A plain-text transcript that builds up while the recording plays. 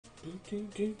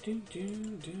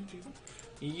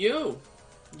Yo!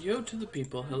 Yo to the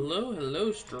people. Hello,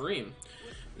 hello stream.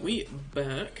 We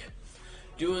back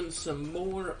doing some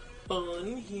more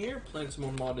fun here, playing some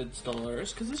more modded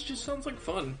stars, because this just sounds like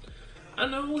fun. I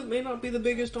know it may not be the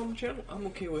biggest on the channel. I'm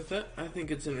okay with that. I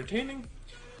think it's entertaining,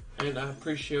 and I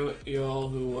appreciate y'all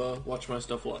who watch my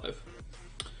stuff live.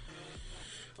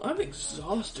 I'm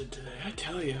exhausted today, I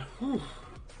tell you. Whew.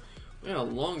 We had a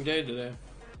long day today.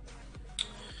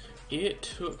 It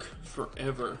took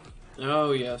forever.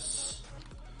 Oh yes.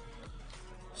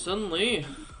 Suddenly,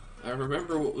 I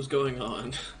remember what was going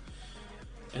on.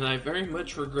 And I very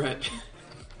much regret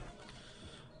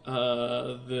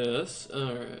this.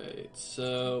 Alright,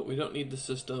 so we don't need the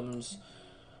systems.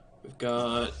 We've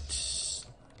got...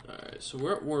 Alright, so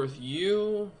we're at Worth.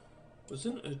 You...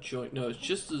 Wasn't a joint... No, it's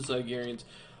just the Zygerians.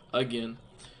 Again.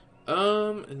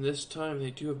 And this time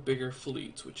they do have bigger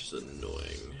fleets, which is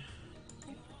annoying.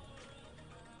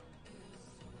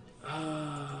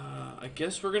 I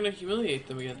guess we're gonna humiliate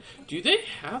them again. Do they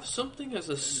have something as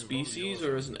a species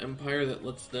or as an empire that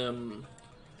lets them,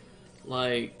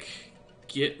 like,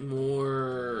 get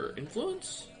more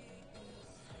influence?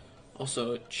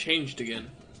 Also, it changed again.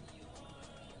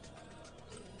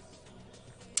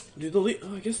 Do the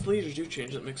I guess the leaders do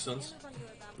change, that makes sense.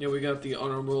 Yeah, we got the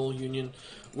Honorable Union.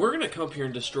 We're gonna come up here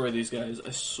and destroy these guys, I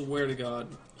swear to God.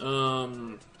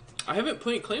 I haven't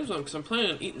put claims on them because I'm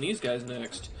planning on eating these guys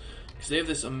next. Because they have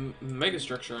this mega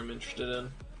structure I'm interested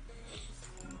in.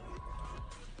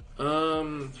 I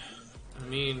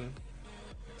mean,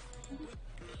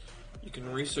 you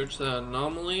can research that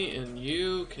anomaly, and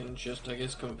you can just, I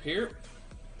guess, come up here.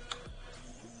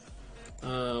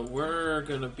 We're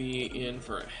gonna be in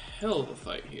for a hell of a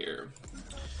fight here.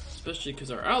 Especially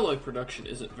because our alloy production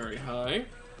isn't very high.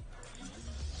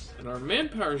 And our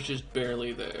manpower is just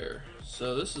barely there.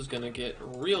 So this is gonna get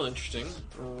real interesting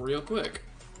real quick.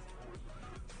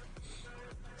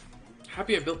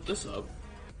 Happy I built this up.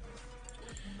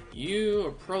 You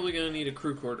are probably gonna need a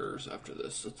crew quarters after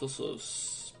this. Let's also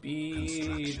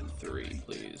speed 3,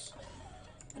 please.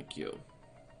 Thank you.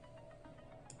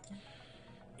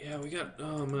 Yeah, we got...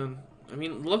 Oh, man. I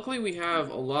mean, luckily we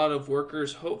have a lot of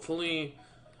workers. Hopefully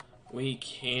we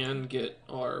can get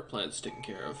our plants taken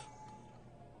care of.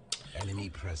 Enemy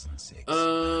presence.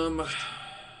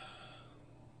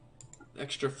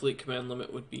 Extra fleet command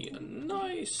limit would be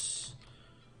nice.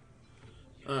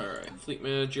 Alright, fleet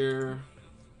manager.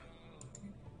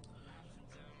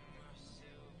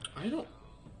 I don't...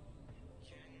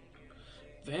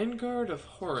 Vanguard of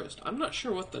Horus. I'm not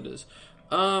sure what that is.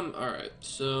 Alright,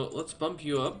 so let's bump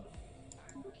you up.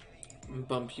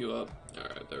 Bump you up.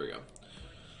 Alright, there we go.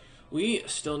 We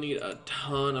still need a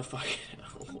ton of fucking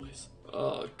alloys.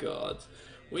 Oh, God.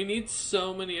 We need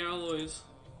so many alloys.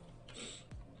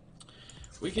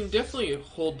 We can definitely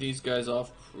hold these guys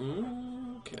off.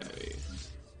 Okay.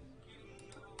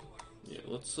 Yeah,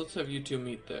 let's have you two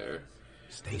meet there.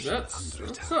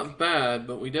 That's not bad,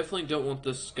 but we definitely don't want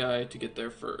this guy to get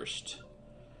there first.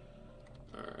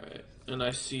 Alright. And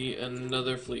I see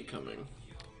another fleet coming.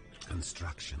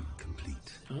 Construction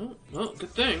complete. Oh, well,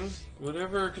 good thing.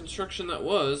 Whatever construction that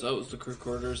was the crew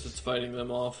quarters that's fighting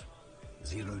them off.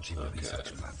 Zero-G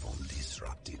research platform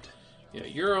disrupted. Yeah,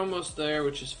 you're almost there,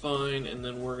 which is fine, and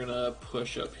then we're gonna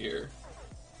push up here.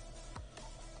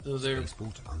 So they're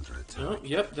under attack. Oh,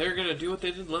 yep, they're gonna do what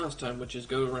they did last time, which is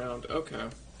go around. Okay.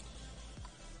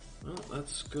 Well,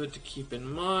 that's good to keep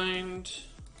in mind.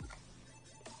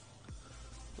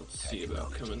 Let's see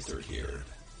about coming through here.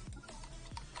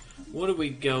 What do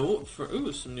we go for?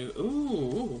 Ooh, some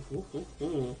new.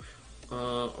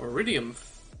 Iridium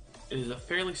is a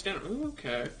fairly standard. Ooh,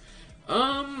 okay.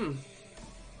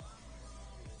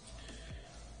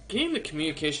 Getting the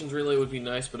communications relay would be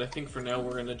nice, but I think for now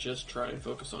we're gonna just try and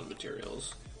focus on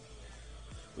materials.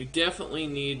 We definitely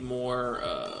need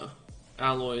more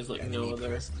alloys like no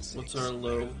other. What's our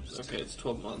low? Okay, it's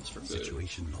 12 months for food.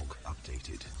 Situation log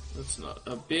updated. That's not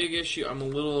a big issue. I'm a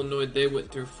little annoyed they went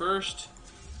through first.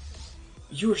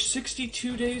 You are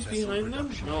 62 days behind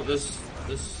them? No, this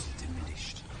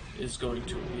is going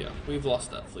to... Yeah, we've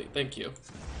lost that fleet. Thank you.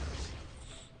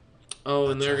 Oh,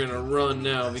 and they're gonna run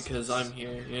now because I'm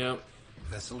here. Yep.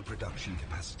 Vessel production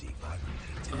capacity violently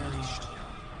diminished.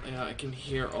 Yeah, I can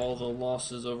hear all the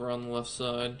losses over on the left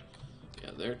side.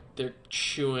 Yeah, they're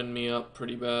chewing me up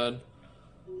pretty bad.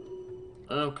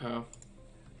 Okay.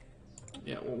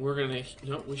 Yeah, well, we're gonna...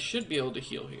 No, we should be able to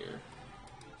heal here.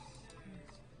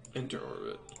 Enter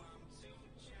orbit.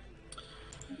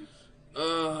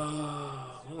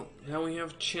 Well, now we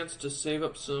have a chance to save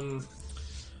up some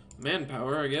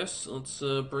manpower, I guess. Let's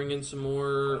bring in some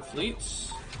more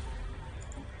fleets.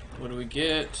 What do we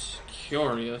get?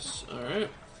 Curious. Alright.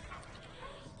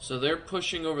 So they're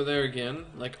pushing over there again,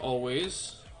 like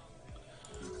always.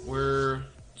 We're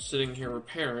sitting here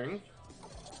repairing.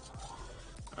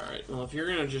 Alright, well if you're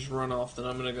gonna just run off, then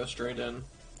I'm gonna go straight in.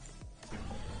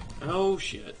 Oh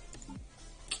shit.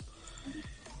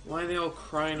 Why are they all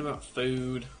crying about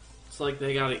food? It's like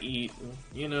they gotta eat.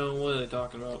 You know, what are they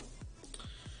talking about?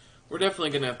 We're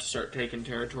definitely gonna have to start taking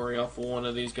territory off of one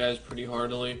of these guys pretty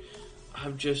heartily.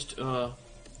 I'm just,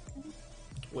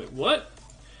 wait, what?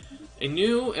 A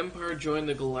new empire joined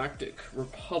the Galactic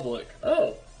Republic.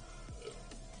 Oh!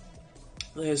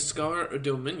 The Scar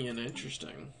Dominion,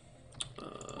 interesting.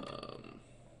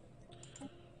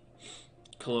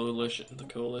 Coalition, the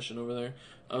coalition over there.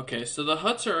 Okay, so the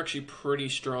Hutts are actually pretty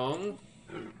strong.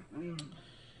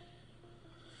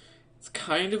 It's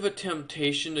kind of a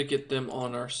temptation to get them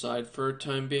on our side for a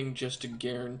time being, just to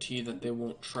guarantee that they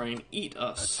won't try and eat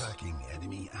us. Attacking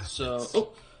enemy assets. So,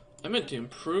 oh, I meant to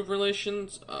improve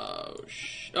relations. Oh,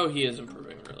 he is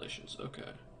improving relations. Okay,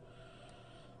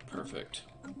 perfect.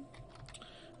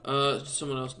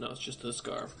 Someone else? No, it's just the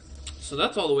Scar. So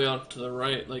that's all the way out to the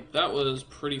right. Like, that was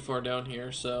pretty far down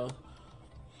here, so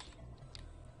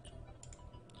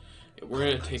yeah, we're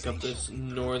gonna take up this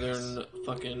northern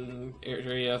fucking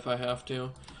area if I have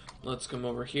to. Let's come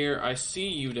over here. I see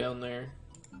you down there,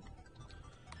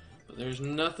 but there's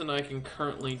nothing I can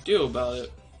currently do about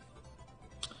it.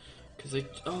 Because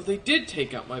they did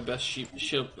take out my best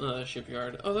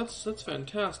shipyard. Oh, that's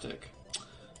fantastic.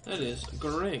 That is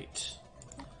great.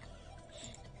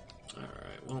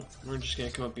 Alright, well, we're just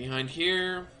gonna come up behind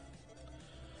here.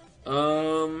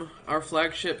 Our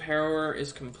flagship Harrower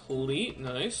is complete.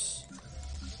 Nice.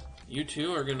 You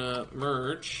two are gonna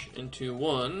merge into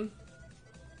one.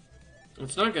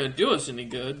 It's not gonna do us any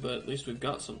good, but at least we've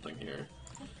got something here.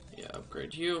 Yeah,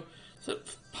 upgrade you. Is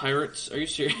that pirates? Are you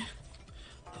serious?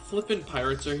 The flippin'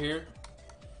 pirates are here.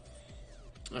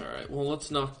 Alright, well,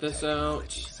 let's knock this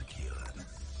out.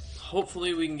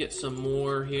 Hopefully we can get some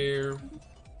more here.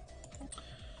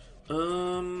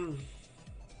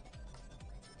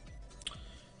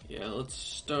 Yeah, let's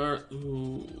start.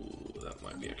 Ooh, that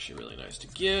might be actually really nice to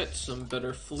get. Some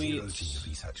better fleets.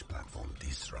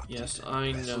 Yes,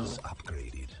 I know.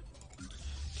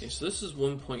 Okay, so this is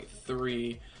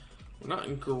 1.3. We're not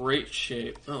in great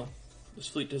shape. Oh, this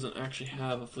fleet doesn't actually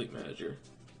have a fleet manager.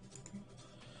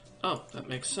 Oh, that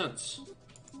makes sense.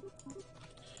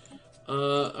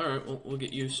 Alright, well, we'll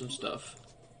get you some stuff.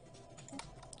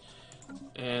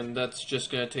 And that's just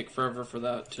gonna take forever for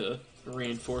that to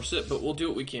reinforce it, but we'll do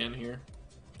what we can here.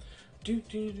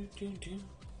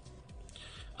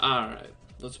 Alright,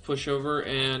 let's push over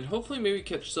and hopefully maybe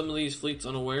catch some of these fleets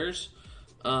unawares.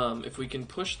 If we can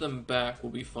push them back,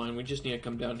 we'll be fine. We just need to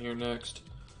come down here next.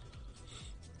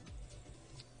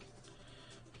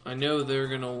 I know they're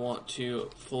gonna want to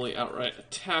fully outright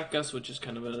attack us, which is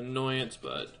kind of an annoyance,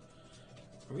 but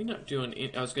are we not doing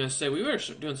it? I was gonna say, we were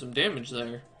doing some damage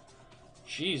there.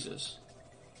 Jesus.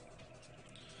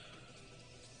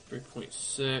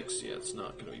 3.6. Yeah, it's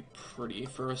not going to be pretty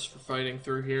for us for fighting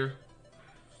through here.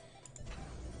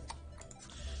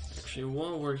 Actually,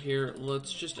 while we're here,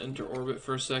 let's just enter orbit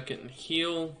for a second and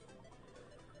heal.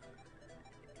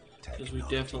 Because we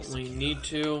definitely need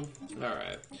to.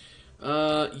 Alright.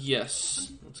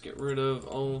 Yes. Let's get rid of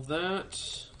all of that.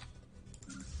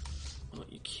 Well,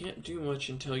 you can't do much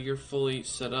until you're fully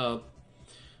set up.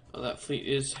 That fleet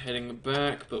is heading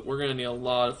back, but we're going to need a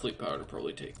lot of fleet power to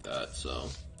probably take that, so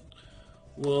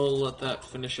we'll let that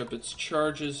finish up its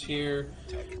charges here.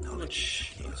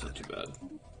 Which, that's not too bad.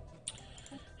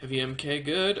 Heavy MK,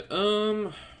 good.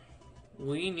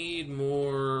 We need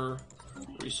more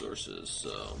resources,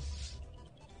 so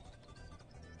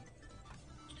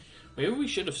maybe we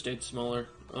should have stayed smaller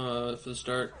for the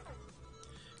start.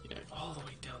 Yeah, all the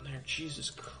way down there. Jesus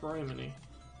criminy.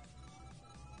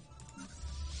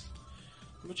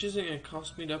 How much is it going to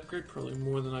cost me to upgrade? Probably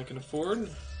more than I can afford.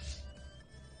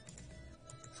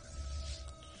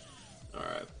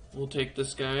 Alright, we'll take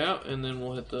this guy out, and then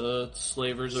we'll hit the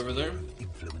slavers over there.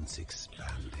 Influence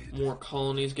expanded. More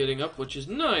colonies getting up, which is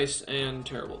nice and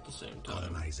terrible at the same time.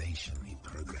 Colonization in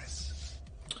progress.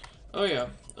 Oh yeah,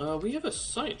 we have a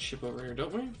science ship over here,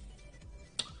 don't we?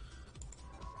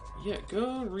 Yeah,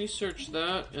 go research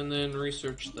that, and then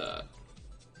research that.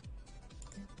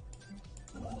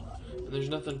 There's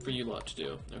nothing for you lot to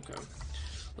do. Okay.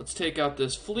 Let's take out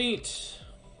this fleet.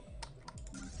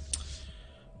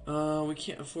 We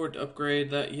can't afford to upgrade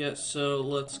that yet, so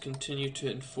let's continue to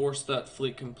enforce that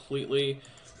fleet completely.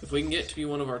 If we can get to be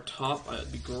one of our top,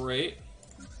 that'd be great.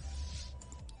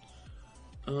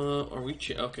 Are we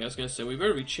okay, I was gonna say, we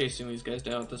better be chasing these guys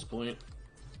down at this point.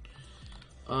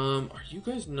 Are you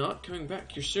guys not coming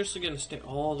back? You're seriously gonna stay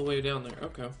all the way down there?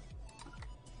 Okay.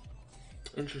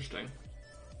 Interesting.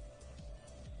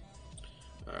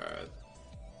 Alright.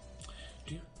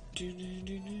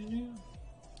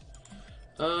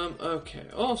 Okay.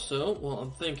 Also, while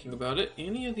I'm thinking about it,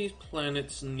 any of these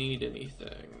planets need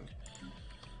anything?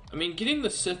 I mean, getting the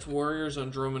Sith warriors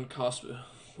on Droman Cosmo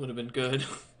would have been good.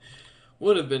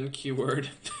 Would have been keyword.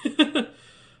 Do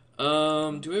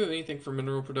we have anything for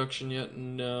mineral production yet?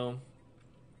 No.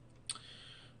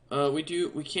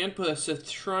 We can put a Sith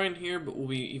shrine here, but we'll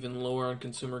be even lower on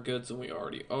consumer goods than we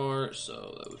already are,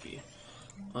 so that would be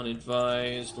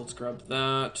unadvised. Let's grab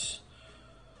that.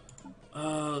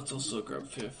 Let's also grab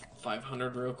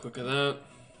 500 real quick of that.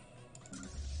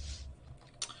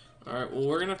 Alright, well,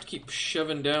 we're gonna have to keep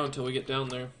shoving down until we get down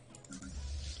there.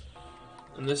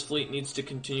 And this fleet needs to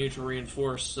continue to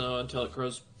reinforce until it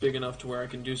grows big enough to where I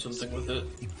can do something with it.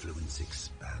 Influence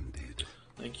expanded.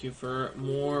 Thank you for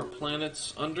more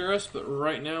planets under us, but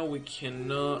right now we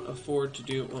cannot afford to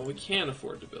do... Well, we can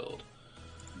afford to build.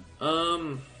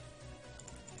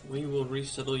 We will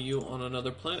resettle you on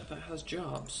another planet that has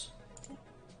jobs.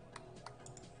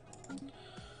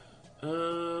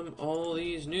 All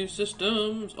these new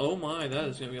systems. Oh my, that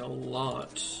is going to be a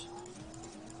lot.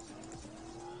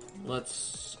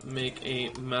 Let's make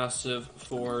a massive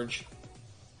forge.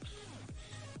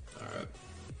 Alright.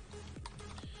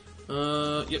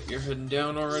 Yep, you're heading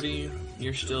down already.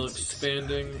 You're still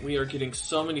expanding. We are getting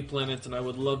so many planets, and I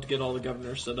would love to get all the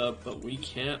governors set up, but we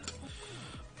can't.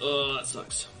 That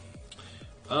sucks.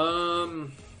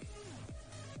 Let's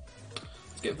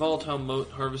get volatile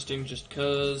mote harvesting just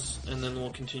cause, and then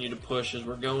we'll continue to push as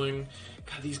we're going.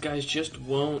 God, these guys just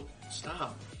won't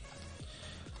stop.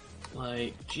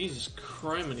 Like, Jesus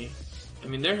criminy. I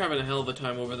mean, they're having a hell of a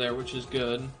time over there, which is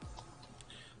good.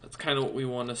 That's kind of what we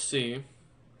want to see.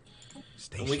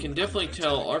 And we can definitely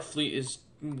tell our fleet is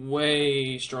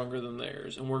way stronger than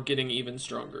theirs, and we're getting even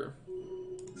stronger.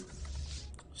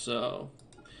 So,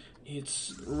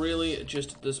 it's really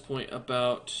just at this point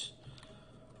about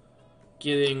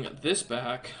getting this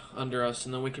back under us,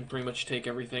 and then we can pretty much take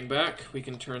everything back. We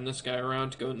can turn this guy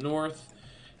around to go north,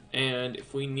 and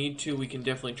if we need to, we can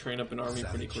definitely train up an army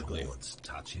pretty quickly.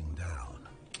 Touching down.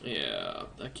 Yeah,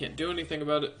 I can't do anything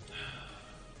about it,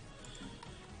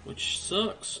 which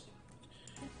sucks.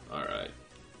 Alright.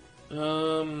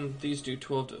 These do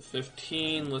 12 to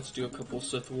 15. Let's do a couple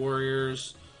Sith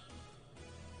warriors.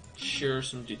 Sure,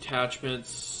 some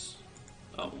detachments.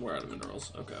 Oh, we're out of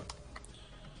minerals. Okay.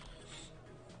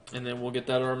 And then we'll get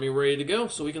that army ready to go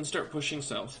so we can start pushing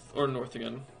south, or north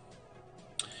again.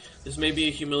 This may be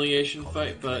a humiliation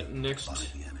fight, but next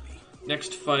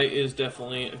fight is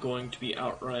definitely going to be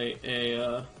outright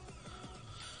a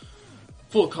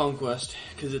full conquest,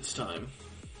 because it's time.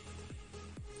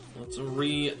 Let's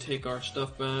retake our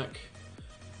stuff back.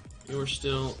 You're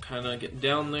still kind of getting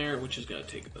down there, which is gonna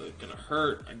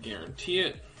hurt. I guarantee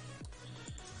it.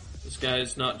 This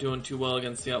guy's not doing too well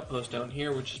against the outpost down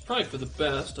here, which is probably for the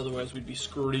best. Otherwise, we'd be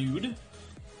screwed.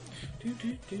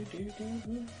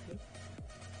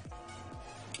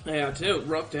 Yeah,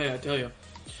 rough day, I tell you.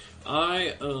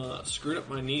 I screwed up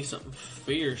my knee something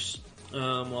fierce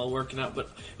while working out, but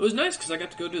it was nice because I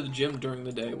got to go to the gym during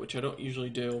the day, which I don't usually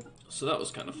do. So that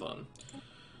was kind of fun.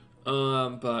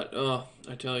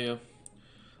 I tell you.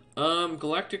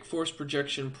 Galactic Force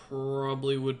Projection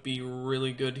probably would be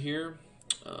really good here.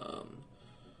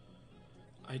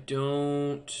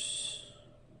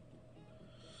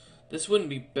 This wouldn't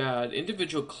be bad.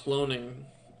 Individual cloning,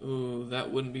 ooh,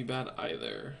 that wouldn't be bad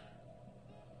either.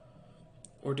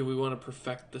 Or do we want to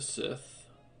perfect the Sith?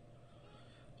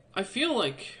 I feel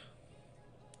like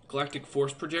Galactic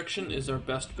Force Projection is our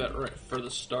best bet right for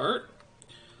the start.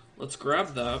 Let's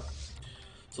grab that.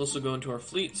 Let's also go into our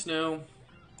fleets now.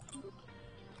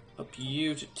 Up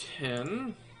you to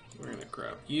 10. We're going to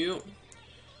grab you.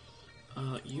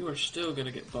 You are still going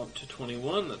to get bumped to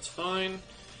 21. That's fine.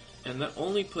 And that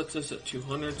only puts us at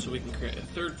 200, so we can create a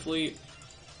third fleet.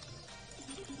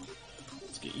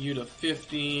 Let's get you to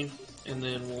 50. And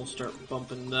then we'll start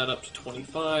bumping that up to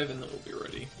 25, and then we'll be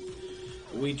ready.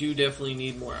 We do definitely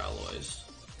need more alloys.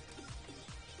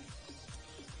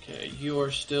 Okay, you are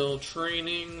still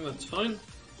training. That's fine.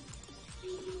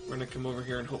 We're going to come over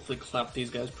here and hopefully clap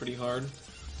these guys pretty hard.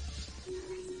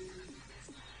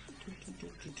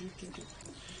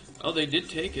 Oh, they did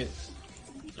take it.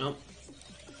 Oh.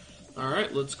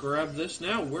 Alright, let's grab this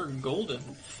now. We're golden.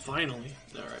 Finally.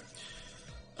 Alright.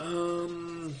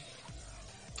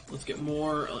 Let's get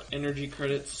more energy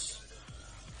credits.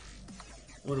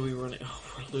 What are we running? Oh,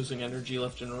 we're losing energy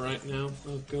left and right now.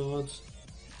 Oh god.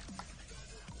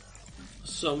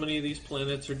 So many of these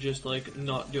planets are just like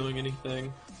not doing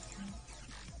anything.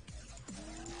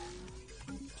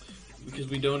 Because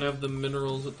we don't have the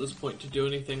minerals at this point to do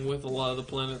anything with a lot of the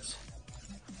planets.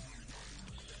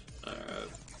 Alright,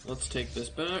 let's take this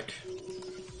back.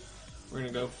 We're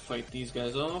gonna go fight these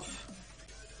guys off.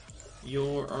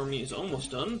 Your army is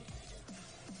almost done.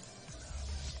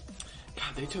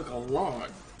 God, they took a lot.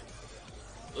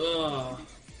 Ugh.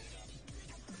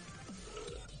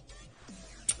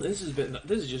 This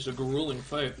is just a grueling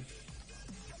fight.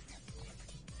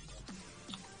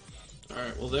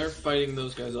 Alright, well they're fighting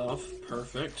those guys off.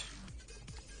 Perfect.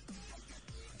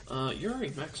 You're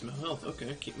already maximum health.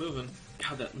 Okay, keep moving.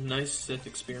 God, that nice Sith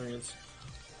experience.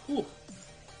 Whew.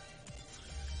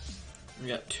 We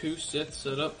got 2 Sith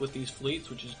set up with these fleets,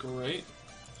 which is great.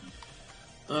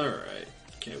 Alright.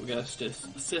 Okay, we got a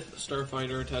Sith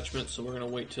Starfighter attachment, so we're gonna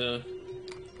wait to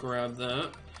grab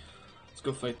that. Let's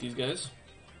go fight these guys.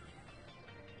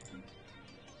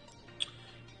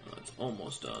 It's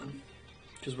almost done.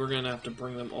 Because we're gonna have to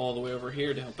bring them all the way over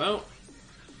here to help out.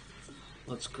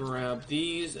 Let's grab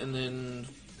these, and then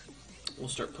we'll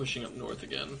start pushing up north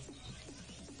again.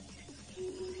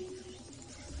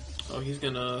 Oh, he's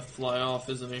gonna fly off,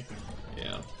 isn't he?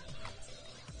 Yeah.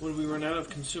 When we run out of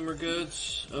consumer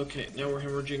goods, okay, now we're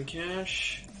hemorrhaging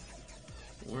cash.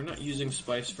 We're not using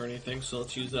spice for anything, so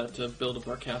let's use that to build up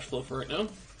our cash flow for right now.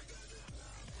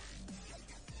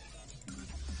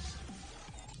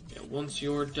 Yeah, once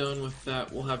you're done with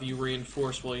that, we'll have you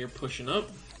reinforce while you're pushing up.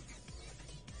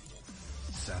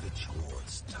 Savage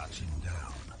hordes touching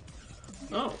down.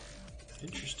 Oh,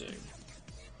 interesting.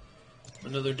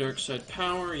 Another dark side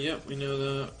power, yep, we know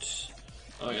that.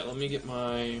 Oh yeah, let me get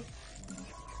my...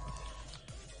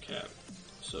 Okay,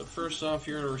 so first off,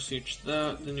 you're gonna research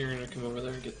that, then you're gonna come over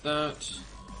there and get that.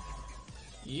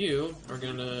 You are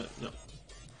gonna, no,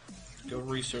 go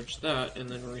research that, and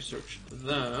then research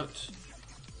that.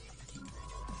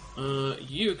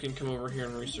 You can come over here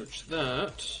and research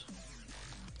that.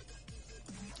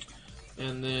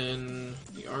 And then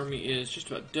the army is just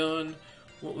about done.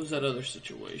 What was that other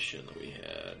situation that we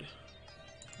had?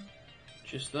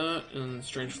 Just that, and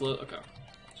Strange Float, okay.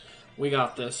 We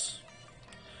got this.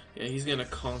 Yeah, he's gonna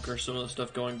conquer some of the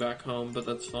stuff going back home, but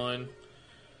that's fine.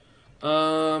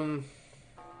 Oh,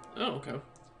 okay.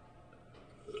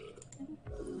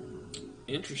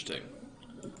 Interesting.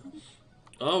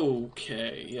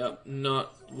 Okay, yep,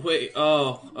 not... Wait,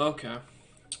 oh, okay.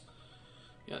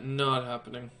 Yeah, not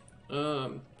happening.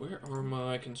 Where are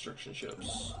my construction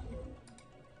ships?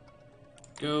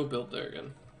 Go build there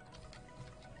again.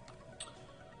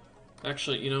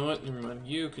 Actually, you know what? Never mind.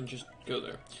 You can just go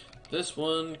there. This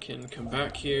one can come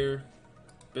back here,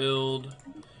 build,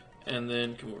 and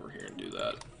then come over here and do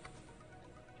that.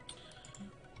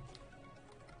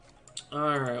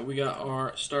 Alright, we got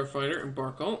our Starfighter and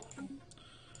Barkalt.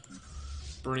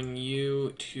 Bring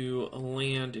you to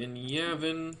land in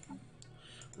Yavin.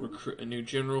 Recruit a new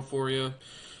general for you.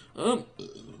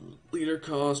 Leader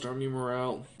cost, army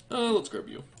morale. Let's grab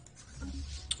you.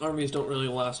 Armies don't really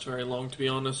last very long, to be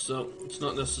honest, so it's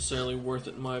not necessarily worth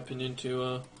it, in my opinion,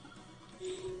 to,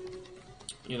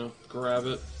 you know, grab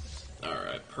it.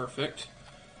 Alright, perfect.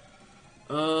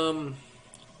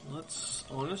 Let's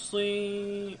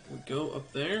honestly go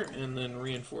up there and then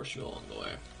reinforce you along the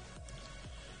way.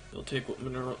 We'll take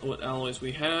what alloys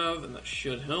we have, and that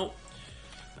should help.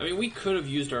 I mean, we could have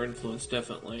used our influence,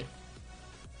 definitely.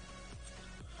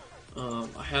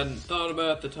 I hadn't thought about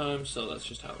it at the time, so that's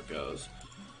just how it goes.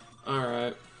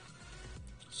 Alright.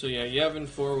 So yeah, Yavin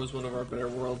 4 was one of our better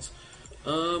worlds.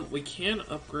 We can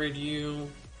upgrade you.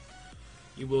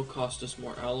 You will cost us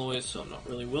more alloys, so I'm not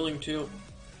really willing to.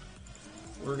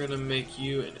 We're gonna make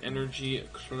you an energy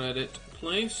credit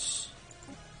place.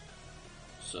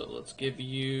 So let's give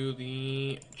you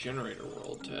the generator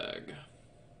world tag.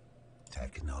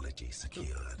 Technology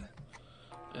secured.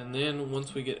 And then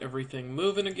once we get everything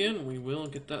moving again, we will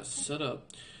get that set up.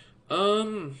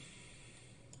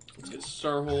 Let's get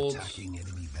Starholds. Attacking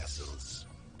enemy vessels.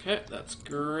 Okay, that's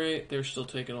great. They're still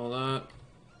taking all that.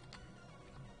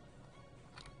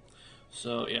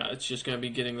 So yeah, it's just gonna be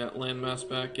getting that landmass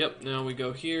back. Yep, now we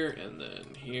go here, and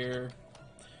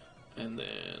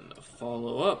then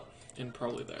follow up, and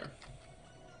probably there.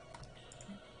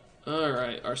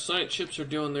 Alright, our science ships are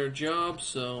doing their job,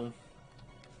 so...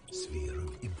 Sphere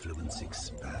of influence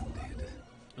expanded.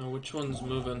 Oh, which one's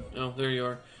moving? Oh, there you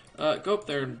are. Go up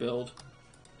there and build.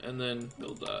 And then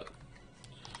build that.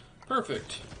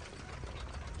 Perfect.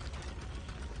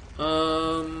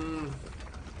 I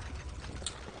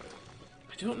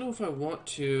don't know if I want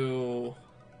to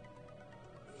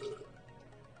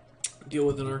deal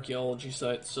with an archaeology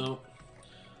site, so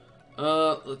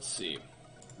let's see.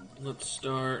 Let's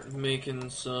start making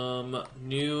some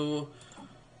new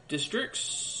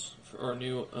districts or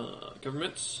new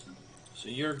governments. So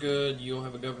you're good, you'll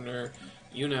have a governor,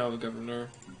 you now have a governor.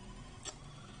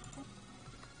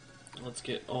 Let's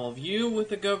get all of you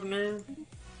with a governor.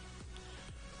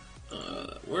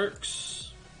 That works.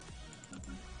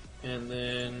 And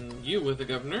then you with a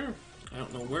governor. I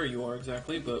don't know where you are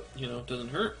exactly, but, you know, it doesn't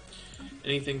hurt.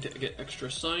 Anything to get extra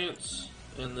science.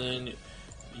 And then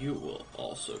you will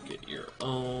also get your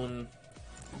own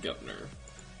governor.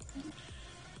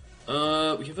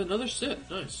 We have another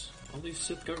Sith. Nice. All these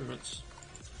Sith governments.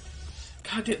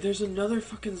 God damn, there's another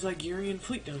fucking Zygerian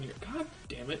fleet down here. God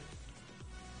damn it.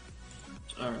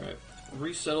 Alright.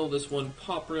 Resettle this one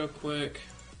pop real quick.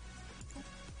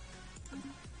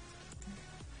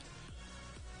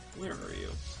 Where are you?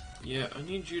 Yeah, I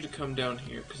need you to come down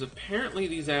here, because apparently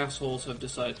these assholes have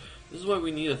decided this is why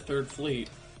we need a third fleet.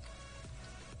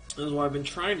 This is why I've been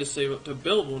trying to save up to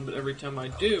build one, but every time I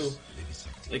do,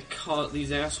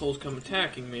 these assholes come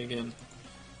attacking me again.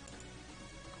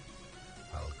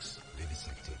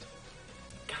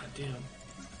 God damn.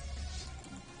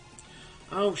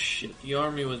 Oh shit, the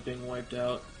army was being wiped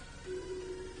out.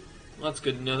 Well, that's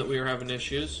good to know that we were having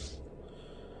issues.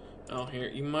 Oh, here,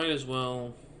 you might as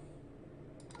well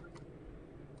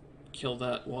kill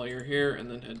that while you're here and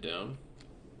then head down.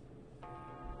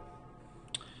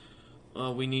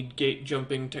 We need gate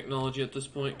jumping technology at this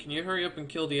point. Can you hurry up and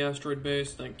kill the asteroid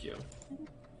base? Thank you.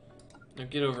 Now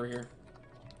get over here.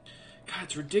 God,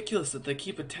 it's ridiculous that they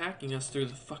keep attacking us through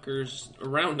the fuckers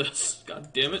around us.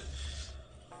 God damn it.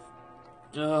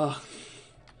 Ugh.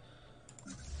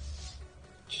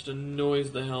 Just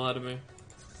annoys the hell out of me.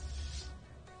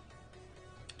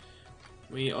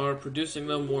 We are producing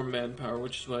them more manpower,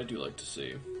 which is what I do like to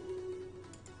see.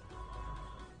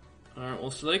 Alright,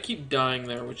 well, so they keep dying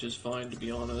there, which is fine, to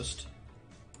be honest.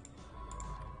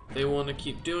 They want to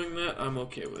keep doing that, I'm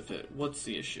okay with it. What's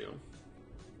the issue?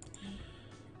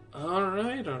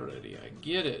 Alright, already, I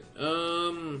get it.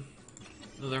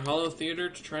 Another Hollow Theater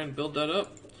to try and build that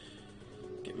up.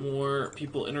 Get more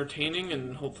people entertaining,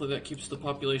 and hopefully that keeps the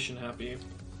population happy.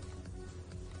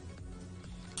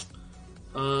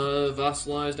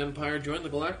 Vassalized Empire joined the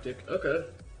Galactic. Okay.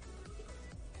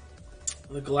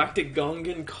 The Galactic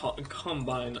Gongan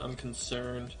Combine, I'm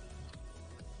concerned.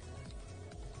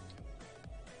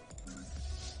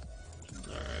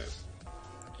 Alright.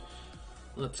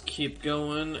 Let's keep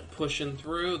going, pushing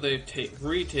through. They've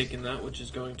retaken that, which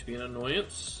is going to be an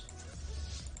annoyance.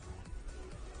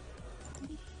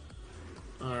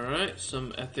 Alright,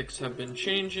 some ethics have been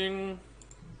changing.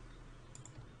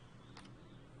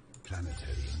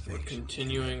 We're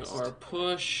continuing our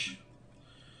push.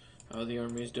 How the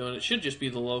army's doing. It should just be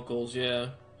the locals, yeah.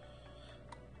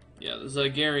 Yeah, the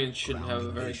Zygerians shouldn't have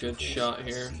a very good shot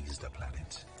here.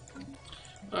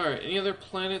 Alright, any other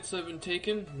planets that have been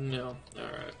taken? No.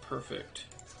 Alright, perfect.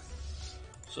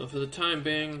 So for the time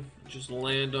being, just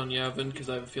land on Yavin, because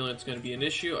I have a feeling it's going to be an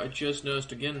issue. I just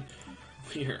noticed again,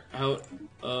 we are out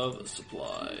of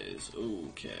supplies.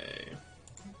 Okay.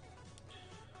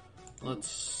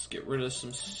 Let's get rid of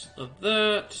some of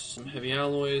that, some heavy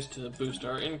alloys to boost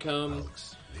our income.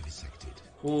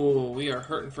 Oh, we are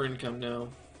hurting for income now.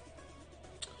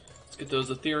 Let's get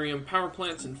those Ethereum power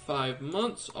plants in 5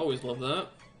 months. Always love that.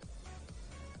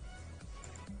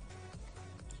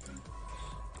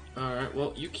 Alright,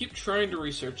 well, you keep trying to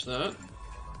research that.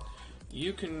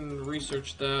 You can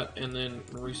research that and then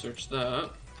research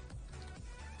that.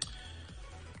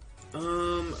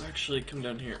 Actually, come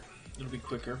down here. It'll be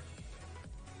quicker.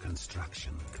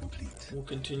 Construction complete. We'll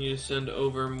continue to send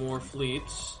over more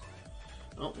fleets.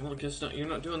 Oh, well, I guess not. You're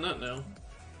not doing that now.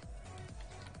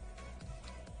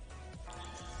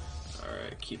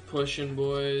 Alright, keep pushing,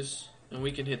 boys. And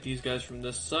we can hit these guys from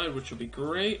this side, which will be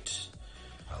great.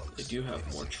 They do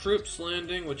have more troops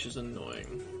landing, which is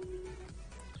annoying.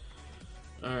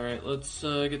 Alright, let's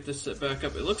get this set back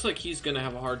up. It looks like he's going to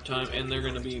have a hard time, and they're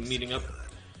going to be meeting up.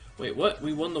 Wait, what?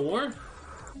 We won the war?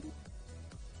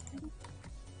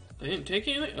 They didn't take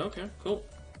anything? Okay, cool.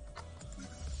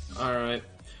 Alright.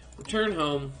 Return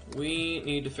home. We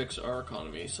need to fix our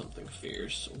economy. Something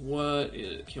fierce. What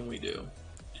can we do?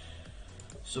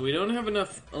 So we don't have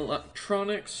enough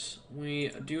electronics.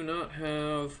 We do not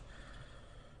have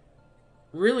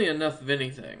really enough of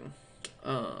anything.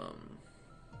 So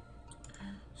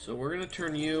we're going to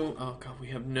turn you... Oh, God, we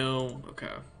have no...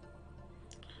 Okay.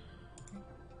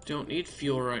 Don't need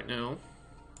fuel right now.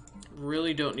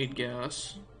 Really don't need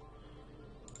gas.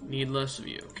 Need less of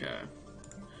you, okay.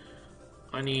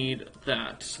 I need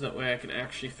that, so that way I can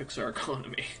actually fix our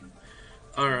economy.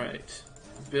 Alright.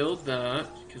 Build that,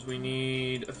 because we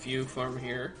need a few farm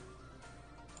here.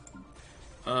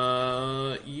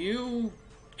 You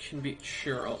can be...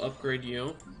 Sure, I'll upgrade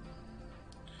you.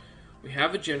 We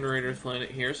have a generator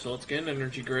planet here, so let's get an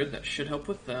energy grid. That should help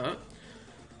with that.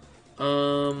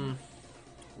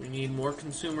 We need more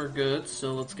consumer goods,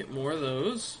 so let's get more of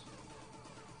those.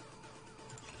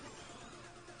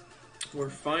 We're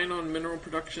fine on mineral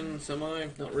production, semi.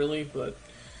 Not really, but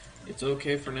it's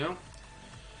okay for now.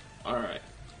 Alright,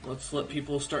 let's let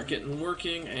people start getting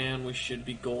working, and we should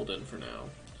be golden for now.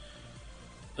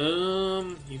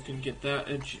 You can get that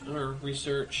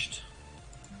researched.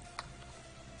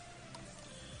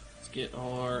 Let's get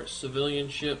our civilian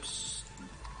ships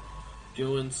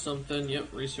doing something.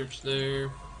 Yep, research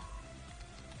there.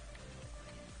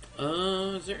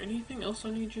 Is there anything else I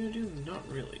need you to do? Not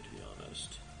really, to be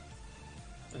honest.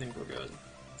 I think we're good.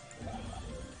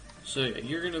 So yeah,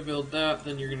 you're gonna build that,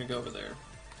 then you're gonna go over there.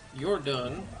 You're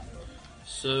done.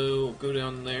 So go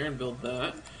down there and build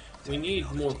that. We need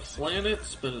more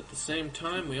planets, but at the same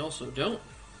time, we also don't.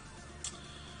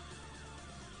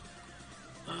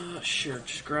 Sure,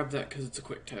 just grab that because it's a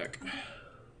quick tech.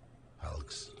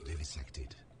 Hulks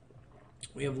vivisected.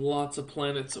 We have lots of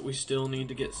planets that we still need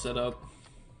to get set up.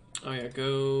 Oh yeah,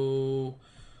 go...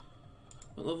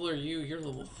 What level are you? You're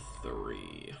level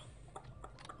 3.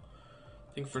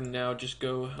 I think for now, just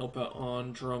go help out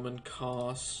on Drum and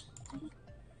Kos.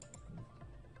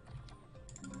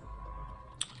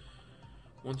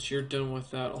 Once you're done with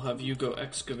that, I'll have you go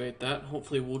excavate that.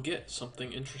 Hopefully we'll get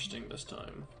something interesting this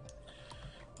time.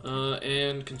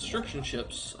 And construction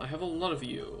ships. I have a lot of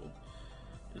you.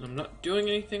 And I'm not doing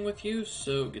anything with you,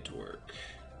 so get to work.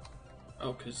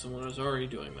 Oh, because someone was already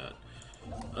doing that.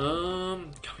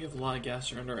 God, we have a lot of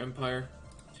gas around our empire.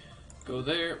 Go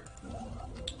there.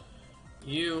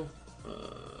 You,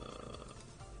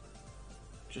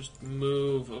 just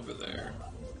move over there.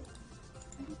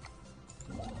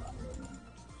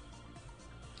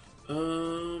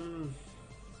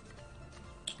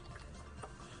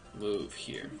 Move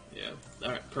here. Yeah.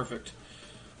 Alright, perfect.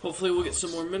 Hopefully we'll get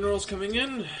some more minerals coming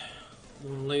in.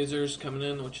 More lasers coming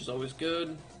in, which is always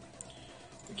good.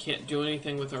 We can't do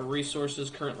anything with our resources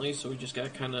currently, so we just gotta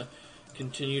kind of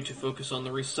continue to focus on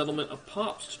the resettlement of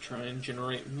pops to try and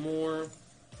generate more.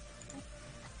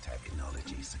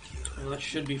 Technology secure. Well, that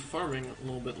should be farming a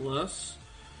little bit less.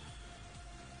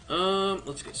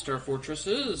 Let's get star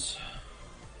fortresses.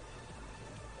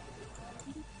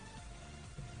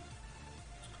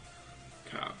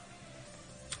 Okay.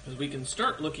 Because we can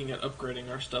start looking at upgrading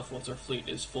our stuff once our fleet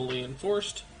is fully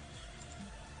enforced.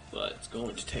 But it's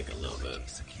going to take a little bit.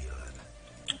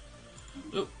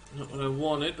 Oh, not what I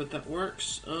wanted, but that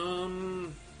works.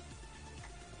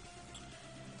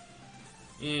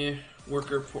 Yeah,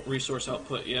 worker resource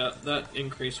output, yeah, that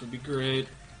increase would be great.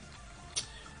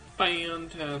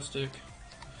 Fantastic.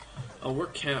 Oh, we're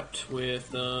capped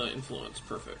with influence,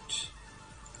 perfect.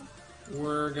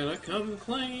 We're gonna come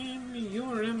claim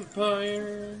your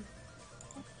empire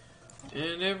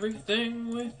and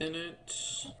everything within it.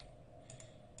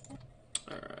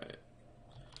 Alright.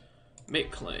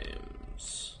 Make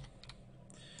claims.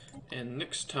 And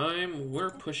next time, we're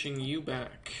pushing you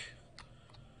back.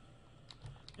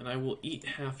 And I will eat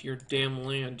half your damn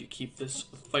land. You keep this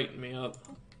fighting me up.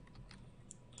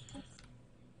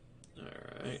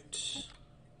 Alright.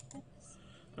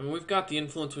 I mean, we've got the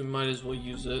influence, we might as well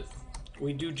use it.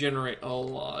 We do generate a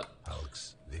lot.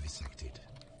 Hulks vivisected.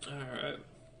 Alright.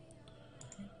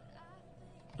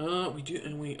 We do,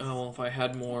 and we, oh, well, if I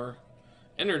had more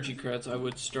energy credits, I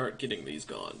would start getting these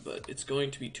gone, but it's going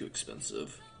to be too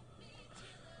expensive.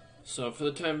 So for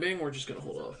the time being, we're just gonna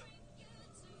hold off.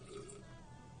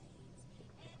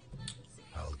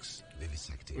 Hulks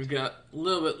vivisected. We've got a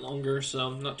little bit longer,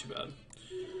 so not too bad.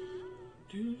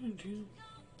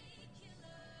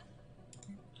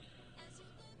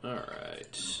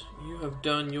 Alright. You have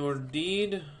done your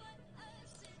deed.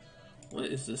 What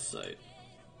is this site?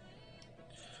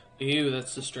 Ew,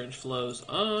 that's the strange flows.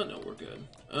 No, we're good.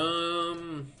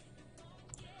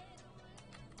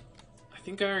 I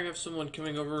think I already have someone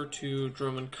coming over to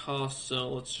Drum and Kos, so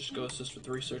let's just go assist with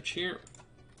the research here.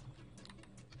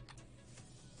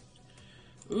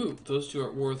 Ooh, those two are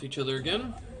at war with each other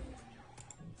again.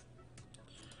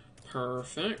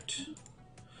 Perfect.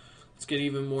 Let's get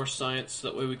even more science, so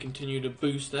that way we continue to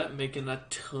boost that, making a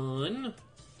ton.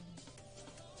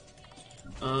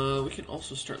 We can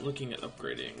also start looking at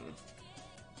upgrading.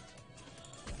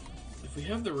 If we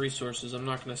have the resources, I'm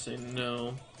not going to say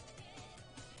no.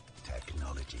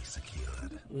 Technology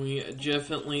secured. We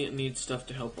definitely need stuff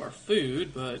to help our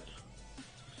food, but...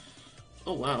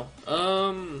 Oh, wow.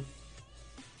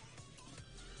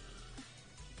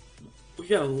 We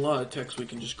got a lot of text we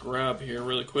can just grab here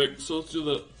really quick, so let's do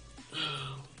that.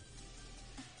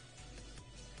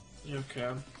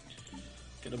 Okay.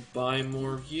 Gotta buy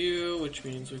more of you, which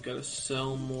means we've gotta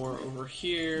sell more over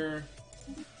here.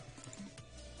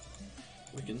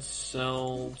 We can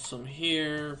sell some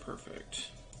here.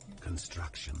 Perfect.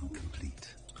 Construction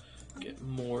complete. Get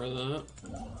more of that.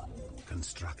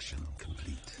 Construction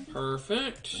complete.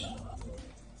 Perfect.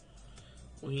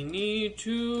 We need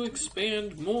to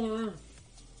expand more.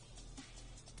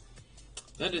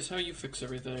 That is how you fix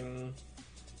everything.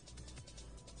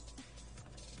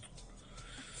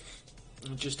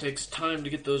 It just takes time to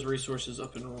get those resources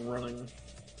up and running.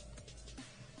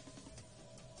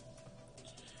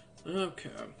 Okay.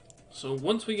 So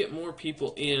once we get more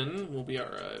people in, we'll be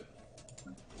alright.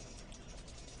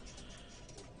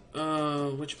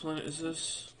 Which planet is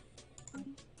this?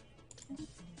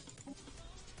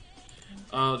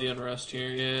 Oh, the unrest here.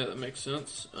 Yeah, that makes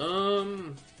sense.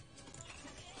 Let's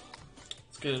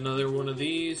get another one of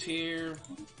these here.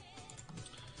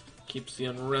 Keeps the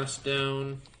unrest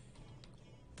down.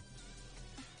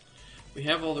 We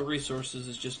have all the resources,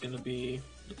 it's just going to be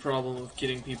the problem of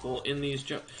getting people in these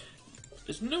jobs.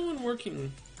 Is no one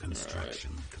working?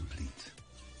 Construction complete.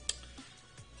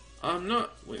 I'm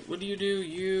not... Wait, what do?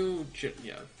 You...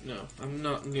 Yeah, no, I'm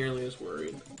not nearly as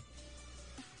worried.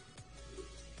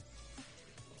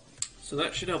 So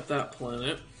that should help that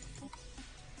planet.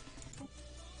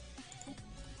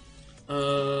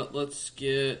 Let's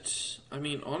get... I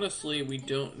mean, honestly, we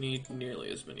don't need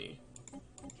nearly as many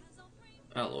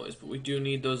alloys, but we do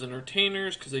need those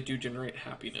entertainers because they do generate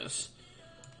happiness.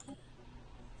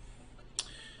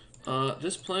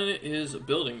 This planet is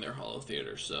building their Hollow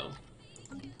Theater, so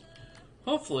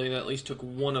hopefully that at least took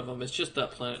one of them. It's just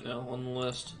that planet now on the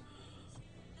list.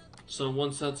 So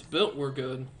once that's built, we're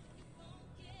good.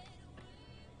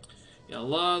 Yeah, a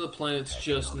lot of the planets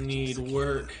just need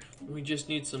work. We just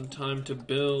need some time to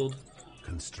build.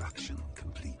 Construction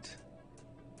complete.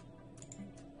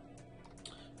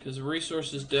 Because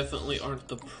resources definitely aren't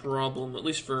the problem, at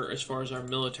least for as far as our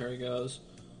military goes.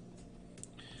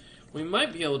 We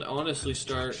might be able to honestly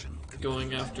start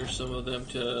going after some of them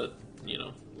to, you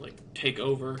know, like, take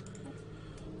over.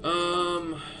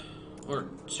 Or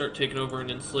start taking over and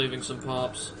enslaving some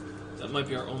pops. That might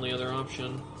be our only other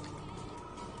option.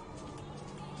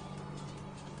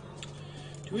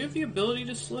 Do we have the ability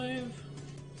to slave?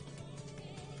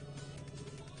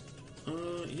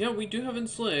 Yeah, we do have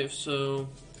enslave, so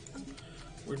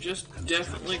we're just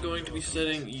definitely going to be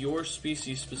setting your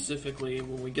species specifically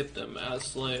when we get them as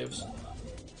slaves.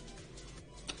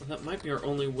 That might be our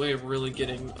only way of really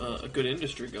getting a good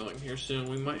industry going here soon.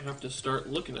 We might have to start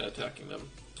looking at attacking them.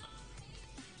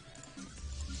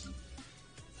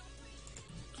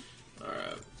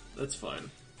 Alright, that's fine.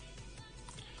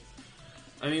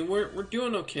 I mean, we're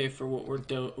doing okay for what we're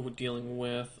dealing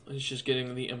with. It's just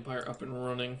getting the Empire up and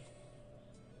running.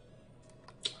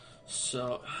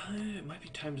 So, it might be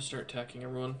time to start attacking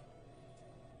everyone.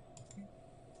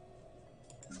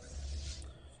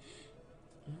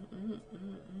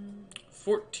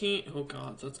 14. Oh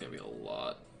god, that's gonna be a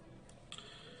lot.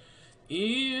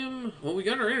 Well, we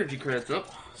got our energy credits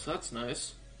up, so that's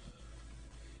nice.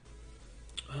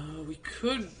 We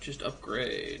could just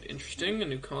upgrade. Interesting, a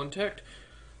new contact.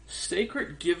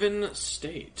 Sacred Given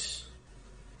State.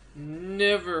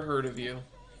 Never heard of you.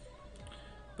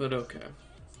 But okay.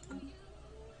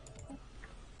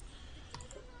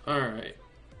 Alright.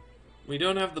 We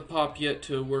don't have the pop yet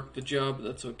to work the job, but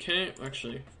that's okay.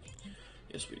 Actually,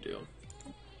 yes we do.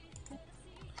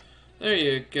 There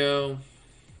you go.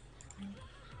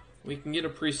 We can get a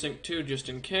precinct too, just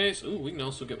in case. Ooh, we can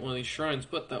also get one of these shrines,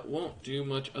 but that won't do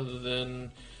much other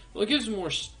than... Well, it gives more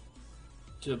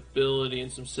stability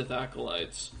and some Sith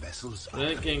acolytes. Vessels. I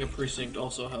think getting a precinct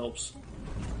also helps.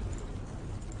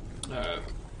 Alright.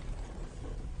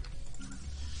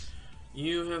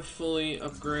 You have fully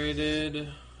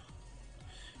upgraded.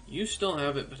 You still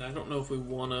have it, but I don't know if we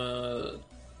want to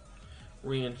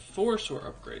reinforce or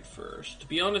upgrade first. To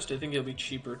be honest, I think it'll be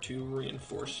cheaper to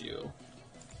reinforce you.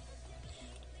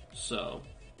 So.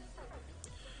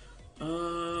 What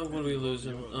are we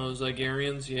losing? Oh,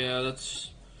 Zygarians? Yeah, let's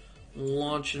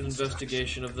launch an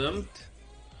investigation of them.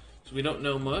 So we don't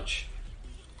know much.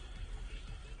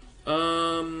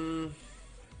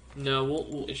 No,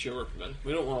 we'll issue a reprimand.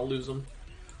 We don't want to lose them.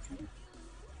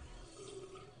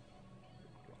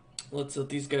 Let's let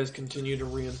these guys continue to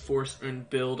reinforce and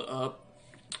build up.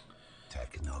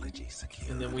 Technology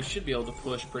secure. And then we should be able to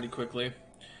push pretty quickly.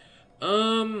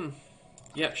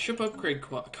 Yeah, ship upgrade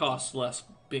costs less,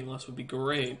 being less would be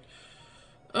great.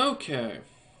 Okay.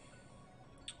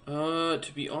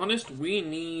 To be honest, we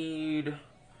need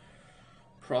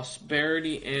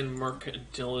prosperity and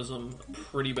mercantilism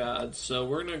pretty bad. So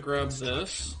we're gonna grab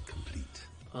this. Complete.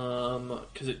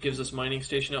 Because it gives us mining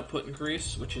station output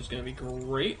increase, which is gonna be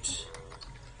great.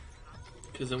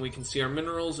 Because then we can see our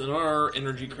minerals and our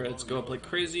energy credits go up like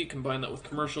crazy. Combine that with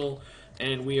commercial,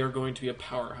 and we are going to be a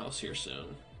powerhouse here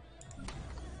soon.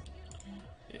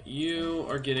 You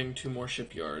are getting 2 more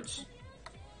shipyards.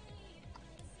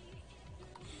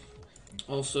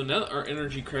 Also, now that our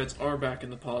energy credits are back in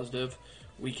the positive,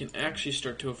 we can actually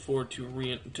start to afford to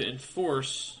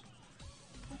enforce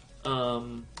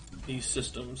these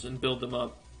systems and build them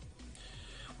up.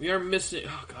 We are missing...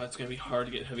 Oh god, it's going to be hard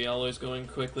to get heavy alloys going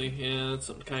quickly. Yeah, that's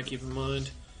something to kind of keep in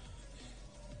mind.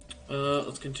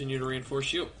 Let's continue to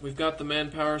reinforce you. We've got the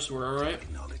manpower, so we're alright.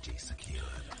 Technology secured.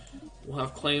 We'll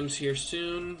have claims here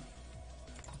soon.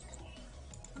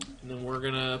 And then we're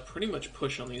going to pretty much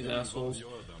push on these assholes.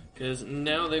 Because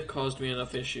now they've caused me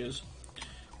enough issues.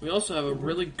 We also have a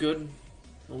really good...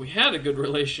 Well, we had a good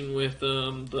relation with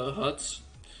the Hutts.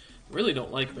 Really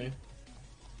don't like me.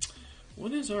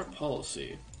 What is our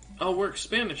policy? Oh, we're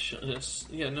expansionists.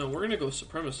 Yeah, no, we're gonna go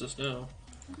supremacist now.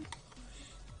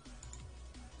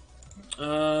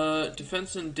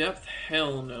 Defense in depth?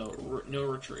 Hell no. No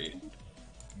retreat.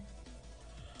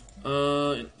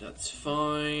 That's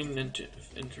fine.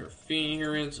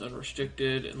 Interference,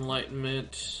 unrestricted,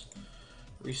 enlightenment,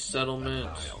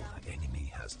 resettlement.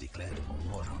 Enemy has declared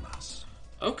war on us.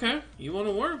 Okay, you want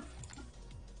a war?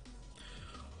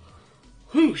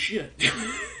 Oh shit.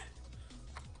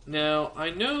 Now,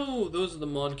 I know those are the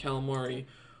Mon Calamari.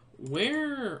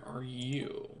 Where are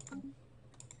you?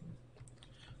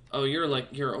 Oh, you're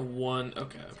a 1.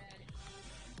 Okay.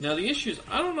 Now, the issue is,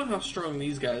 I don't know how strong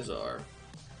these guys are.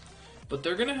 But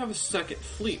they're going to have a second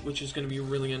fleet, which is going to be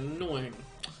really annoying.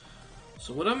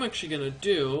 So what I'm actually going to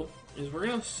do is we're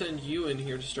going to send you in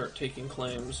here to start taking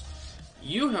claims.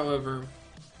 You, however,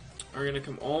 are going to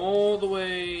come all the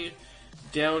way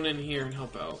down in here and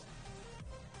help out.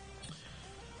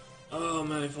 Oh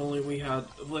man, if only we had...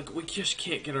 Like, we just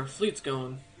can't get our fleets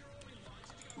going.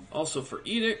 Also, for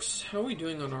edicts, how are we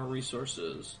doing on our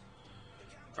resources?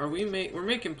 Are we we're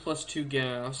making +2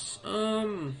 gas.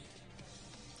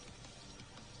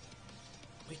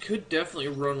 We could definitely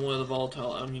run one of the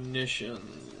volatile ammunition.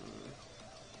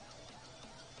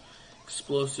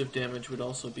 Explosive damage would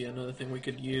also be another thing we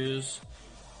could use.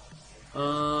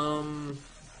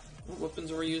 What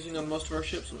weapons are we using on most of our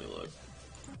ships? Let me look.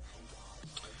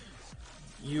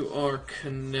 You are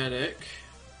kinetic.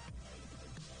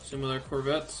 Same with our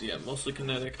corvettes. Yeah, mostly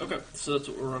kinetic. Okay, so that's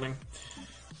what we're running.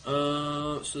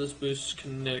 So this boosts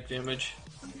kinetic damage.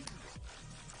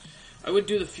 I would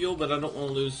do the fuel, but I don't want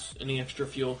to lose any extra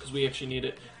fuel because we actually need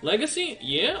it. Legacy?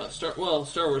 Yeah. Star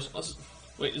Wars.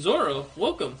 Wait, Zoro,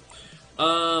 welcome.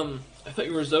 I thought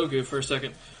you were Zogu for a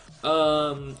second.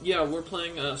 Yeah, we're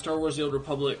playing Star Wars: The Old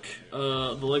Republic, the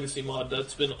Legacy mod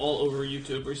that's been all over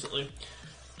YouTube recently,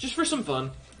 just for some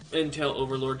fun until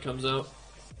Overlord comes out.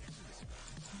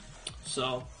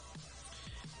 So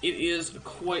it is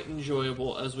quite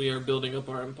enjoyable as we are building up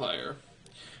our empire.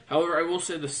 However, I will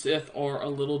say the Sith are a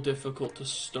little difficult to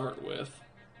start with,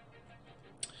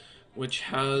 which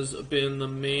has been the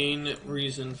main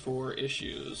reason for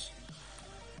issues.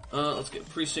 Let's get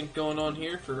precinct going on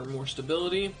here for more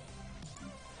stability.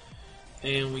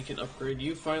 And we can upgrade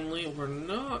you finally. We're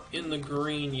not in the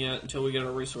green yet until we get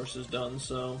our resources done,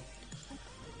 so...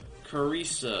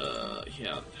 Carissa,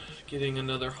 yeah, getting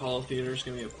another Hollow Theater is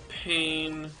going to be a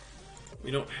pain.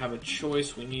 We don't have a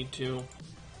choice, we need to.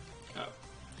 Oh.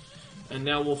 And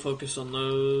now we'll focus on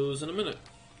those in a minute.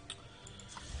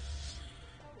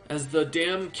 As the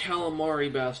damn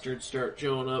calamari bastards start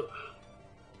showing up.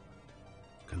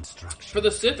 Construction. For the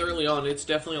Sith early on, it's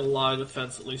definitely a lot of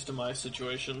defense, at least in my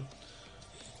situation.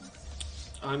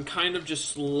 I'm kind of just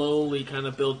slowly trying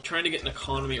to get an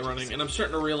economy running, and I'm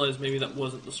starting to realize maybe that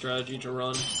wasn't the strategy to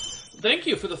run. Thank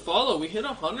you for the follow. We hit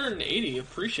 180.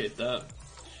 Appreciate that.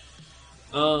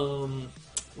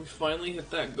 We finally hit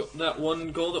that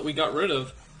one goal that we got rid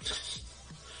of.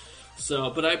 So,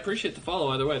 but I appreciate the follow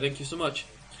either way. Thank you so much.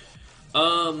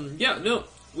 Yeah, no,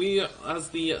 we as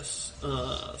the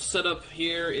setup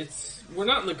here, we're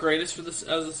not in the greatest for this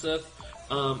as a Sith.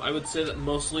 I would say that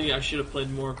mostly I should have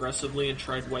played more aggressively and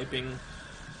tried wiping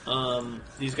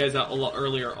these guys out a lot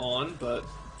earlier on, but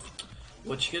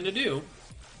what you gonna do?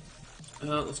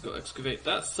 Let's go excavate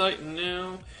that site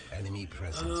now. Enemy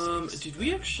presence. Did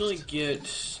we actually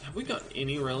get... Have we gotten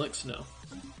any relics? No.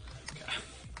 Okay.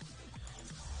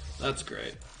 That's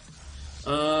great.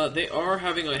 They are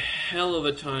having a hell of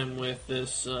a time with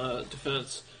this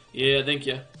defense. Yeah, thank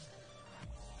you.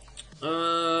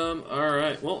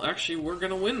 Alright. Well, actually, we're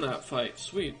gonna win that fight.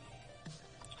 Sweet.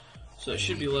 So it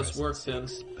should be less work then.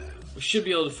 We should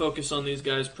be able to focus on these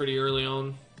guys pretty early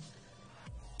on.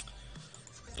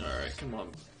 Alright, come on.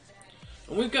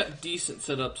 And we've got decent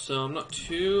setup, so I'm not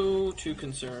too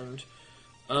concerned.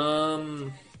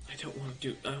 I don't want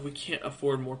to do... we can't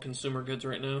afford more consumer goods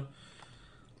right now.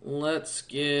 Let's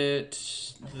get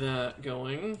that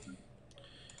going.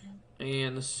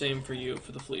 And the same for you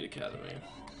for the Fleet Academy.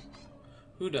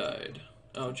 Who died?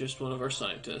 Oh, just one of our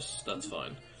scientists. That's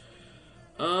fine.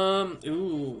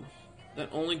 Ooh.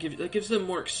 That gives them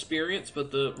more experience,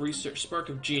 but the research spark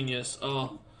of genius.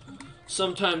 Oh,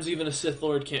 sometimes even a Sith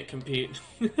Lord can't compete.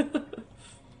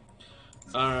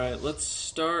 Alright, let's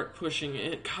start pushing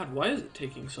it. God, why is it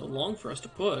taking so long for us to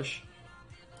push?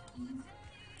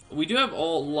 We do have a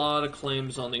lot of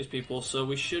claims on these people, so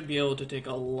we should be able to take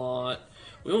a lot.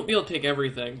 We won't be able to take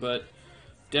everything, but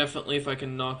definitely if I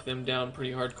can knock them down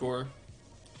pretty hardcore.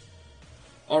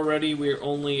 Already we're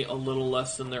only a little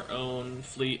less than their own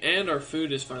fleet, and our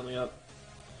food is finally up.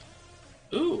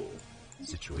 Ooh,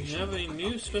 we have a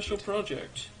new special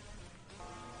project.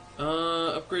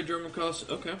 Upgrade German costs.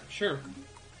 Okay, sure.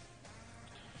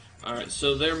 Alright,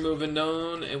 so they're moving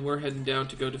on, and we're heading down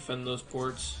to go defend those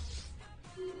ports.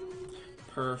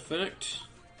 Perfect.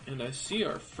 And I see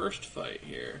our first fight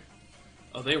here.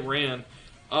 Oh, they ran.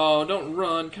 Oh, don't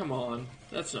run. Come on.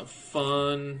 That's no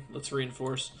fun. Let's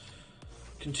reinforce.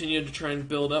 Continue to try and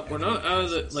build up. We're not out of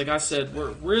the... Like I said,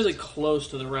 we're really close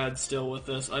to the red still with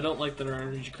this. I don't like that our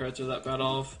energy credits are that bad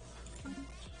off.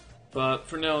 But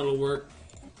for now, it'll work.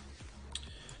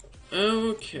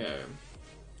 Okay.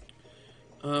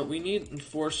 We need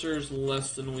enforcers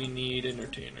less than we need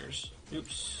entertainers.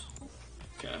 Oops.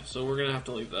 Okay, so we're gonna have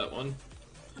to leave that one.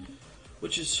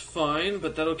 Which is fine,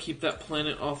 but that'll keep that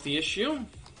planet off the issue.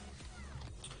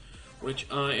 Which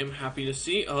I am happy to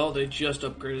see. Oh, they just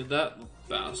upgraded that.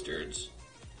 Bastards.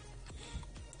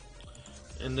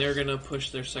 And they're gonna push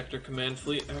their sector command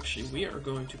fleet. Actually, we are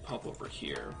going to pop over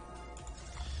here.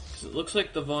 Because it looks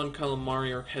like the Von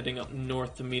Calamari are heading up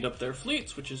north to meet up their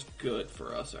fleets, which is good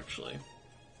for us, actually.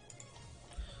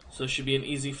 So it should be an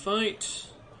easy fight.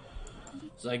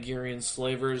 Zygerian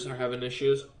slavers are having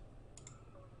issues.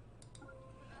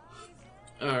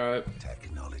 Alright.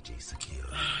 Technology secure.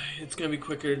 It's gonna be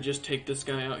quicker to just take this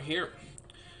guy out here.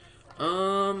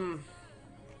 Let's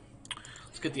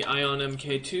get the Ion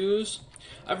MK2s.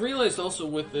 I've realized also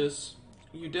with this,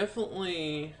 you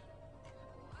definitely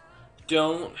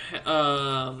don't,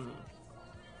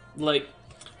 like,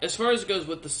 as far as it goes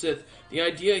with the Sith, the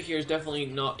idea here is definitely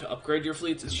not to upgrade your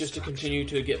fleets, it's just to continue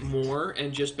to get more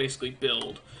and just basically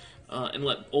build, and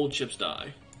let old ships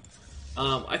die.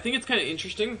 I think it's kind of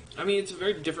interesting. I mean, it's a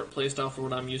very different playstyle for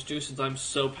what I'm used to, since I'm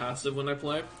so passive when I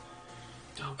play.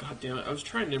 Oh, god damn it. I was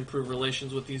trying to improve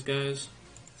relations with these guys.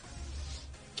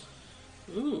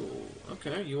 Ooh,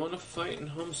 okay. You want to fight in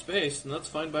home space, and that's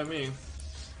fine by me.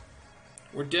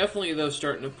 We're definitely, though,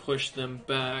 starting to push them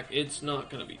back. It's not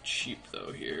going to be cheap,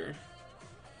 though, here.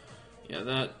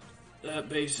 Yeah, that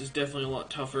base is definitely a lot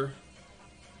tougher.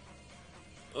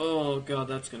 Oh, god,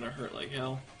 that's going to hurt like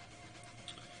hell.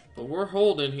 But we're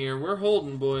holding here. We're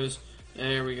holding, boys.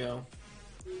 There we go.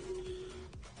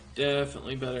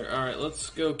 Definitely better. Alright, let's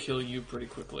go kill you pretty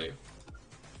quickly.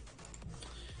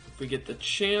 If we get the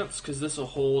chance, because this will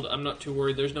hold. I'm not too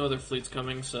worried. There's no other fleets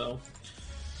coming, so...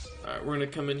 Alright, we're going to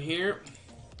come in here.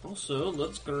 Also,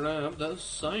 let's grab those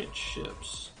science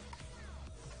ships.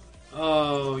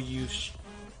 Oh, you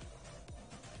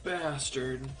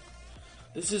bastard.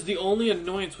 This is the only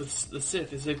annoyance with the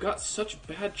Sith, is they've got such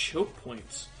bad choke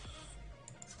points.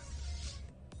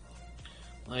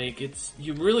 Like,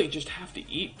 you really just have to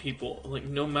eat people, like,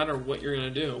 no matter what you're gonna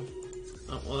do.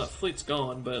 Oh, well, that fleet's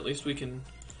gone, but at least we can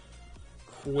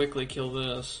quickly kill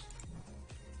this.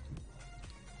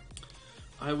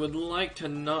 I would like to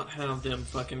not have them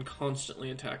fucking constantly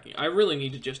attacking. I really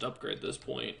need to just upgrade this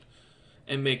point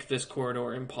and make this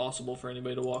corridor impossible for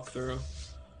anybody to walk through.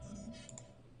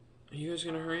 Are you guys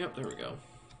gonna hurry up? There we go.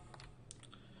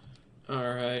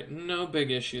 Alright, no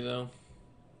big issue, though.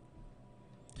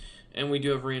 And we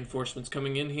do have reinforcements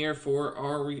coming in here for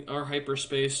our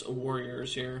hyperspace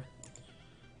warriors here.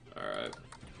 Alright,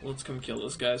 let's come kill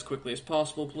this guy as quickly as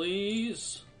possible,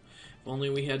 please. If only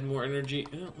we had more energy.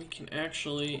 Oh, we can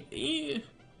actually...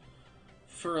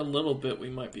 for a little bit, we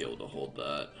might be able to hold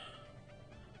that.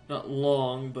 Not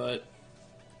long, but...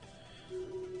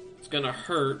 it's gonna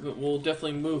hurt, but we'll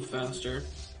definitely move faster.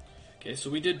 Okay, so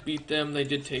we did beat them. They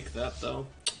did take that, though.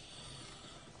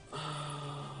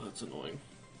 that's annoying.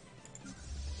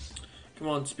 Come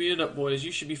on, speed it up, boys.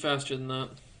 You should be faster than that.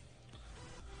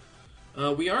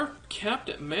 We are capped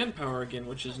at manpower again,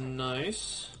 which is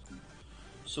nice.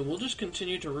 So we'll just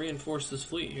continue to reinforce this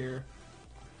fleet here.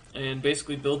 And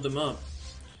basically build them up.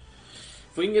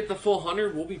 If we can get the full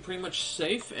 100, we'll be pretty much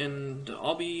safe, and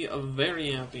I'll be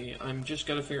very happy. I'm just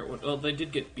gotta figure out what... Oh, they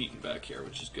did get beaten back here,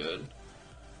 which is good.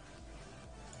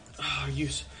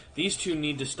 These two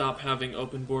need to stop having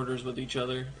open borders with each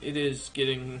other. It is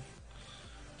getting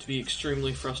to be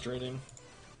extremely frustrating.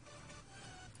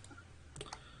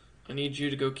 I need you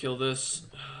to go kill this.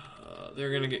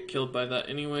 They're gonna get killed by that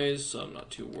anyways, so I'm not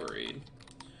too worried.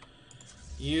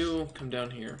 You, come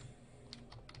down here.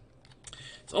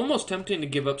 It's almost tempting to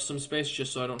give up some space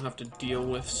just so I don't have to deal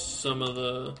with some of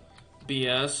the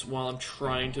BS while I'm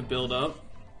trying to build up.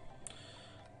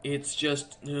 It's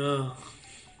just...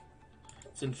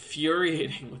 it's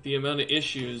infuriating with the amount of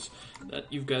issues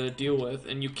that you've got to deal with,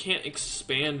 and you can't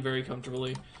expand very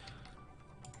comfortably,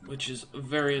 which is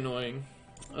very annoying.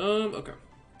 Okay.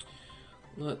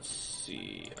 Let's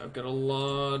see. I've got a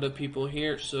lot of people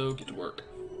here, so get to work.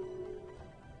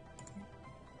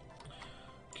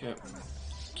 Okay.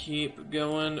 Keep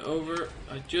going over.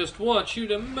 I just want you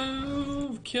to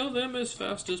move. Kill them as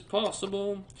fast as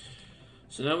possible.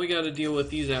 So now we got to deal with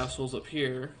these assholes up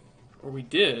here. Or we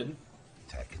did.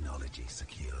 Technology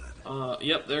secured.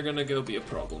 Yep, they're gonna go be a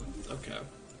problem. Okay.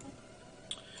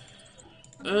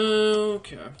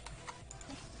 Okay.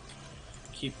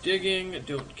 Keep digging.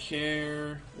 Don't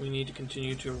care. We need to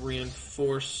continue to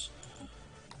reinforce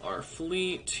our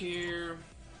fleet here.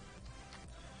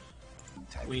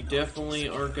 We definitely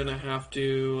are gonna have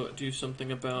to do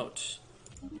something about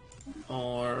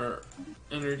our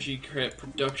energy credit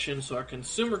production, so our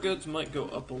consumer goods might go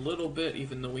up a little bit,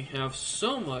 even though we have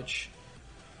so much.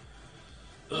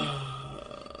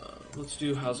 Let's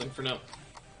do housing for now.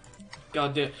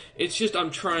 God damn, it's just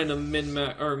I'm trying to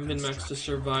min-max to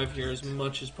survive here as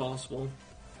much as possible.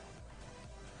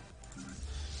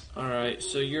 Alright,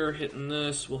 so you're hitting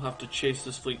this. We'll have to chase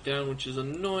this fleet down, which is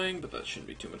annoying, but that shouldn't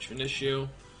be too much of an issue.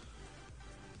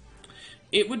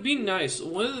 It would be nice.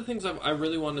 One of the things I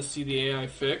really want to see the AI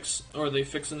fix, or they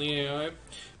fix in the AI,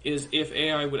 is if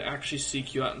AI would actually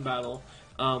seek you out in battle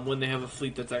when they have a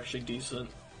fleet that's actually decent.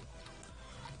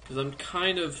 Because I'm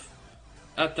kind of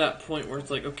at that point where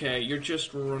it's like, okay, you're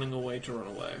just running away to run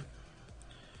away.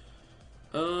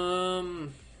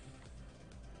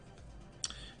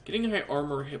 Getting high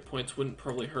armor hit points wouldn't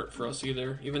probably hurt for us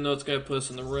either, even though it's gonna put us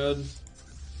in the red.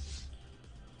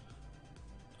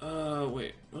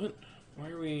 Wait, what? Why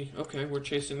are we... Okay, we're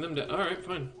chasing them down. Alright,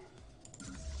 fine.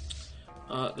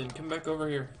 Then come back over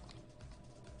here.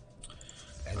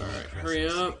 Alright, hurry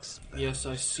up. Yes,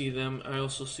 I see them. I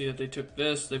also see that they took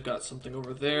this. They've got something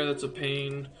over there that's a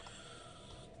pain.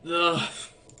 Ugh.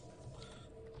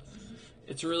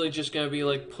 It's really just gonna be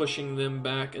like pushing them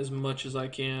back as much as I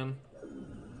can.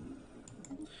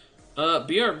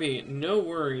 BRB, no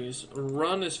worries.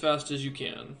 Run as fast as you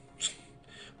can.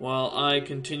 While I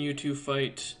continue to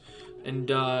fight and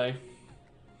die.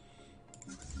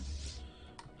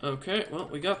 Okay, well,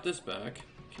 we got this back.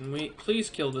 Can we please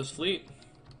kill this fleet?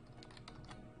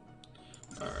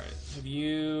 Alright, have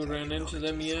you ran into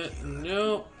them yet?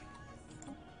 No.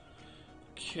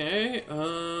 Okay,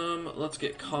 let's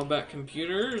get combat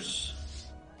computers.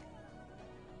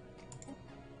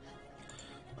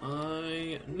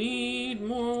 I need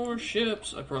more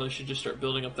ships. I probably should just start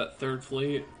building up that third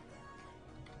fleet.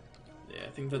 Yeah,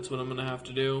 I think that's what I'm gonna have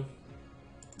to do.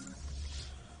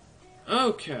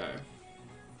 Okay.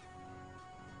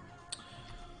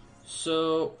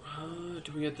 So,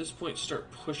 do we at this point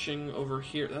start pushing over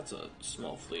here? That's a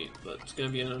small fleet, but it's gonna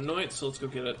be an annoyance, so let's go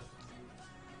get it.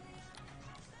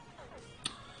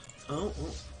 Oh,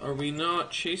 well, are we not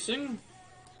chasing?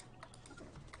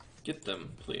 Get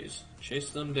them, please. Chase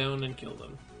them down and kill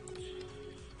them.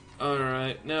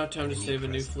 Alright, now time to save a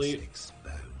new fleet.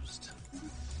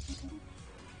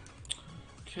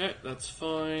 Okay, that's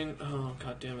fine. Oh,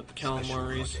 god damn it, the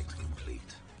calamaris.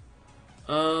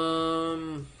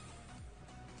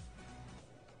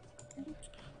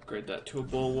 Upgrade that to a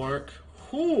bulwark.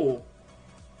 Whew!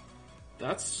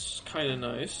 That's kinda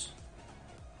nice.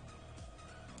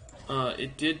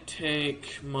 It did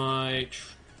take my,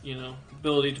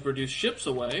 ability to produce ships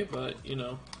away, but,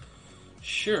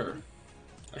 sure.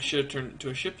 I should have turned it into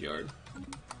a shipyard.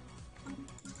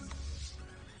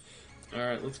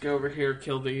 Alright, let's go over here,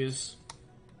 kill these.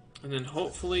 And then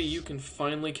hopefully you can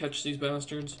finally catch these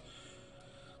bastards.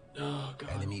 Oh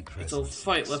god, it's a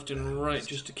fight left and right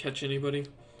just to catch anybody.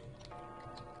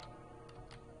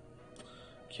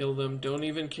 Kill them. Don't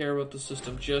even care about the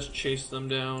system. Just chase them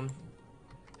down.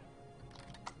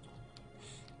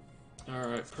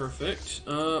 Alright, perfect.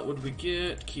 What do we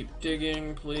get? Keep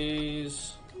digging,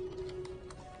 please.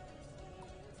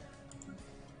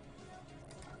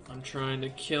 I'm trying to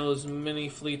kill as many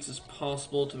fleets as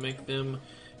possible to make them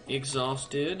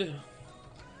exhausted.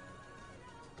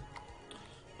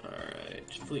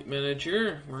 Alright, fleet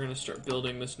manager. We're gonna start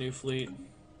building this new fleet.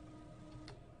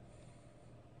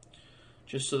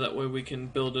 Just so that way we can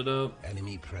build it up.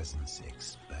 Enemy presence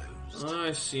exposed.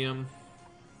 I see him.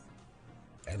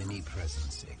 Enemy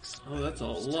presence exposed. Oh, that's a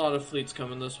lot of fleets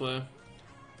coming this way.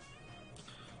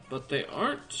 But they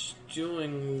aren't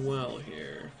doing well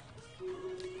here.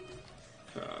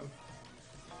 Okay.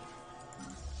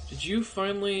 Did you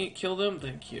finally kill them?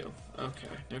 Thank you. Okay,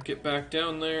 now get back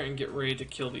down there and get ready to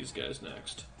kill these guys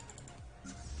next.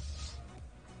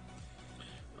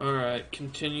 Alright,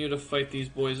 continue to fight these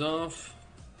boys off.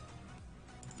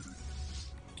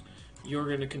 You're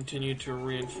going to continue to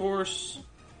reinforce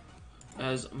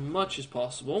as much as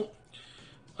possible.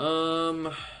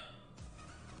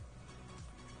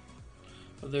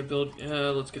 Their build,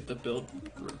 let's get the build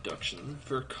reduction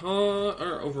for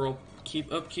or overall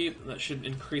upkeep. That should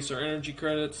increase our energy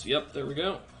credits. Yep, there we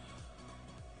go.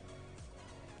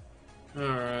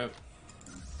 Alright.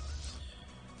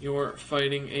 You're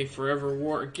fighting a forever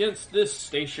war against this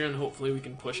station. Hopefully we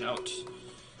can push out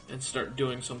and start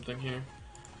doing something here.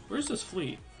 Where's this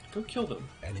fleet? Go kill them.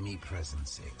 Enemy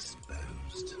presence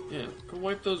exposed. Yeah, go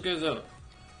wipe those guys out.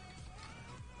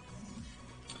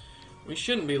 We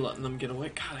shouldn't be letting them get away.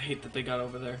 God, I hate that they got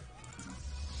over there.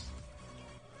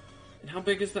 And how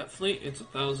big is that fleet? It's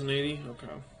 1,080?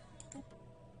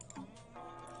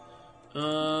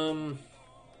 Okay.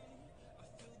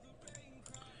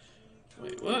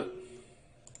 Wait, what?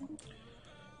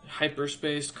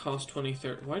 Hyperspace, cost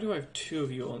 2030. Why do I have two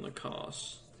of you on the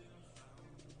cost?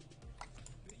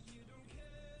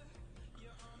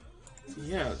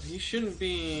 Yeah, he shouldn't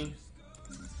be...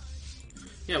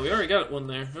 Yeah, we already got one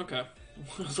there. Okay.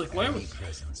 I was like, why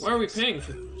are we paying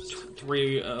for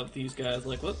three of these guys?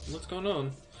 Like, what's going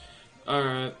on?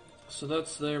 Alright, so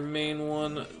that's their main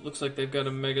one. Looks like they've got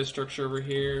a mega structure over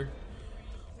here.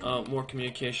 More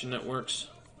communication networks.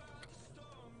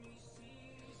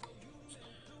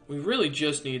 We really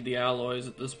just need the alloys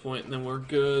at this point, and then we're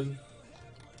good.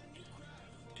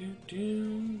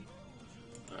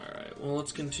 Alright, well,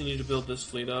 let's continue to build this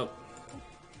fleet up.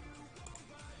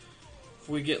 If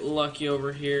we get lucky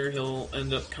over here, he'll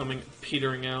end up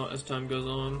petering out as time goes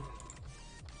on.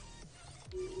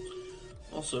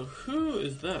 Also, who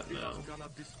is that now?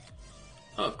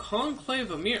 Oh,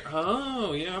 Conclave Amir.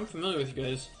 Oh, yeah, I'm familiar with you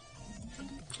guys.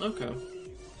 Okay.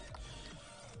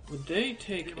 Would they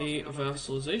take a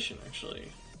vassalization, actually?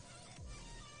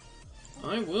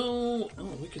 I will...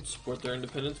 Oh, we could support their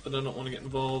independence, but I don't want to get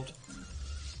involved.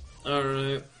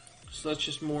 Alright. So that's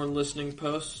just more listening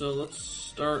posts, so let's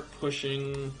start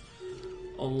pushing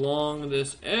along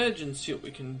this edge and see what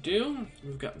we can do.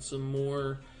 We've gotten some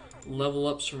more level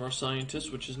ups from our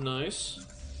scientists, which is nice.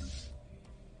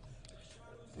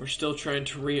 We're still trying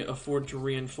to afford to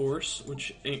reinforce,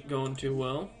 which ain't going too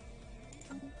well.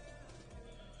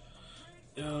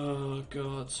 Oh,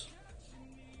 gods.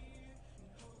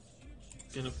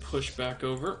 Gonna push back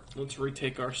over. Let's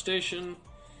retake our station.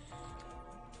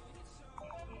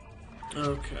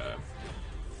 Okay.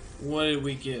 What did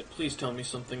we get? Please tell me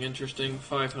something interesting.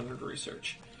 500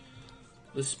 research.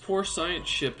 This poor science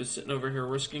ship is sitting over here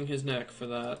risking his neck for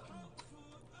that.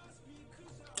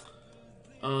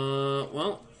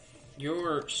 Well,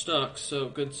 you're stuck, so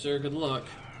good sir, good luck.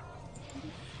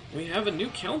 We have a new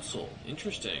council.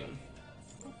 Interesting.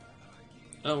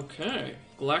 Okay.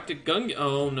 Galactic Gun...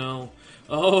 Oh, no.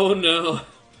 Oh, no.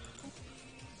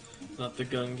 Not the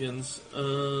Gungans.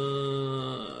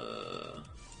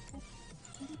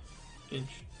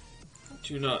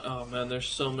 Do not... Oh, man, there's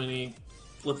so many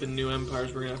flipping new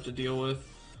empires we're gonna have to deal with.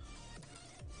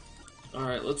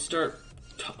 Alright, let's start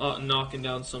knocking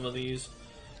down some of these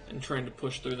and trying to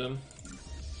push through them.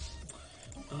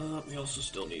 We also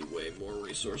still need way more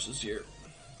resources here.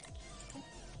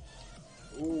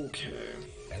 Okay.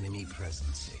 Enemy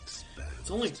presence exposed.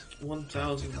 It's only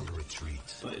 1,000, Retreat.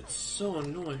 but it's so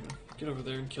annoying. Get over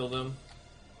there and kill them.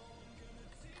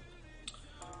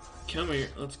 Come here.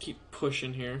 Let's keep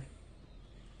pushing here.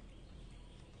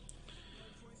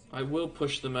 I will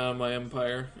push them out of my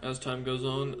empire as time goes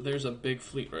on. There's a big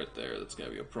fleet right there. That's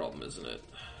gonna be a problem, isn't it?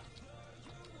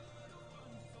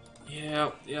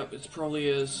 Yeah, yep, it probably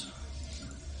is.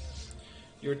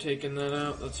 You're taking that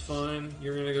out, that's fine.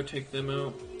 You're gonna go take them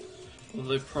out. Well,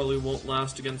 they probably won't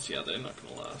last against... Yeah, they're not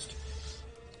gonna last.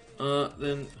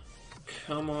 Then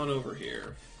come on over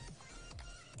here.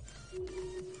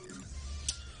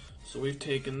 So we've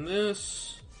taken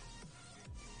this,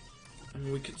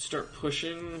 and we could start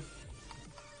pushing.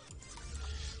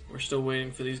 We're still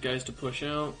waiting for these guys to push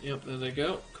out. Yep, there they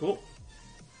go. Cool.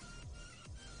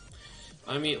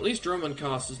 I mean, at least Roman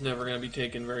cost is never going to be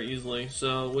taken very easily,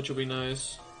 so which will be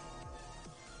nice.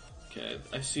 Okay,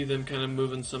 I see them kind of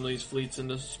moving some of these fleets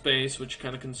into space, which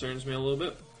kind of concerns me a little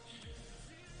bit.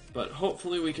 But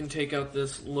hopefully we can take out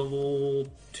this level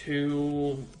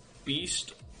 2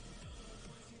 beast,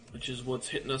 which is what's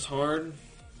hitting us hard.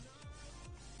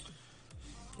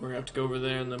 We're going to have to go over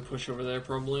there and then push over there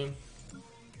probably.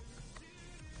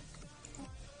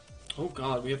 Oh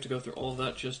god, we have to go through all of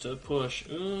that just to push.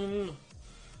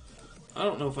 I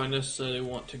don't know if I necessarily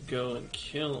want to go and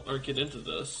kill or get into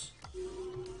this.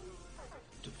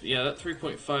 Yeah, that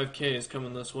 3.5k is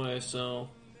coming this way, so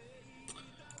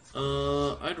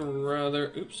I'd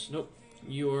rather. Oops, nope.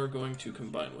 You are going to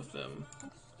combine with them.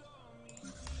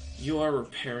 You are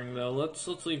repairing though. Let's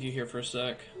leave you here for a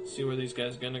sec. See where these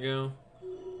guys are gonna go.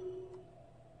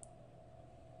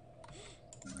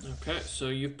 Okay, so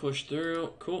you've pushed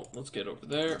through. Cool. Let's get over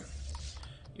there.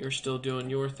 You're still doing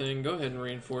your thing. Go ahead and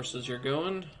reinforce as you're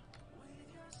going.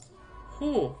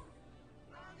 Cool.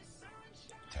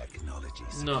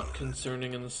 Not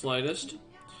concerning in the slightest.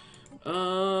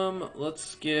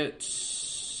 Let's get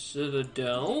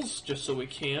citadels, just so we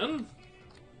can.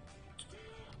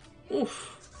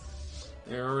 Oof.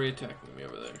 They're already attacking me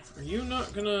over there. Are you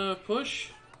not gonna push?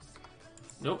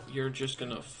 Nope, you're just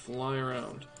gonna fly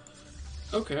around.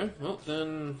 Okay, well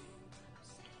then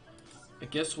I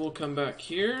guess we'll come back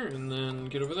here and then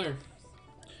get over there.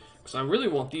 Because I really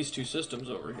want these two systems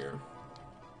over here.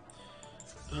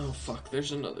 Oh fuck,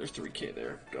 there's another 3k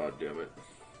there. God damn it.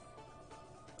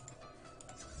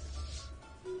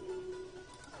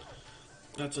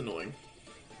 That's annoying.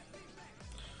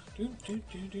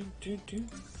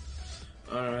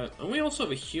 Alright, and we also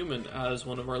have a human as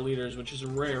one of our leaders, which is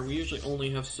rare. We usually only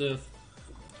have Sith.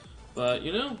 But,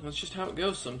 you know, that's just how it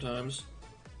goes sometimes.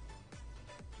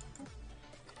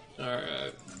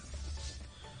 Alright.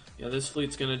 Yeah, this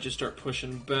fleet's gonna just start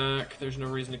pushing back. There's no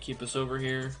reason to keep us over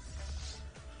here.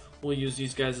 We'll use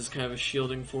these guys as kind of a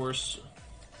shielding force.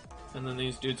 And then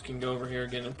these dudes can go over here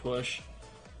again and push.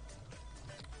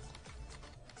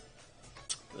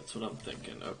 That's what I'm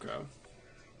thinking. Okay.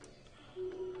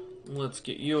 Let's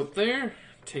get you up there.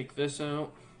 Take this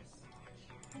out.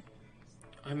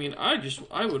 I mean,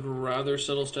 I would rather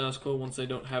settle status quo once they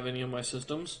don't have any of my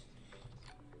systems.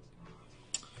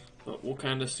 But we'll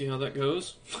kind of see how that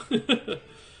goes.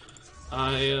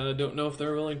 I don't know if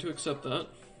they're willing to accept that.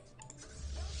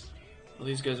 Well,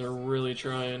 these guys are really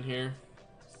trying here.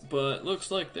 But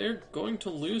looks like they're going to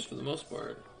lose for the most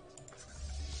part.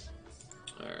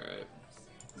 Alright.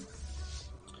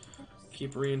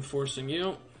 Keep reinforcing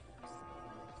you.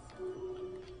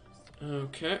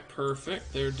 Okay,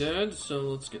 perfect. They're dead, so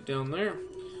let's get down there.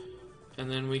 And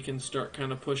then we can start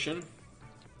kind of pushing.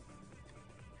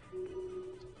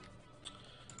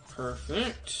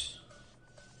 Perfect.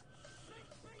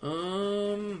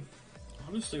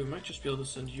 Honestly, we might just be able to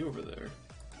send you over there.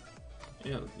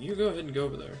 Yeah, you go ahead and go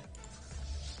over there.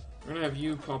 We're gonna have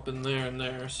you pop in there and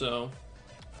there, so...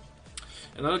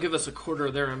 And that'll give us a quarter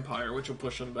of their empire, which will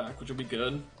push them back, which will be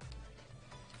good.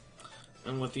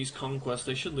 And with these conquests,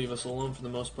 they should leave us alone for the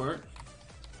most part.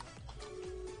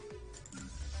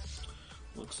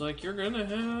 Looks like you're gonna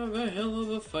have a hell of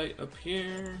a fight up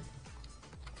here.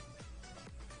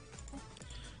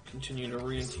 Continue to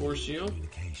reinforce you.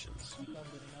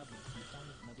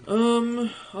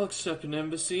 I'll accept an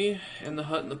embassy, and the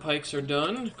hut and the pikes are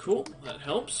done. Cool, that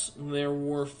helps. Their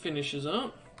war finishes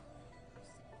up.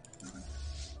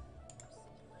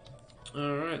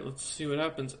 Alright, let's see what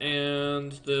happens.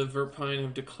 And the Verpine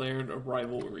have declared a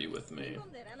rivalry with me.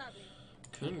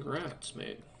 Congrats,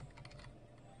 mate.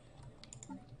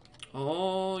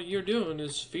 All you're doing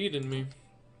is feeding me.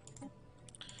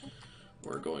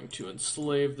 We're going to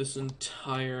enslave this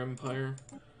entire empire.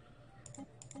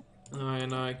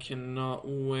 And I cannot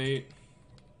wait.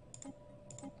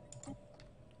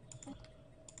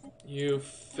 You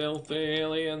filthy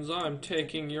aliens, I'm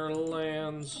taking your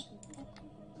lands.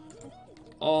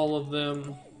 All of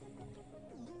them.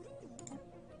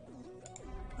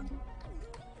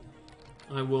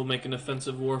 I will make an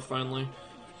offensive war finally.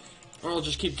 Or I'll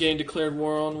just keep getting declared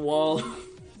war on while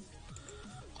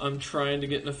I'm trying to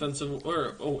get an offensive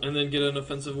war. Oh, and then get an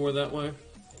offensive war that way.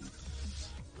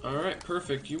 Alright,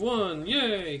 perfect. You won!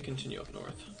 Yay! Continue up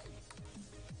north.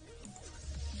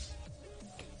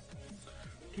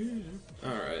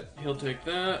 Alright, he'll take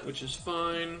that, which is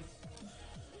fine.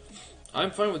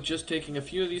 I'm fine with just taking a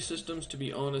few of these systems, to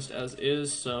be honest, as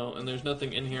is, so, and there's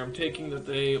nothing in here I'm taking that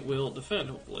they will defend,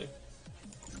 hopefully.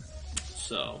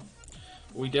 So,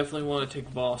 we definitely want to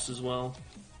take boss as well.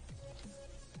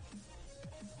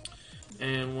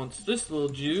 And once this little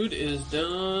Jude is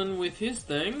done with his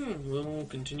thing, we'll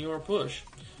continue our push.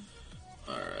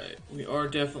 Alright, we are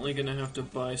definitely going to have to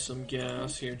buy some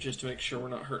gas here just to make sure we're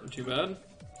not hurting too bad.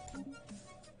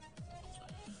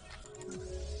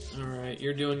 Alright,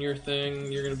 you're doing your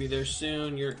thing. You're going to be there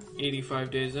soon. You're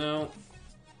 85 days out.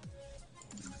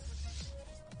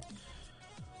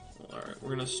 Alright,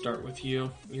 we're going to start with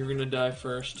you. You're going to die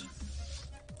first.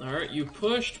 Alright, you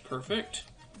pushed. Perfect.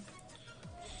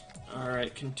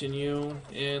 Alright, continue.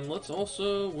 And let's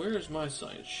also... Where's my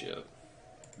science ship?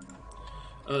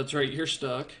 Oh, that's right, you're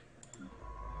stuck.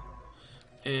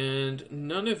 And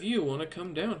none of you want to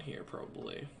come down here,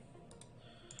 probably.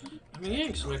 I mean,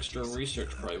 getting some extra research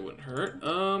probably wouldn't hurt.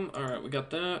 Alright, we got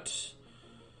that.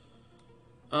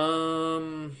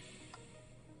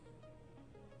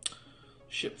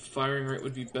 Ship firing rate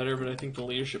would be better, but I think the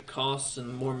leadership costs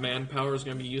and more manpower is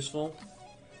going to be useful.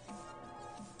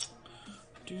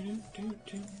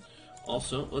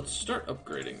 Also, let's start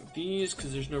upgrading these,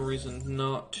 because there's no reason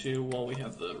not to while we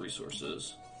have the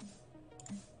resources.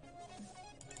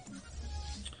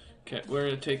 Okay, we're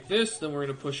going to take this, then we're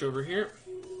going to push over here.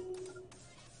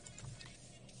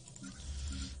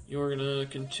 You're going to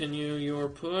continue your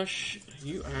push.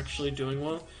 You actually doing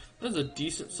well. That's a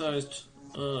decent-sized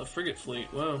frigate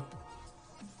fleet. Wow.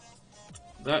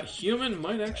 That human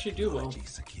might actually do well.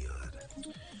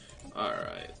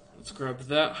 Alright. Let's grab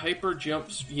that. Hyper jump.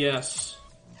 Yes.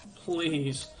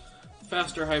 Please.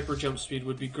 Faster hyper jump speed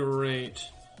would be great.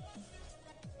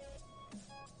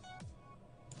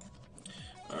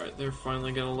 Alright, they're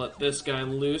finally gonna let this guy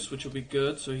loose, which will be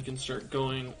good, so he can start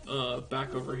going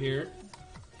back over here.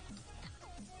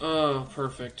 Oh,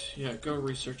 perfect. Yeah, go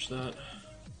research that.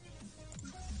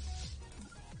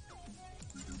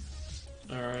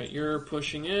 Alright, you're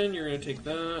pushing in. You're gonna take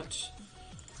that.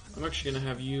 I'm actually going to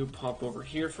have you pop over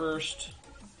here first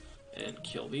and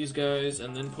kill these guys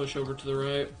and then push over to the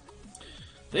right.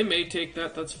 They may take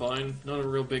that, that's fine. Not a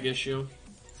real big issue.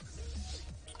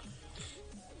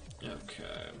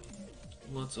 Okay.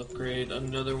 Let's upgrade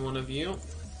another one of you.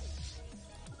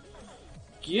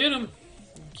 Get him!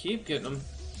 Keep getting him.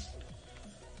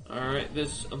 Alright,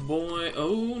 this boy...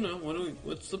 Oh no,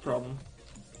 what's the problem?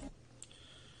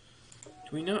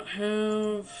 Do we not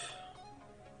have...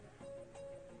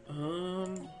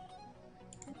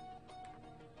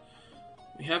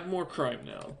 We have more crime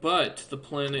now, but the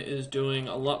planet is doing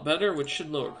a lot better, which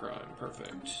should lower crime.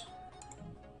 Perfect.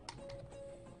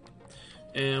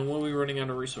 And what are we running out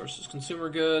of resources? Consumer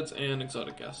goods and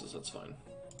exotic gases, that's fine.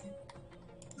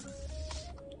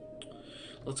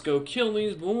 Let's go kill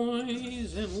these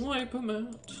boys and wipe them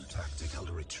out. Tactical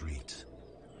retreat.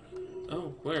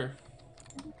 Oh, where?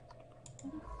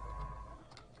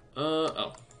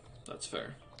 Oh, that's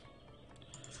fair.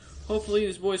 Hopefully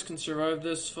these boys can survive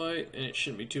this fight, and it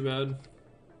shouldn't be too bad.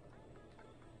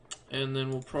 And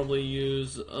then we'll probably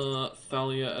use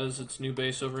Thalia as its new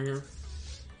base over here.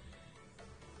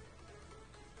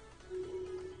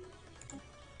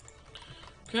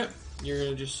 Okay, you're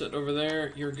gonna just sit over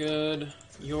there. You're good.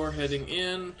 You're heading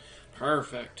in.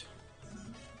 Perfect.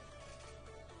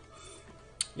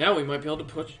 Yeah, we might be able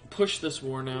to push this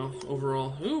war now,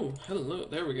 overall. Ooh, hello,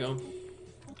 there we go.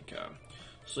 Okay.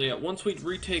 So yeah, once we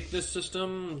retake this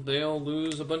system, they'll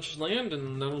lose a bunch of land,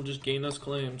 and that'll just gain us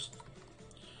claims.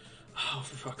 Oh,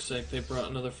 for fuck's sake, they brought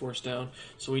another force down.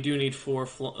 So we do need 4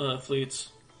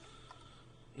 fleets.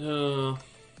 Alright,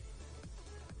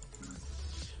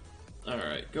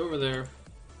 go over there.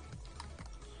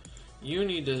 You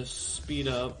need to speed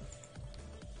up.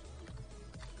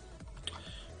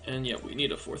 And yeah, we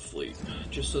need a 4th fleet.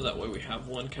 Just so that way we have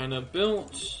one kind of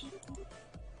built.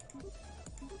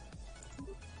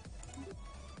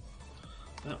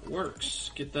 That works.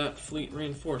 Get that fleet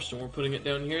reinforced. And we're putting it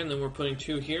down here, and then we're putting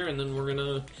 2 here, and then we're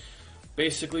gonna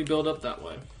basically build up that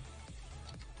way.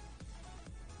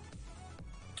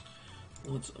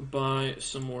 Let's buy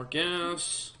some more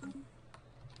gas.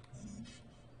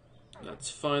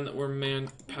 That's fine that we're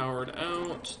man-powered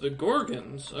out. The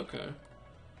Gorgons, okay.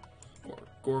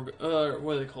 Or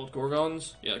what are they called?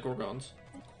 Gorgons? Yeah, Gorgons.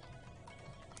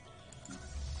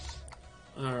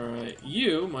 Alright,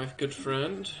 you, my good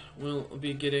friend, will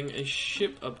be getting a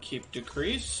ship upkeep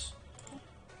decrease.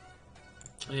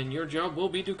 And your job will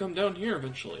be to come down here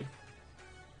eventually.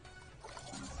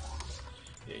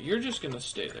 Yeah, you're just gonna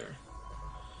stay there.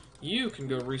 You can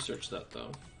go research that,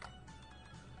 though.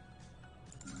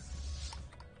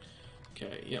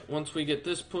 Okay, yeah, once we get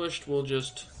this pushed, we'll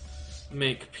just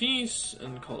make peace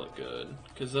and call it good.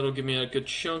 Because that'll give me a good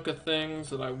chunk of things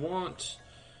that I want.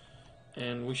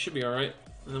 And we should be alright.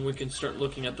 And then we can start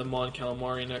looking at the Mon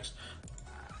Calamari next.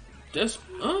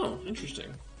 Oh,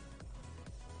 interesting.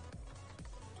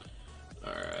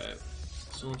 Alright.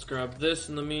 So let's grab this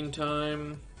in the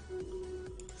meantime.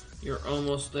 You're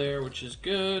almost there, which is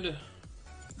good.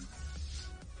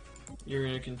 You're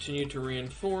going to continue to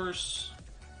reinforce.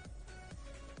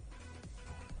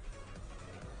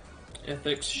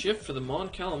 Ethics shift for the Mon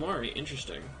Calamari.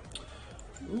 Interesting.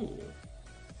 Ooh.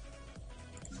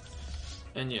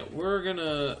 And yeah, we're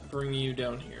gonna bring you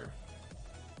down here.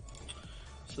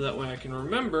 So that way I can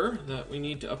remember that we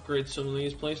need to upgrade some of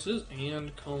these places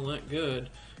and call that good.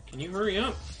 Can you hurry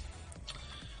up?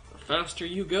 The faster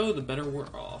you go, the better we're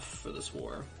off for this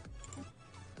war.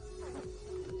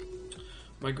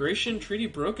 Migration treaty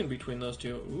broken between those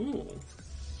two. Ooh.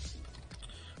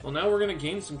 Well, now we're going to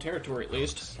gain some territory at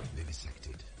least.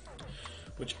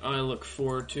 Which I look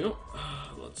forward to.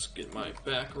 Let's get my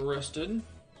back rested.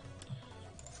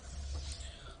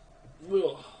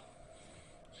 Ugh.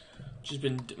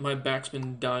 My back's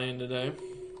been dying today.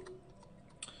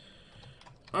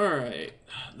 Alright.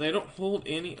 They don't hold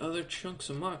any other chunks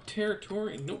of my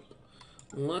territory. Nope.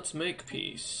 Let's make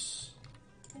peace.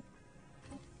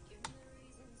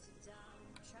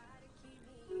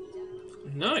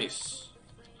 Nice.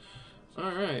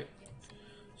 Alright.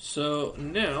 So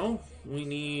now we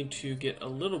need to get a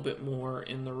little bit more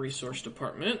in the resource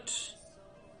department.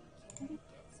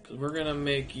 Because we're going to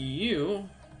make you...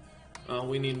 Oh,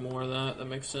 we need more of that. That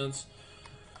makes sense.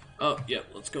 Oh, yep.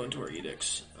 Let's go into our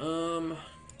edicts. No,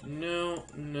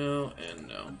 no, and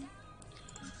no.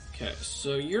 Okay,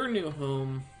 so your new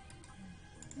home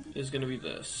is going to be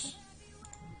this.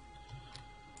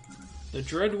 The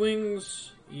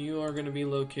Dreadwings, you are going to be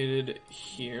located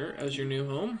here as your new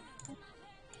home.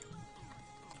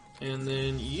 And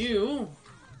then you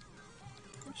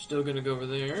are still going to go over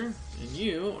there. And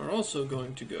you are also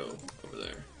going to go over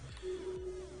there.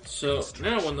 So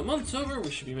now when the month's over, we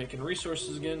should be making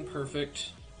resources again.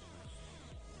 Perfect.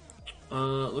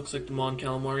 Looks like the Mon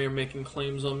Calamari are making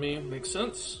claims on me. Makes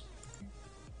sense.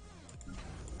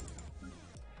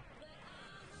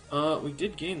 We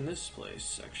did gain this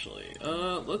place, actually.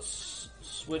 Let's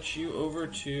switch you over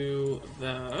to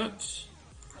that.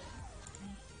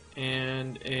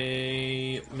 And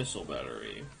a missile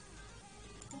battery.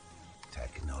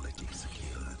 Technology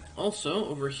secured. Also,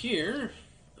 over here,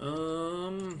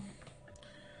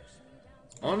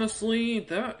 honestly,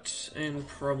 that, and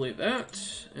probably that,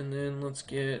 and then let's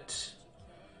get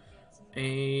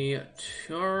a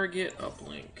target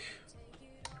uplink.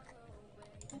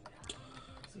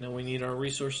 Now we need our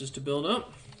resources to build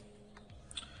up.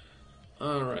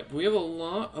 Alright, we have a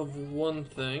lot of one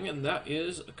thing, and that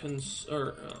is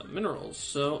minerals.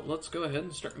 So let's go ahead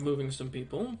and start moving some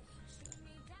people.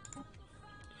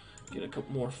 Get a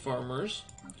couple more farmers.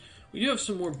 We do have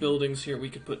some more buildings here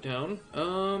we could put down.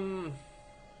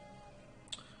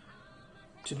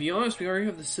 To be honest, we already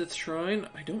have the Sith Shrine.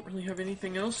 I don't really have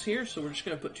anything else here, so we're just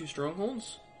going to put 2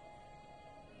 strongholds.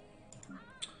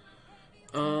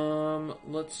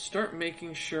 Let's start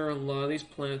making sure a lot of these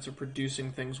planets are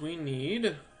producing things we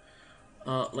need.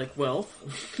 Like wealth.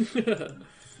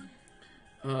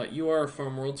 You are a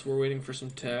farm world, so we're waiting for some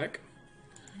tech.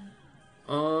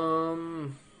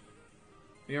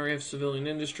 We already have civilian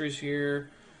industries here.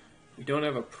 We don't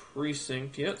have a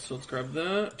precinct yet, so let's grab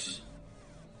that.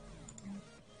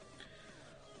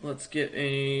 Let's get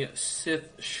a Sith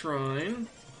Shrine.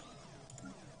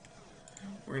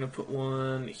 We're going to put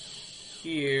one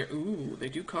here. Ooh, they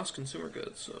do cost consumer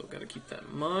goods, so gotta keep that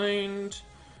in mind.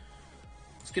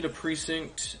 Let's get a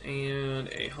precinct and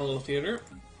a holo theater.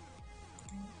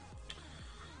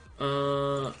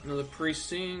 Another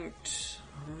precinct.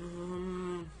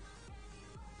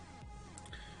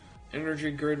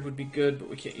 Energy grid would be good, but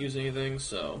we can't use anything,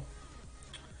 so...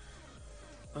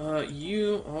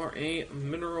 you are a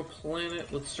mineral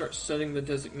planet. Let's start setting the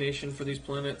designation for these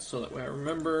planets so that way I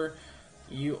remember.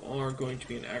 You are going to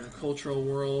be an agricultural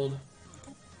world.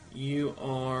 You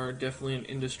are definitely an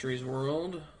industries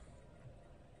world.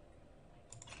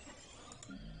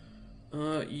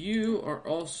 You are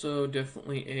also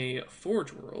definitely a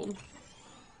forge world.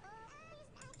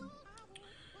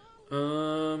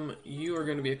 You are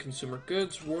going to be a consumer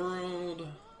goods world.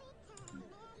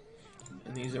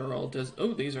 And these are all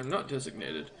these are not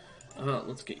designated.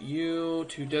 Let's get you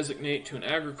to designate to an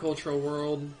agricultural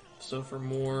world. So for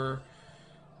more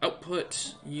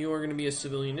output, you are going to be a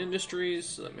civilian industries,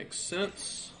 so that makes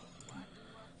sense.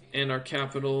 And our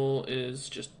capital is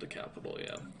just the capital,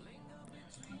 yeah.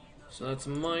 So that's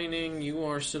mining. You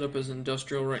are set up as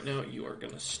industrial right now. You are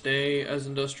going to stay as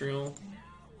industrial.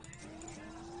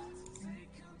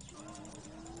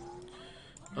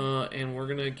 And we're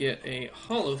going to get a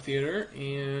holo theater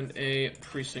and a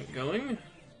precinct going.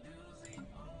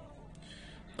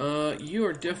 You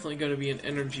are definitely going to be an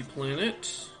energy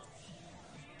planet.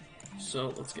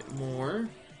 So let's get more.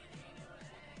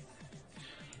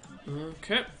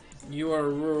 Okay. You are a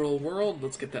rural world.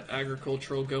 Let's get that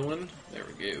agricultural going. There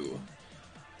we go.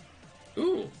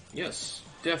 Ooh, yes.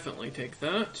 Definitely take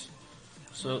that.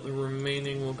 So the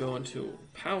remaining will go into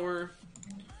power,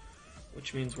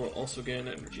 which means we'll also get an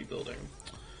energy building.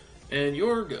 And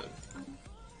you're good.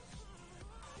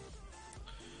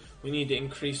 We need to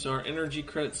increase our energy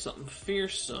credits something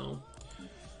fierce, so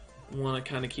we want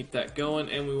to kind of keep that going,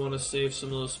 and we want to save some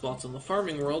of those spots on the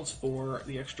farming worlds for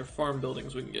the extra farm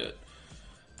buildings we can get.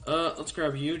 Let's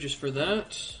grab you just for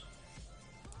that.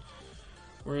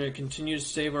 We're going to continue to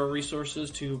save our resources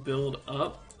to build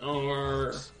up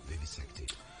our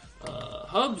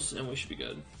hubs, and we should be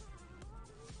good.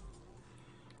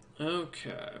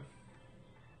 Okay.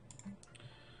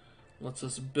 Let's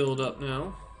us build up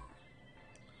now.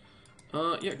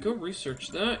 Yeah, go research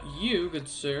that. You, good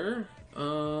sir.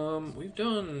 We've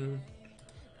done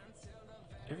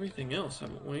everything else,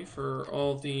 haven't we, for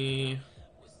all the...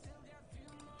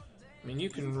 I mean, you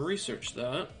can research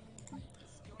that.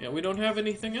 Yeah, we don't have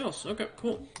anything else. Okay,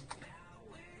 cool.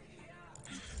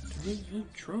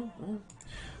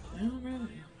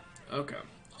 Okay,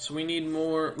 so we need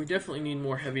more... We definitely need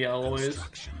more heavy alloys,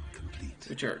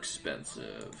 which are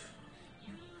expensive.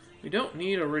 We don't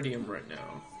need iridium right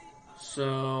now.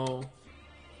 So...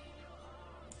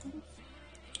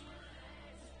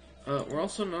 we're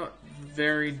also not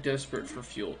very desperate for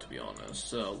fuel, to be honest.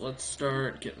 So let's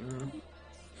start getting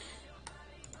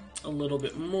a little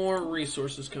bit more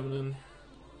resources coming in.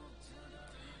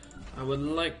 I would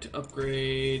like to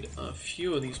upgrade a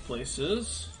few of these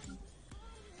places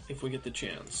if we get the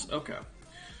chance. Okay.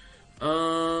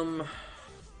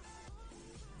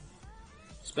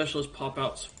 Specialist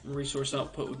pop-outs resource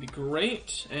output would be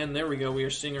great. And there we go. We are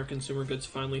seeing our consumer goods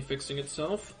finally fixing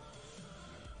itself.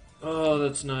 Oh,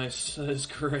 that's nice. That is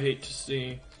great to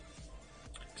see.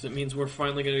 Because it means we're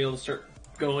finally going to be able to start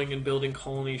going and building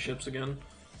colony ships again.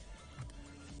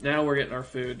 Now we're getting our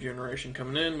food generation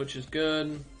coming in, which is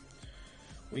good.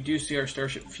 We do see our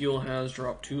starship fuel has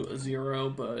dropped to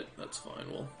 0, but that's fine.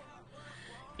 We'll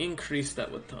increase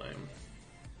that with time.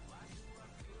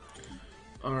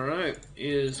 Alright,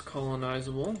 is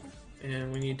colonizable.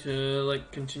 And we need to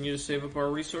like continue to save up our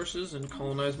resources and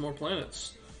colonize more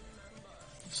planets.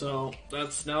 So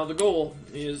that's now the goal,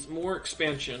 is more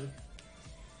expansion.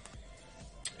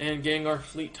 And getting our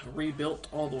fleet rebuilt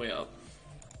all the way up.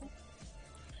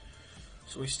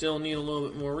 So we still need a little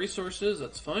bit more resources,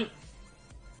 that's fine.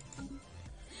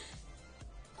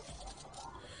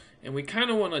 And we kind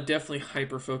of want to definitely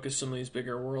hyper-focus some of these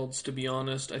bigger worlds, to be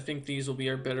honest. I think these will be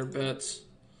our better bets.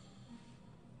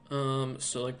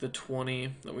 So like the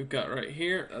 20 that we've got right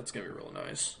here, that's going to be really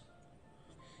nice.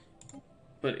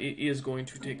 But it is going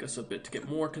to take us a bit to get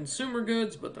more consumer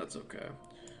goods, but that's okay.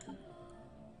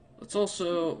 Let's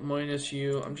also minus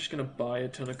you. I'm just going to buy a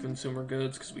ton of consumer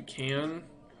goods because we can.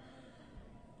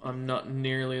 I'm not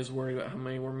nearly as worried about how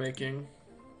many we're making.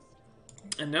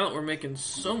 And now that we're making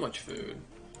so much food.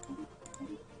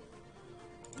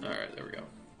 Alright, there we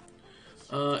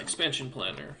go. Expansion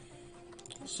planner.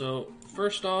 So,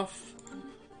 first off,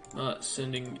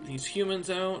 sending these humans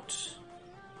out.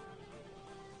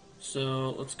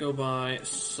 So, let's go by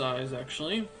size,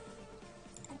 actually.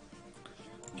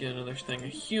 Get another thing of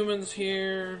humans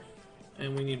here.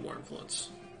 And we need more influence.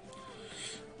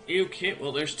 Okay,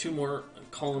 well, there's 2 more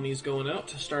colonies going out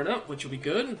to start out, which will be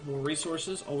good. More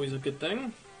resources, always a good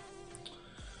thing.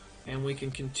 And we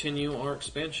can continue our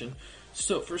expansion.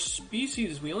 So, for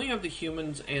species, we only have the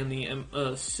humans and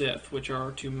the Sith, which are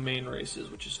our 2 main races,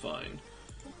 which is fine.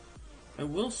 I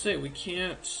will say we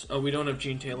can't... Oh, we don't have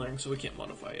gene tailoring, so we can't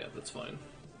modify yet. That's fine.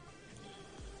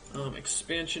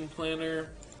 Expansion planner.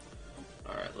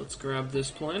 Alright, let's grab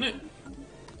this planet.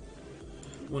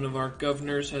 One of our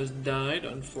governors has died,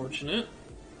 unfortunate.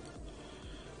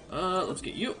 Let's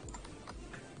get you.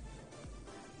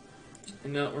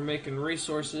 And now that we're making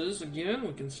resources again,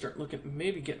 we can start looking at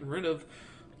maybe getting rid of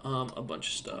a bunch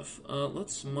of stuff.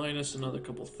 Let's minus another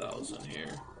couple thousand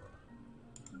here.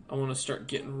 I want to start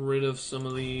getting rid of some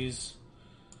of these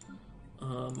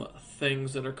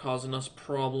things that are causing us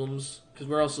problems. Because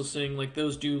we're also seeing, like,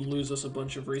 those do lose us a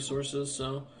bunch of resources,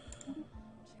 so...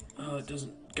 it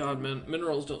doesn't... God, man,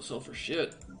 minerals don't sell for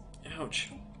shit. Ouch.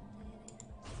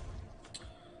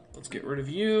 Let's get rid of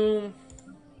you.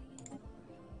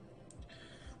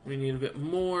 We need a bit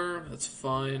more. That's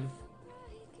fine.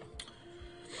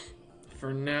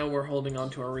 For now, we're holding on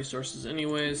to our resources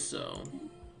anyways, so...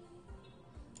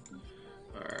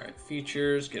 Alright,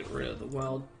 features. Get rid of the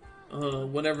wild...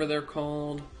 whatever they're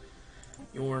called.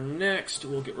 You're next.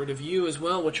 We'll get rid of you as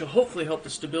well, which will hopefully help the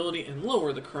stability and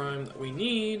lower the crime that we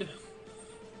need.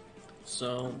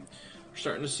 So, we're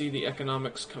starting to see the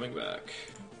economics coming back.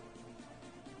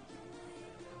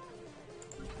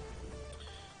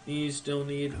 These still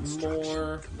need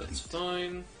more. That's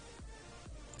fine.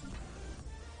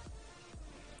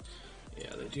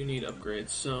 Yeah, they do need upgrades,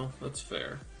 so that's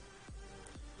fair.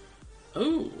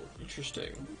 Oh,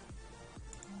 interesting.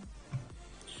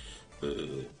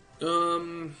 We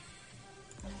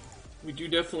do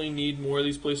definitely need more of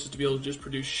these places to be able to just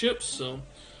produce ships, so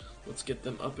let's get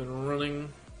them up and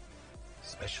running.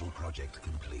 Special project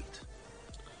complete.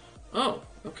 Oh,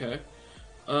 okay.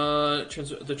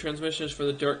 The transmission is for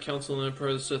the Dark Council and Emperor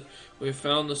of the Sith. We have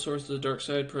found the source of the dark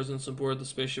side presence aboard the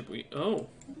spaceship we... Oh.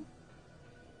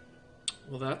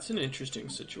 Well, that's an interesting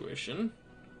situation.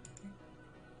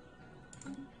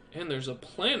 And there's a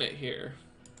planet here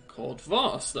called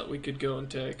Voss that we could go and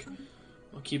take.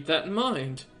 I'll keep that in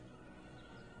mind.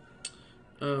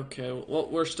 Okay, well,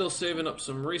 we're still saving up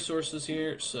some resources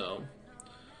here, so...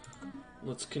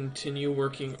 Let's continue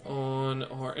working on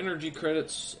our energy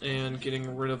credits and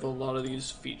getting rid of a lot of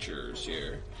these features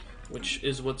here, which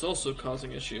is what's also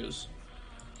causing issues.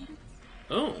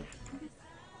 Oh.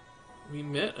 We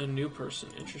met a new person.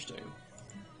 Interesting.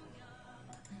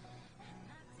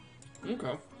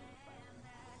 Okay.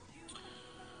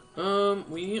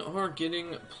 We are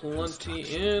getting plenty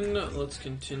in. Let's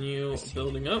continue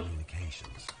building up.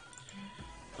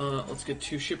 Let's get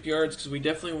 2 shipyards, because we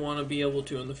definitely want to be able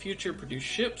to, in the future, produce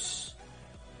ships.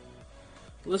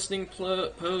 Listening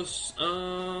posts,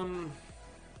 probably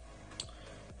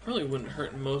wouldn't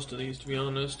hurt most of these, to be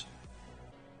honest.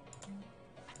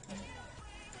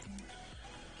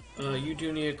 You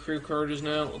do need a crew quarters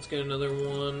now. Let's get another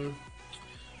one.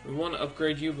 We want to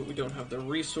upgrade you, but we don't have the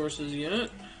resources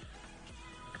yet.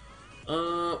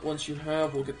 Once you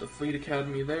have, we'll get the Fleet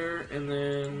Academy there, and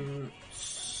then...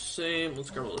 Same. Let's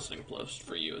grab a listening post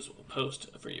for you as well. Post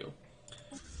for you.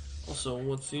 Also,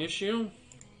 what's the issue?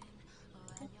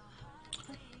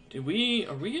 Are we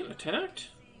getting attacked?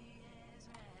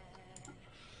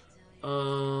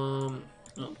 No,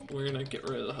 we're gonna get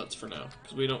rid of the Hutts for now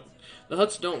because we don't. The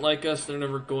Hutts don't like us. They're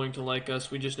never going to like us.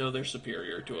 We just know they're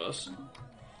superior to us.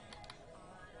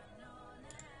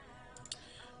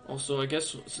 Also, I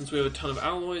guess since we have a ton of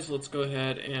alloys, let's go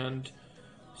ahead and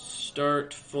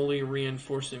start fully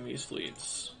reinforcing these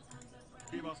fleets.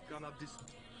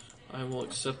 I will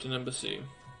accept an embassy.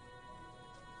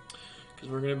 Because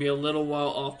we're going to be a little while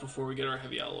off before we get our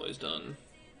heavy alloys done.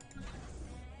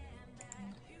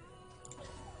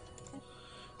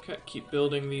 Okay, keep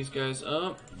building these guys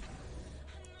up.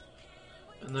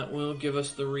 And that will give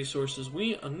us the resources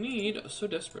we need so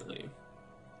desperately.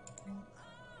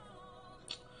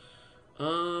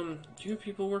 Do you have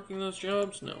people working those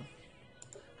jobs? No.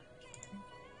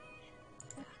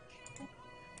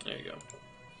 There you go.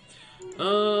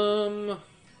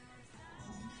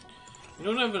 We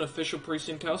don't have an official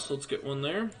precinct house, so let's get one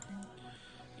there.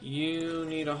 You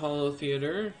need a holo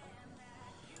theater.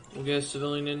 We'll get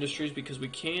civilian industries because we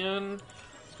can.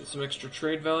 Let's get some extra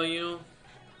trade value.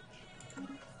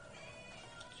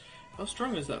 How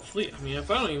strong is that fleet? I mean, if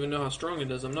I don't even know how strong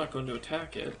it is, I'm not going to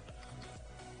attack it.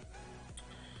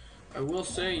 I will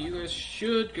say, you guys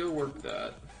should go work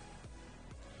that.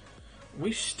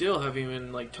 We still haven't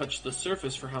even, like, touched the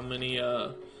surface for how many,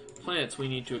 planets we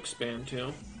need to expand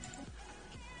to.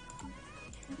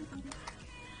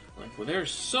 Like, well,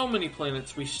 there's so many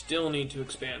planets we still need to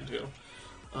expand to,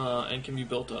 and can be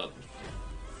built up.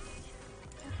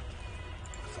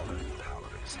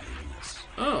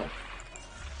 Oh.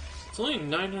 It's only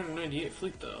 998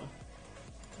 fleet, though.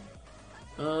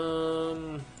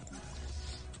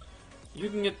 You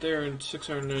can get there in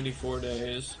 694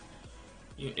 days.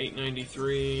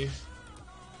 893,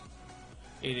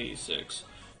 886.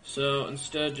 So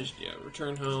instead, just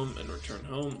return home and return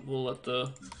home. We'll let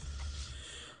the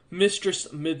Mistress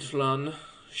Midflan.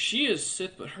 She is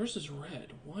Sith, but hers is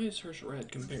red. Why is hers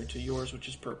red compared to yours, which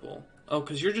is purple? Oh,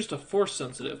 because you're just a force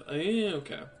sensitive.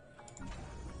 Okay,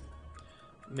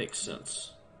 makes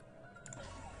sense.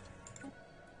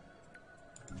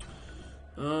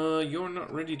 You're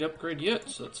not ready to upgrade yet,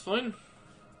 so that's fine.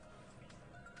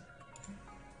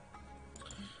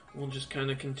 We'll just kind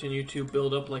of continue to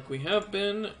build up like we have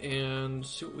been and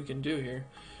see what we can do here.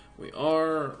 We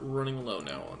are running low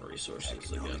now on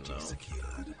resources again, though.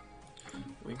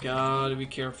 We gotta be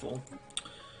careful.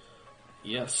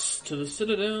 Yes, to the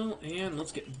Citadel, and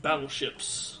let's get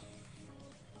battleships.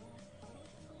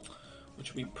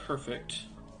 Which would be perfect.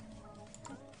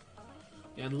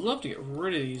 Yeah, I'd love to get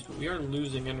rid of these, but we are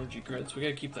losing energy credits. We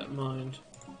gotta keep that in mind.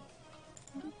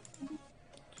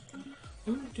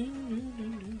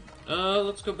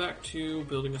 Let's go back to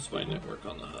building a spy network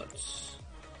on the huts.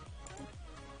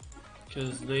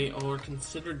 Because they are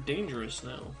considered dangerous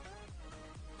now.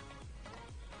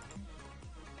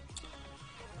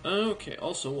 Okay,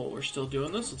 also while we're still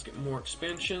doing this, let's get more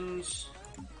expansions.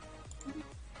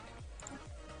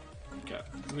 Okay,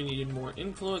 we need more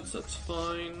influence, that's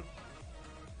fine.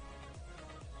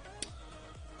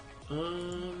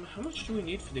 How much do we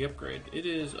need for the upgrade? It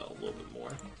is a little bit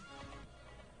more.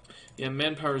 Yeah,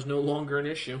 manpower is no longer an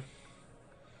issue.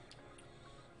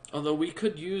 Although we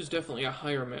could use definitely a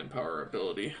higher manpower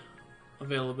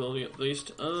availability at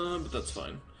least, but that's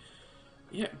fine.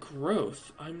 Yeah,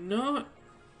 growth. I'm not...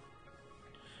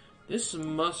 This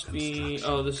must be...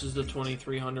 Oh, this is the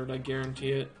 2300, I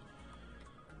guarantee it.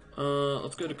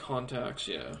 Let's go to contacts,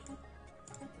 yeah.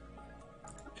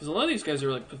 Because a lot of these guys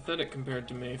are like pathetic compared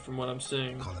to me from what I'm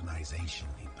seeing. Colonization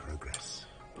in progress.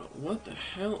 But what the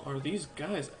hell are these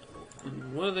guys?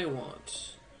 And what do they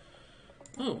want?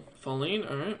 Oh, Faline,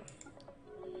 alright.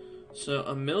 So,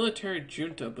 a military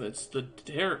junta, but it's the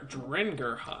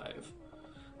Drenger Hive.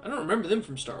 I don't remember them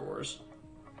from Star Wars.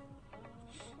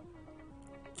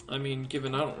 I mean,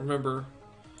 given I don't remember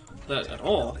that at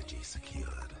all.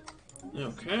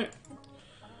 Okay.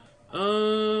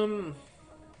 I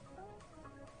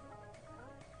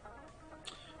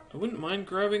wouldn't mind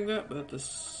grabbing that, but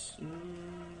this...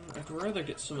 I'd rather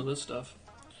get some of this stuff.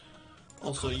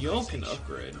 Also, y'all can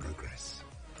upgrade.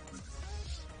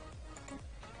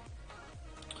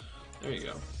 There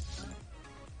you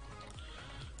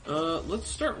go. Let's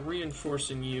start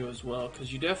reinforcing you as well,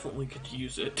 because you definitely could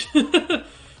use it.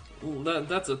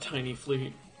 That's a tiny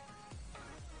fleet.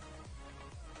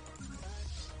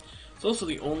 It's also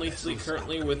the only fleet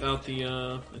currently without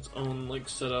the its own like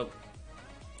setup.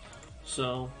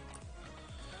 So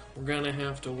we're gonna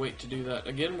have to wait to do that.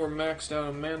 Again, we're maxed out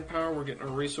on manpower. We're getting our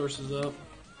resources up.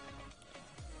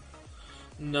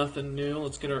 Nothing new.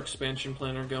 Let's get our expansion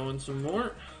planner going some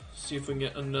more. See if we can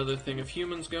get another thing of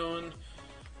humans going.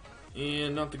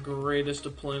 And not the greatest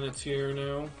of planets here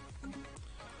now.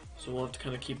 So we'll have to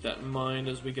kind of keep that in mind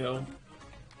as we go.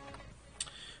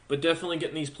 But definitely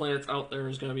getting these planets out there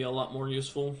is going to be a lot more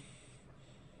useful.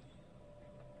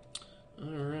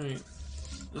 Alright.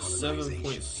 This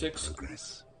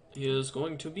 7.6 is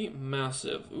going to be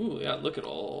massive. Ooh, yeah, look at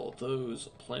all those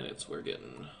planets we're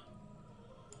getting.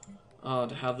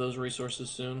 To have those resources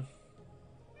soon.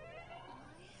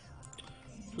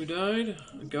 Who died?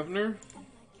 A governor?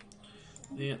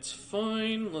 That's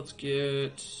fine. Let's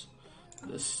get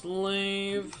the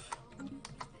slave.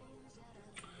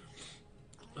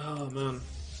 Oh, man.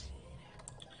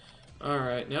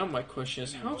 Alright, now my question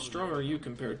is, how strong are you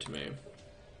compared to me?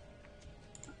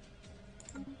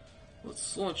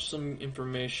 Let's launch some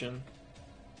information.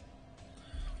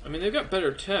 I mean, they've got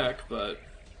better tech, but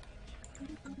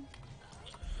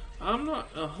I'm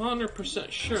not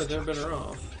 100% sure they're better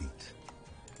off.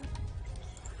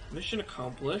 Mission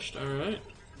accomplished, alright.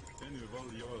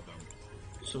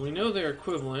 So we know they're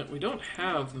equivalent. We don't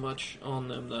have much on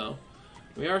them, though.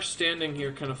 We are standing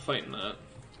here kind of fighting that.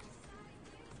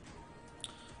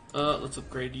 Let's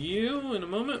upgrade you in a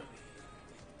moment.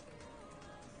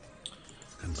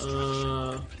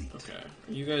 Okay. Are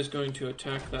you guys going to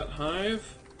attack that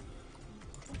hive?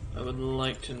 I would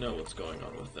like to know what's going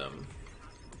on with them.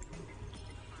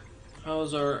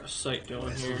 How's our site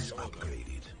doing here?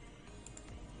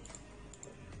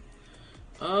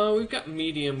 We've got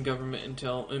medium government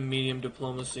intel and medium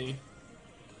diplomacy.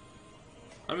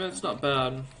 I mean, it's not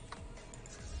bad.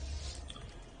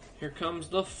 Here comes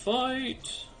the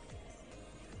fight!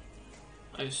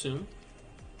 I assume.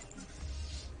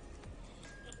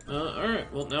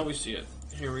 Alright, well, now we see it.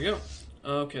 Here we go.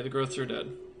 Okay, the growths are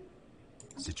dead.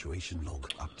 Situation log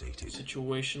updated.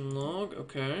 Situation log,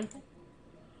 okay.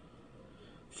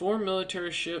 4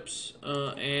 military ships,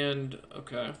 and,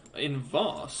 okay, in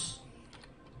Voss.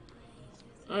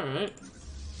 Alright.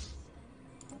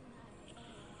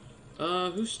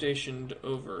 Who's stationed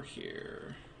over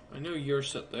here? I know you're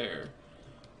set there.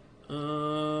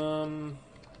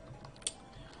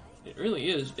 It really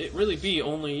is. It really be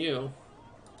only you.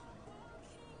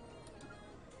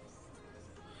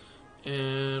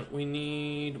 And we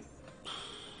need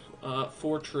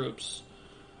 4 troops.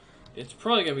 It's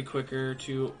probably going to be quicker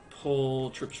to pull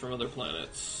troops from other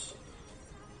planets.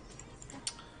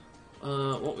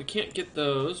 Well, we can't get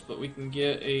those, but we can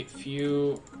get a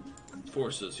few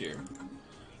forces here.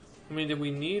 How many did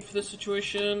we need for this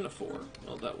situation? 4.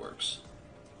 Well, that works.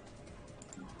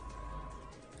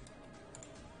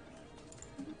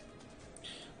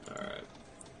 Alright.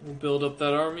 We'll build up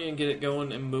that army and get it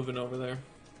going and moving over there.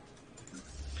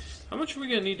 How much are we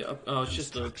gonna need to up? Oh, it's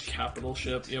just a capital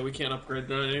ship. Yeah, we can't upgrade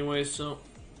that anyway, so.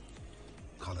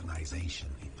 Colonization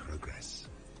in progress.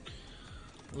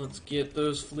 Let's get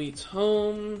those fleets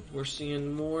home. We're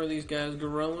seeing more of these guys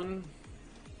growing.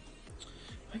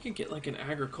 If I could get like an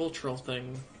agricultural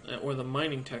thing, or the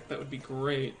mining tech, that would be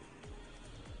great.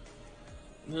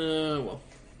 Well.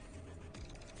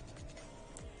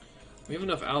 We have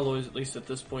enough alloys, at least at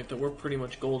this point, that we're pretty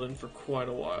much golden for quite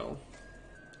a while.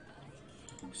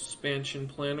 Expansion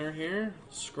planner here.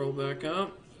 Scroll back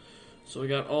up. So we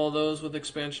got all those with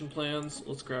expansion plans.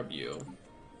 Let's grab you.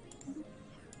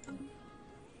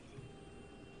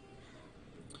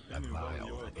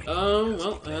 Oh,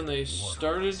 well, and they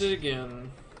started it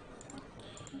again.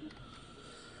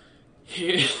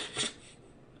 Here.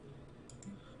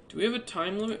 Do we have a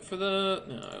time limit for the...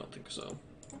 No, I don't think so.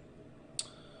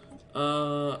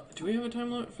 Do we have a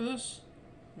time limit for this?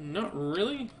 Not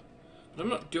really. But I'm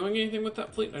not doing anything with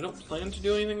that fleet. I don't plan to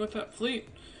do anything with that fleet.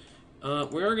 We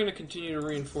are going to continue to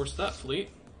reinforce that fleet.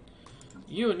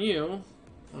 You and you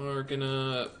are going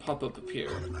to pop up here.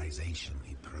 Colonization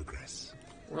in progress.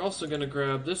 We're also going to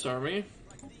grab this army.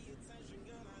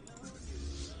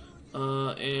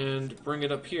 And bring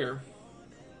it up here.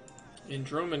 In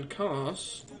Droman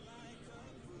Kos,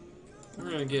 we're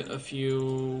going to get a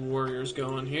few warriors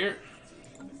going here.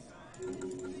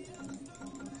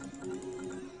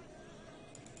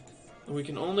 We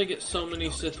can only get so many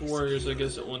Sith warriors, I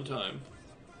guess, at one time.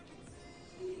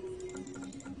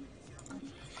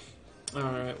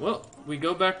 Alright, well, we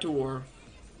go back to war.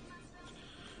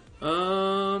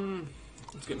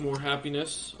 Let's get more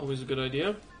happiness. Always a good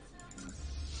idea.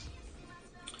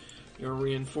 You're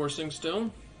reinforcing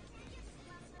still.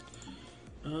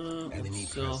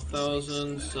 Let's sell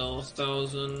 1,000, sell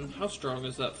 1,000. How strong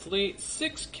is that fleet?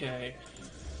 6K.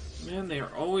 Man, they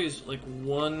are always like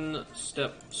one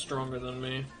step stronger than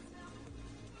me.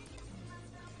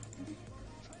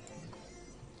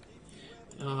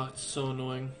 Ah, it's so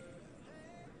annoying.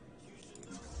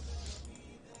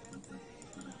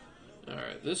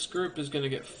 Alright, this group is going to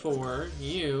get 4.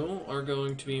 You are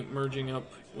going to be merging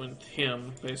up with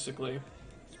him, basically.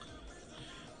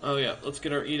 Oh yeah, let's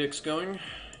get our edicts going.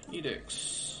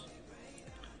 Edicts.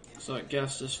 So it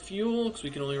gases fuel, because we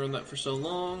can only run that for so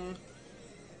long.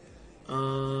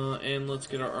 And let's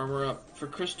get our armor up. For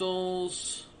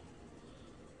crystals...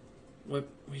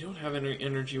 We don't have any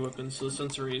energy weapons, so the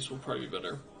sensories will probably be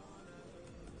better.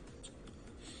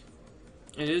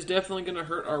 It is definitely going to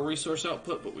hurt our resource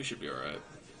output, but we should be alright.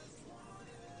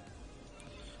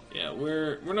 Yeah,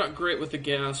 we're not great with the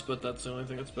gas, but that's the only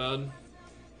thing that's bad.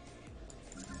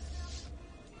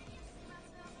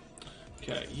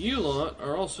 Okay, you lot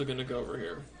are also going to go over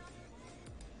here.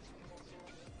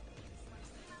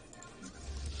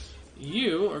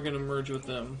 You are going to merge with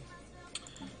them.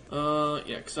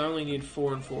 Yeah, because I only need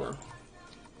 4 and 4.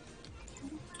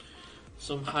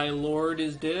 Some High Lord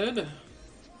is dead.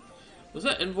 Was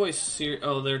that envoy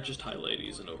oh, they're just High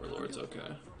Ladies and Overlords,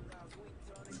 okay.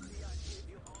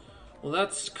 Well,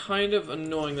 that's kind of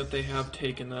annoying that they have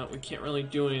taken that. We can't really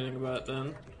do anything about it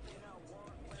then.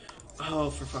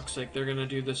 Oh, for fuck's sake, they're gonna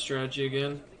do this strategy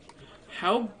again.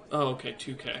 How... Oh, okay,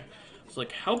 2K. It's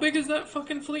like, how big is that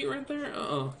fucking fleet right there?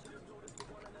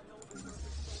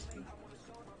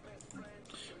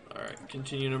 Alright,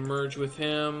 continue to merge with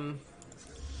him.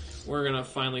 We're gonna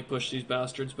finally push these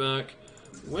bastards back.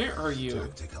 Where are you?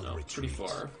 Oh, pretty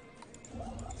far.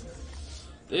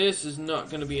 This is not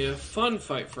gonna be a fun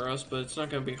fight for us, but it's not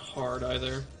gonna be hard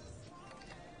either.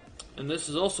 And this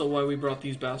is also why we brought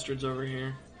these bastards over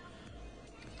here.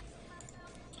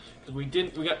 Because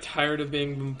we got tired of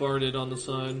being bombarded on the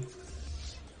side.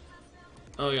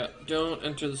 Oh yeah, don't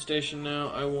enter the station now.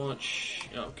 I want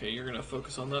okay, you're gonna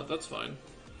focus on that, that's fine.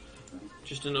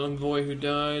 Just an envoy who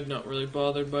died, not really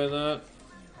bothered by that.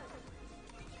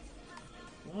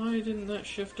 Why didn't that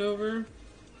shift over?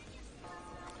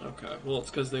 Okay, well it's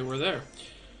because they were there.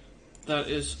 That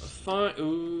is fine.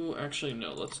 Ooh, actually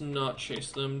no, let's not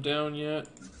chase them down yet.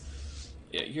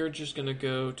 Yeah, you're just gonna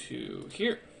go to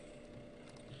here.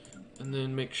 And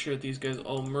then make sure these guys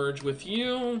all merge with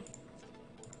you.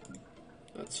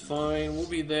 That's fine, we'll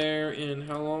be there in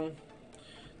how long?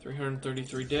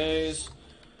 333 days.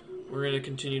 We're going to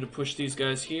continue to push these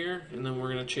guys here, and then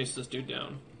we're going to chase this dude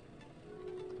down.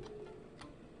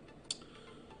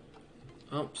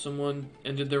 Oh, someone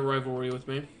ended their rivalry with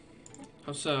me.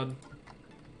 How sad.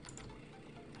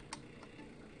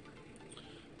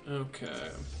 Okay.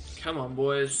 Come on,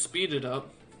 boys. Speed it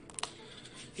up.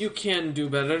 You can do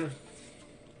better.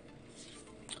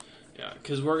 Yeah,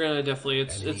 because we're gonna definitely...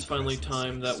 It's finally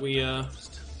time that we,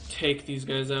 take these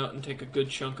guys out and take a good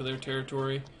chunk of their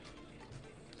territory.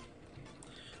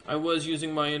 I was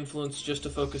using my influence just to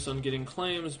focus on getting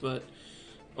claims, but...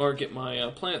 Or get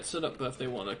my plant set up, but if they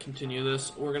want to continue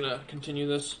this, we're gonna continue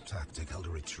this. Tactical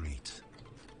retreat.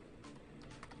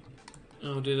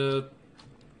 Oh,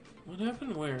 what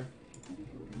happened where?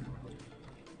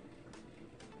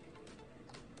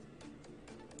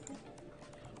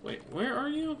 Wait, where are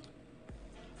you?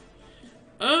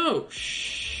 Oh,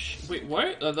 wait,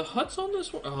 why are the huts on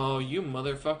this one? Oh, you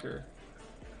motherfucker.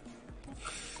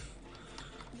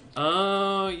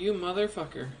 Oh, you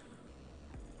motherfucker.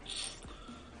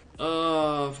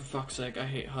 Oh, for fuck's sake, I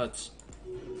hate huts.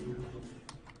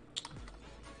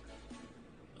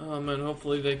 Oh man,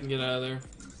 hopefully they can get out of there.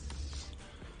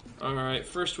 Alright,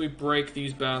 first we break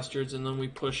these bastards and then we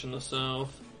push in the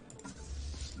south.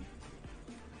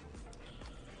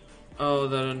 Oh,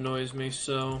 that annoys me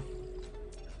so.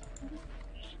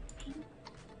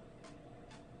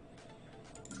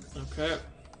 Okay.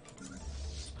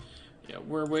 Yeah,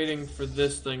 we're waiting for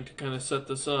this thing to kind of set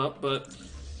this up, but...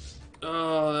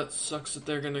 Oh, that sucks that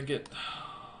they're gonna get...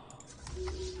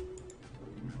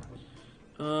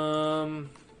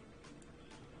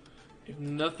 If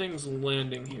nothing's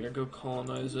landing here, go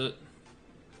colonize it.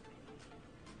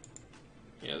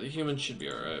 Yeah, the humans should be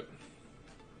alright.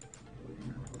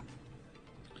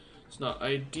 It's not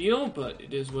ideal, but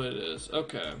it is what it is.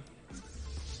 Okay.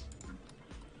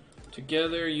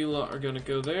 Together, you lot are gonna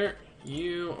go there.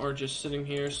 You are just sitting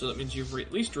here, so that means you've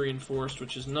at least reinforced,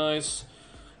 which is nice.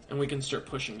 And we can start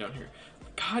pushing down here.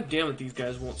 God damn it, these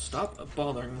guys won't stop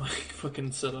bothering my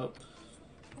fucking setup.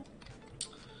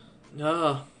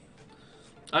 Nah.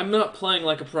 I'm not playing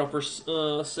like a proper Sith.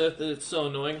 It's so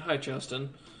annoying. Hi,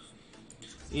 Justin.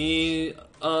 The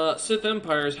Sith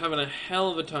Empire is having a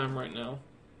hell of a time right now.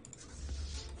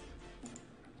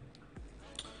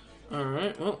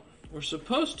 Alright, well, we're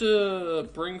supposed to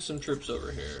bring some troops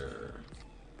over here.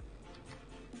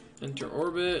 Enter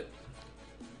orbit.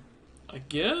 I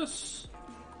guess?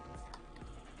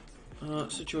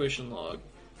 Situation log.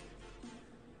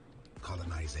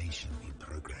 Colonization in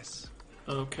progress.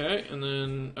 Okay, and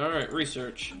then... Alright,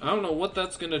 research. I don't know what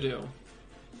that's gonna do.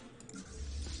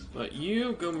 But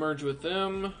you go merge with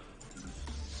them.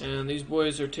 And these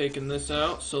boys are taking this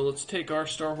out, so let's take our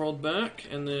Starworld back,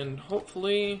 and then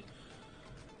hopefully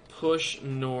push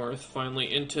north,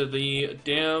 finally, into the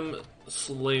damn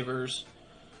slavers,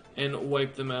 and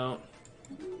wipe them out.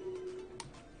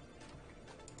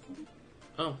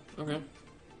 Oh, okay.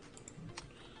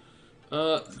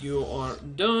 You are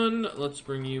done. Let's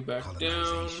bring you back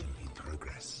down. In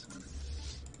progress.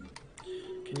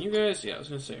 Can you guys... Yeah, I was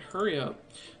gonna say, hurry up.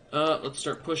 Let's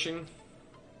start pushing.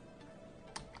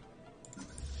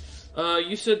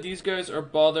 You said these guys are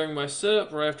bothering my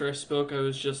setup. Right after I spoke, I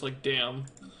was just like, damn.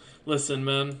 Listen,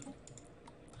 man.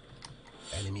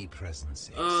 Enemy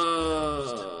presence.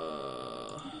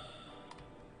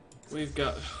 We've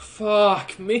got...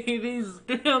 Fuck me, these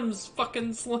damn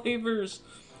fucking slavers.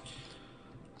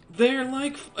 They're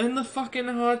like in the fucking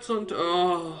huts on...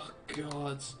 Oh,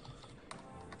 gods.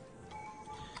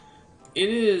 It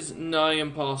is nigh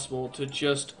impossible to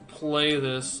just play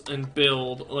this and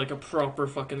build like a proper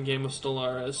fucking game of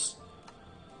Stellaris.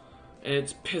 And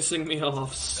it's pissing me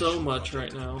off so much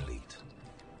right now.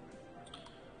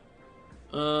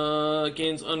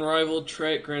 Gains unrivaled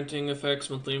trait, granting effects,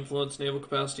 monthly influence, naval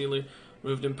capacity,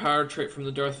 removed empowered trait from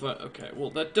the Darth Vader. Okay,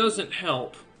 well that doesn't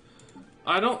help.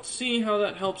 I don't see how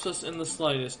that helps us in the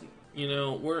slightest. You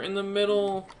know, we're in the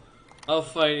middle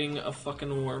of fighting a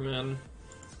fucking war, man.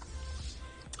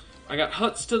 I got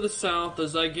huts to the south, the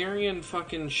Zygerian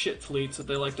fucking shit fleets that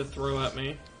they like to throw at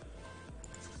me.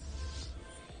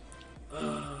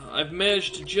 I've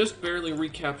managed to just barely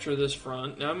recapture this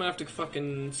front. Now I'm gonna have to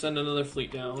fucking send another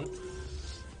fleet down.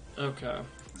 Okay.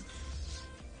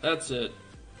 That's it.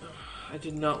 I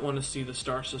did not want to see the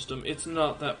star system. It's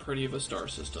not that pretty of a star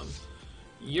system.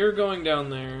 You're going down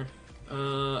there.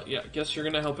 Yeah, guess you're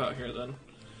gonna help out here then.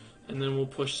 And then we'll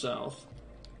push south.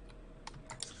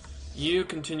 You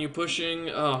continue pushing.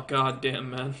 Oh, god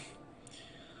damn, man.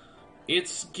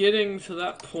 It's getting to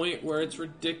that point where it's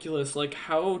ridiculous. Like,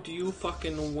 how do you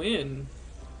fucking win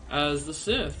as the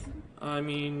Sith? I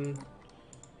mean,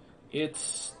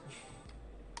 It's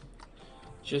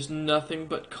just nothing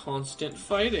but constant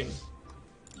fighting.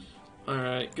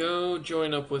 Alright, go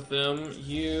join up with them.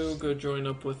 You go join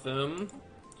up with them.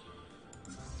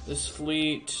 This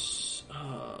fleet,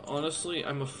 honestly,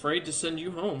 I'm afraid to send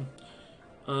you home.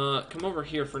 Come over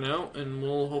here for now, and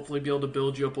we'll hopefully be able to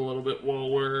build you up a little bit while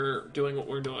we're doing what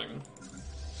we're doing.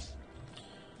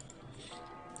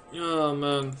 Oh,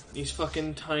 man. These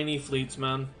fucking tiny fleets,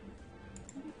 man.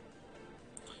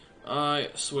 I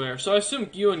swear. So I assume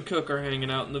you and Cook are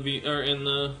hanging out in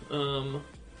the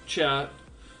chat.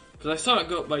 Because I saw it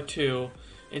go up by 2.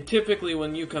 And typically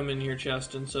when you come in here,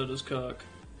 Cheston, so does Cook.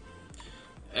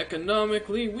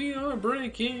 Economically, we are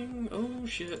breaking. Oh,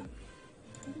 shit.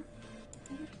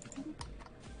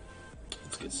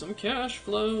 Let's get some cash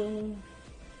flow.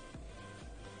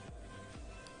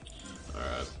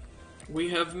 Alright. We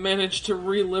have managed to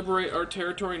re-liberate our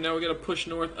territory. Now we gotta push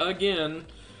north again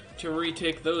to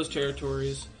retake those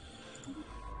territories.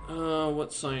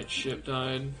 What science ship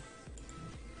died?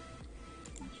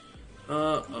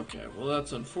 Okay, well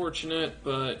that's unfortunate,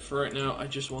 but for right now I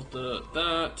just want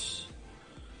that.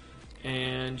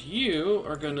 And you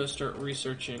are gonna start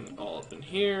researching all up in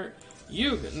here.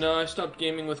 No, I stopped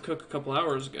gaming with Cook a couple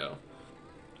hours ago.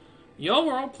 Y'all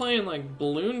were all playing like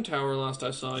Balloon Tower last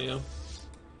I saw you.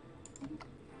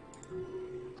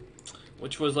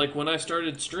 Which was like when I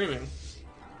started streaming.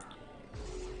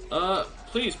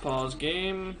 Please pause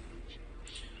game.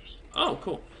 Oh,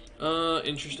 cool. Oh,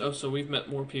 so we've met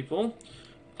more people.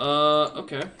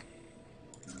 Okay.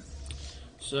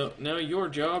 So, now your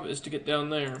job is to get down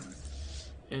there.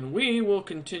 And we will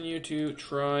continue to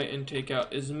try and take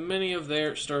out as many of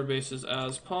their star bases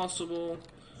as possible.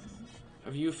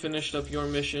 Have you finished up your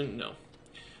mission? No.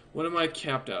 What am I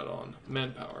capped out on?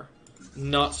 Manpower.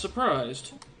 Not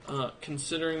surprised,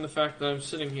 considering the fact that I'm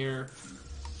sitting here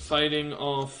fighting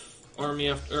off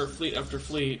fleet after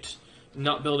fleet,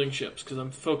 not building ships, because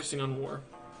I'm focusing on war.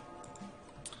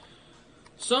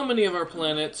 So many of our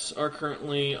planets are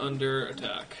currently under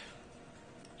attack.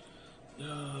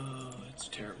 Oh, it's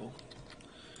terrible.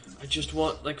 I just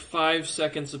want like 5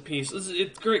 seconds of peace.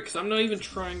 It's great, because I'm not even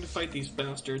trying to fight these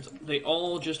bastards. They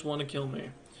all just want to kill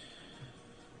me.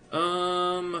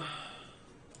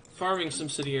 Farming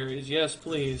subsidiaries, yes,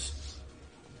 please.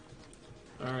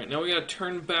 Alright, now we gotta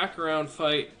turn back around,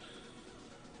 fight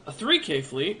a 3K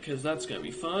fleet, because that's gonna be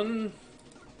fun.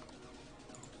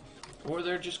 Or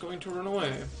they're just going to run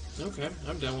away. Okay,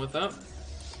 I'm down with that.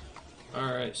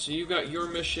 Alright, so you got your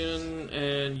mission,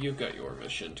 and you've got your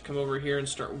mission. To come over here and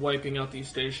start wiping out these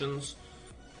stations.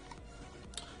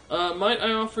 Might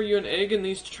I offer you an egg in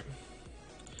these...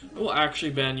 I will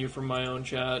actually ban you from my own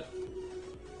chat.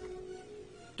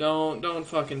 Don't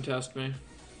fucking test me.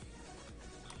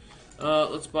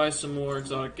 Let's buy some more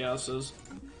exotic gases.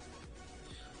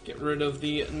 Get rid of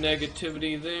the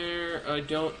negativity there. I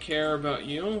don't care about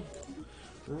you.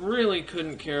 Really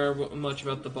couldn't care much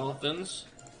about the Bothans.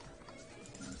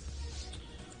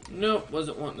 Nope,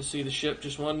 wasn't wanting to see the ship.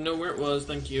 Just wanted to know where it was.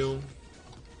 Thank you.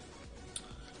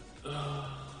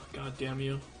 God damn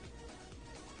you.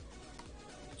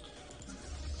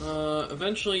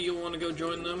 Eventually you'll want to go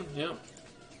join them. Yep.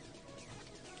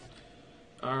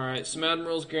 Alright, some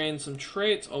admirals gain some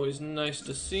traits. Always nice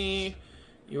to see.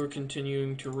 You're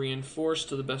continuing to reinforce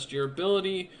to the best of your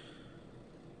ability.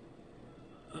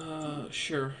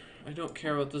 Sure. I don't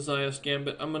care about the Zayas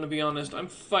Gambit. I'm gonna be honest. I'm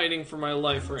fighting for my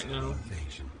life right now.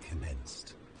 Invasion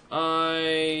commenced.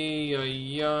 Ay.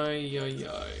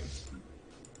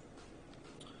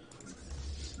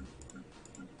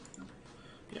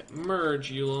 Yeah,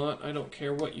 merge, you lot. I don't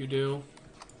care what you do.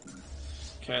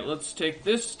 Okay, let's take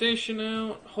this station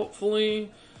out,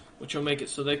 hopefully, which will make it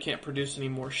so they can't produce any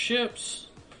more ships,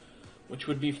 which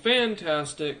would be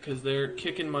fantastic, because they're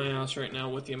kicking my ass right now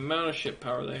with the amount of ship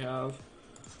power they have.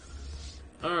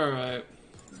 Alright.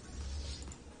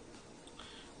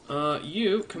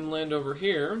 You can land over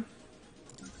here,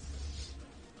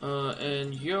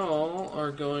 and y'all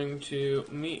are going to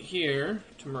meet here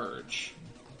to merge.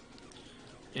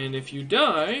 And if you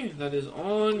die, that is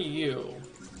on you.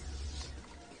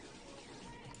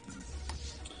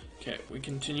 Okay, we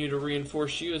continue to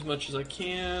reinforce you as much as I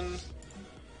can.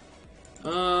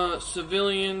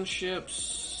 Civilian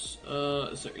ships.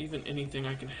 Is there even anything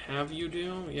I can have you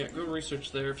do? Yeah, go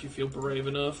research there if you feel brave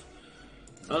enough.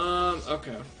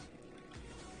 Okay.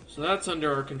 So that's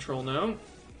under our control now.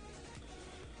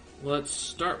 Let's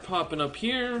start popping up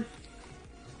here.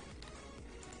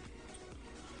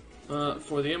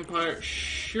 For the Empire,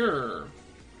 sure.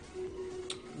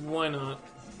 Why not?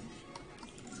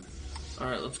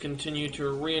 Alright, let's continue to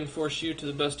reinforce you to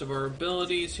the best of our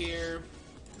abilities here.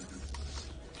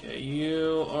 Okay,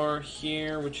 you are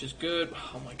here, which is good.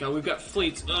 Oh my god, we've got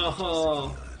fleets.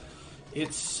 Oh,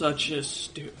 it's such a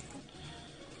stupid.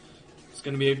 It's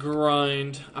gonna be a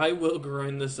grind. I will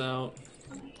grind this out.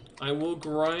 I will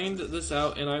grind this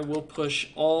out, and I will push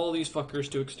all these fuckers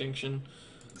to extinction.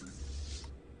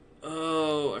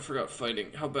 Oh, I forgot fighting.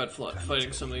 How bad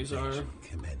fighting some of these are.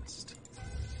 Commenced.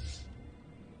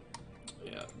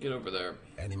 Yeah, get over there.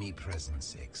 Enemy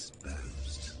presence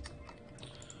exposed.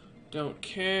 Don't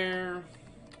care.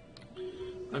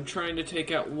 I'm trying to take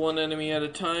out one enemy at a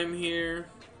time here.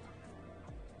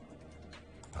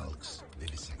 Hulks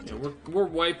vivisected. Yeah, we're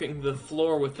wiping the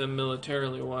floor with them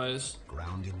militarily wise.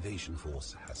 Ground invasion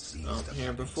force has seized. Oh,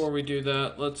 here, before we do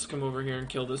that, let's come over here and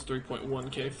kill this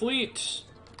 3.1k fleet.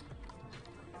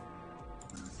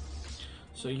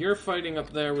 So you're fighting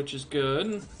up there, which is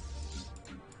good.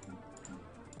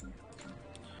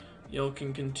 Y'all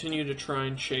can continue to try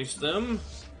and chase them.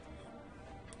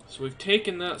 So we've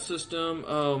taken that system.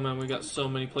 Oh man, we got so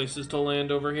many places to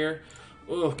land over here.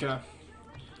 Okay.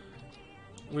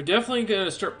 We're definitely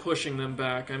gonna start pushing them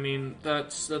back. I mean,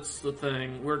 that's the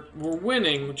thing. We're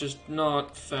winning, just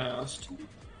not fast.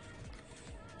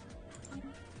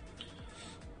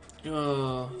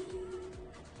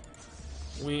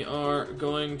 We are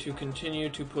going to continue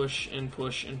to push and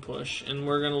push and push, and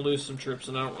we're gonna lose some troops,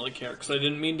 and I don't really care because I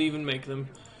didn't mean to even make them,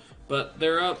 but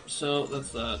they're up, so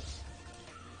that's that.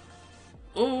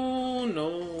 Oh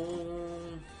no.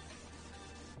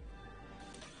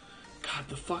 God,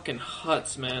 the fucking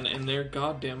Huts, man, and their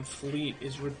goddamn fleet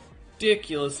is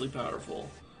ridiculously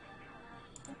powerful.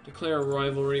 Declare a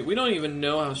rivalry. We don't even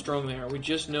know how strong they are. We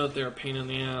just know that they're a pain in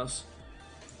the ass.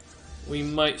 We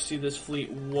might see this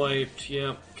fleet wiped,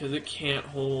 yep, because it can't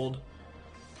hold.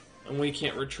 And we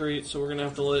can't retreat, so we're going to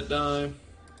have to let it die.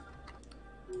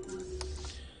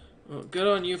 Well, good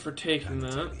on you for taking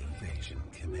that. Invasion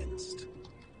commenced.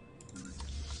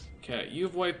 Okay,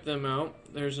 you've wiped them out.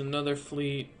 There's another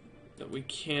fleet that we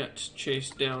can't chase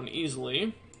down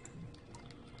easily.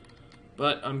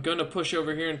 But I'm going to push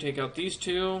over here and take out these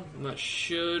two. And that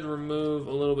should remove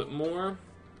a little bit more.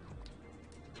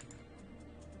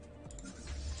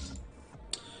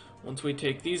 Once we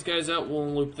take these guys out, we'll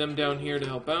loop them down here to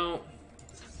help out.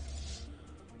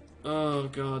 Oh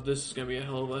god, this is going to be a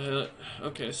hell of a hit.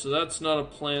 Okay, so that's not a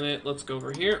planet. Let's go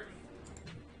over here.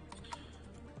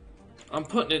 I'm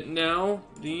putting it now.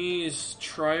 These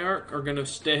Triarch are going to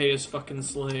stay as fucking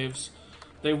slaves.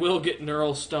 They will get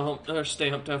neural stamped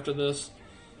after this.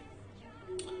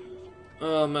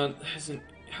 Oh man,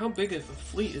 how big of a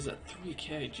fleet is that?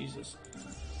 3k, Jesus.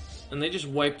 And they just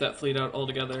wiped that fleet out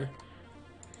altogether.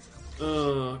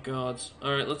 Oh gods.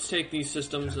 Alright, let's take these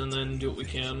systems and then do what we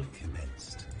can.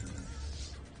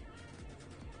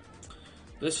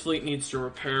 This fleet needs to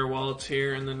repair while it's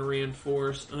here and then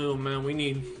reinforce. Oh man, we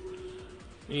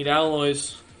need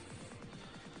alloys.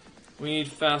 We need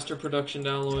faster production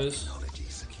alloys.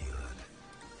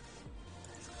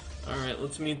 Alright,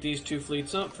 let's meet these two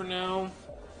fleets up for now.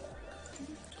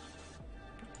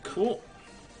 Cool.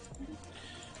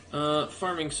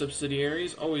 Farming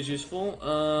subsidiaries, always useful.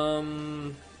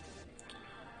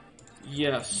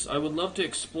 Yes, I would love to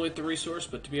exploit the resource,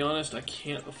 but to be honest, I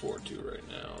can't afford to right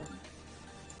now.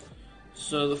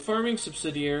 So the farming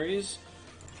subsidiaries,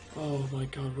 oh my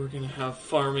god, we're gonna have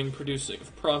farm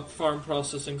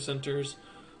processing centers.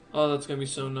 Oh, that's gonna be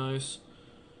so nice.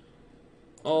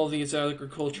 All these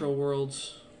agricultural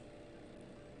worlds,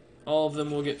 all of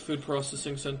them will get food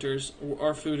processing centers.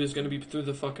 Our food is gonna be through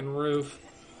the fucking roof.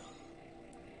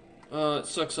 It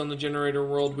sucks on the generator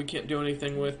world we can't do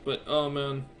anything with, but oh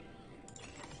man.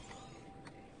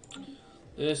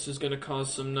 This is gonna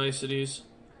cause some niceties.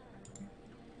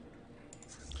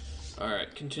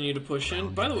 Alright, continue to push in.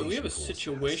 By the way, we have a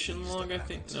situation log, I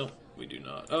think. No, we do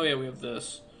not. Oh yeah, we have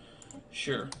this.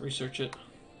 Sure, research it.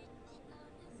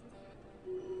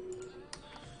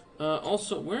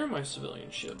 Also, where are my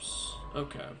civilian ships?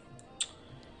 Okay.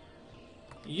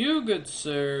 You, good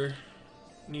sir,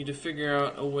 need to figure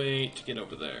out a way to get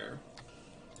over there.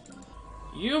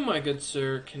 You, my good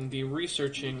sir, can be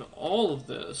researching all of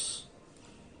this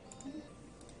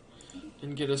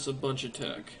and get us a bunch of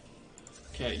tech.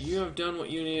 Okay, you have done what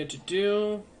you needed to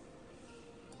do.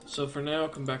 So for now,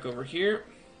 come back over here.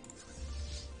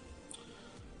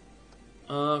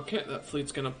 Okay, that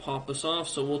fleet's gonna pop us off,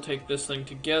 so we'll take this thing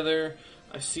together.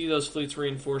 I see those fleets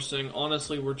reinforcing.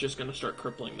 Honestly, we're just gonna start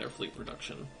crippling their fleet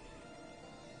production.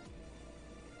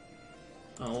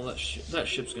 Oh, well, that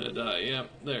ship's gonna die. Yeah,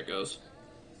 there it goes.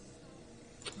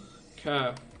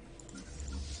 Okay.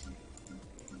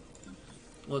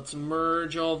 Let's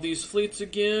merge all these fleets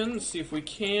again, see if we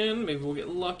can. Maybe we'll get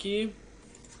lucky.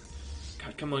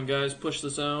 God, come on, guys. Push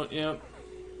this out. Yep.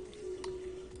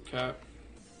 Okay.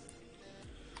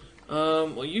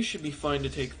 Well, you should be fine to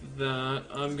take that.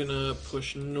 I'm gonna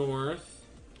push north.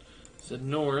 Said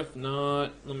north,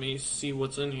 not... Let me see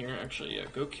what's in here. Actually, yeah,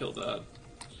 go kill that.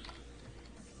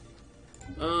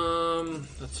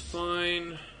 That's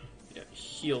fine. Yeah,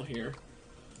 heal here.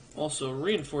 Also,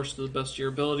 reinforce to the best of your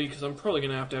ability, because I'm probably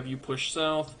gonna have you push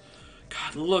south.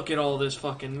 God, look at all this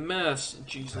fucking mess.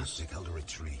 Jesus. Tactical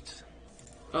retreat.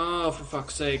 Oh, for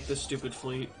fuck's sake, this stupid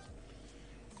fleet.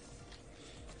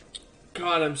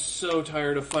 God, I'm so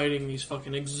tired of fighting these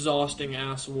fucking exhausting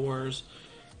ass wars.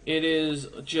 It is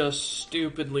just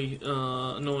stupidly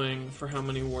annoying for how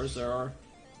many wars there are.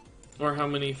 Or how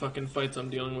many fucking fights I'm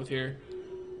dealing with here.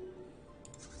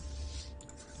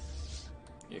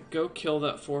 Yeah, go kill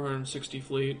that 460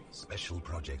 fleet. Special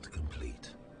project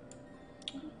complete.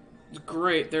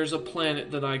 Great, there's a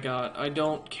planet that I got. I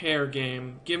don't care,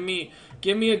 game. Give me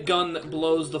a gun that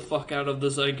blows the fuck out of the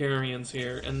Zygarians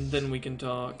here, and then we can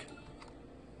talk.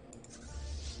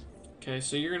 Okay,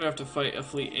 so you're gonna have to fight a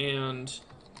fleet and...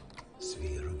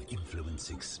 Sphere of influence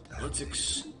expanded.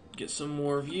 Let's get some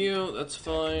more of you, that's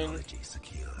fine. Technology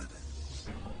secured.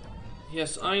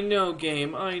 Yes, I know,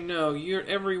 game, I know.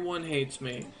 Everyone hates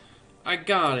me. I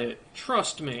got it.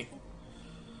 Trust me.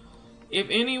 If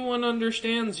anyone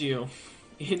understands you,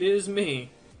 it is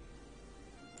me.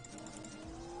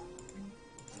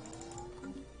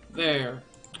 There.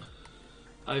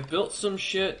 I've built some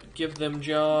shit, give them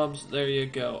jobs, there you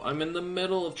go. I'm in the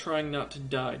middle of trying not to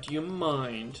die. Do you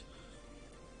mind?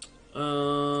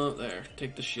 There.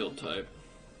 Take the shield type.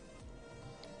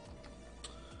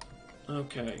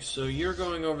 Okay, so you're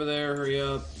going over there, hurry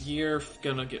up. You're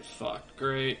gonna get fucked.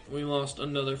 Great. We lost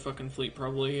another fucking fleet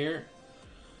probably here.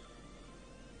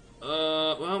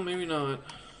 Well, maybe not.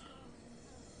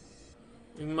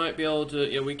 We might be able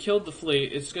to... Yeah, we killed the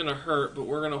fleet. It's gonna hurt, but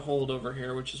we're gonna hold over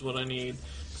here, which is what I need.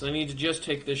 Because I need to just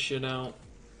take this shit out.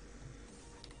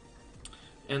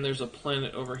 And there's a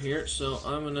planet over here, so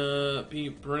I'm gonna be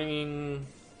bringing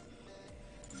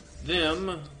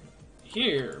them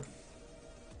here.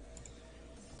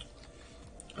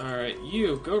 Alright,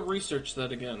 you, go research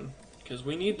that again. Because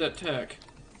we need that tech.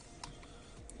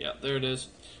 Yeah, there it is.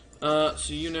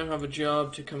 So you now have a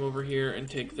job to come over here and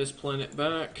take this planet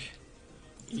back.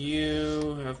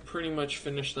 You have pretty much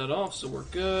finished that off, so we're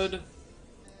good.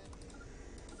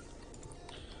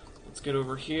 Let's get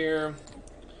over here.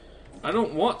 I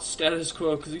don't want status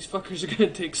quo, because these fuckers are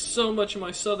going to take so much of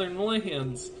my southern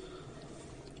lands.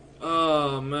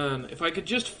 Oh, man. If I could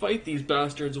just fight these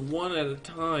bastards one at a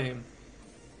time.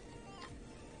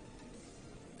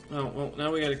 Oh, well,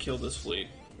 now we gotta kill this fleet.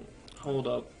 Hold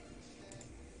up.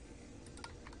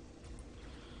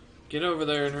 Get over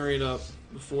there and hurry it up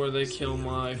before they kill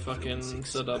my fucking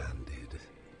setup.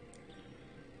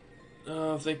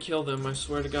 Oh, if they kill them, I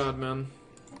swear to God, man.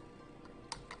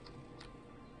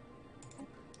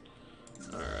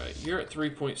 Alright, you're at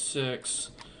 3.6.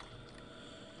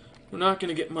 We're not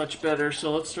gonna get much better,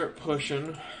 so let's start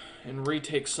pushing and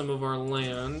retake some of our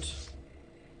land.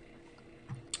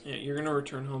 Yeah, you're gonna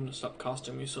return home to stop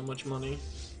costing me so much money.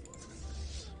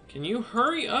 Can you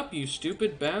hurry up, you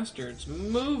stupid bastards?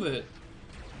 Move it.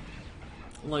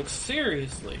 Like,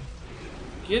 seriously.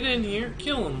 Get in here,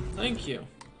 kill him. Thank you.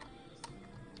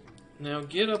 Now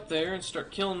get up there and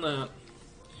start killing that.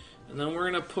 And then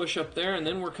we're gonna push up there, and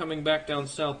then we're coming back down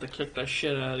south to kick the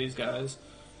shit out of these guys.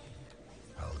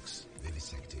 Hulks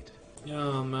vivisected.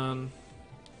 Oh, man.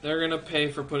 They're gonna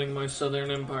pay for putting my southern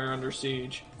empire under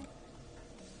siege.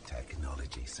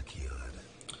 Technology secured.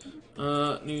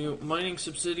 New mining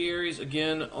subsidiaries,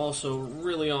 again, also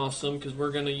really awesome, because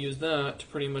we're going to use that to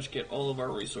pretty much get all of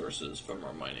our resources from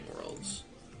our mining worlds.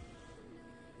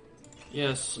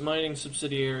 Yes, mining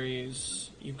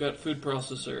subsidiaries. You've got food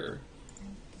processor.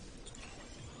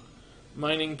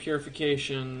 Mining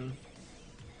purification.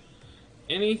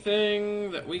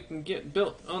 Anything that we can get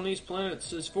built on these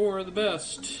planets is for the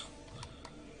best.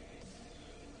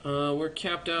 We're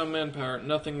capped out on manpower.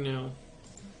 Nothing new.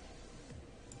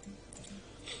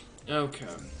 Okay.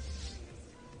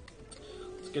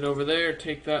 Let's get over there,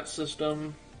 take that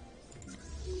system.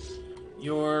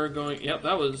 You're going... Yep,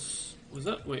 that was... Was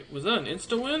that... Wait, was that an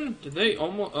insta-win? Did they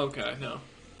almost... Okay, no.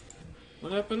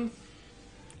 What happened?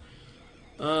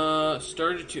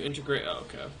 Started to integrate... Oh,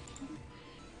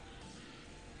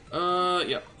 okay.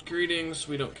 Yeah. Greetings,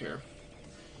 we don't care.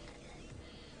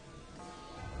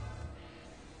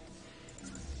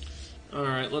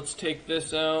 Alright, let's take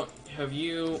this out. Have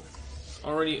you...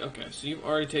 already... Okay, so you've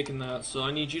already taken that, so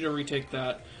I need you to retake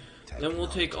that. Then we'll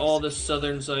take all the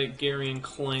southern Zygarian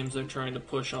claims they're trying to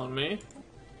push on me.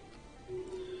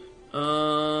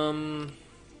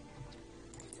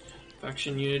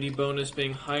 Faction unity bonus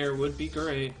being higher would be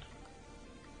great.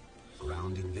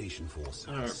 Ground invasion force.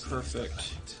 Alright,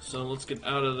 perfect. So let's get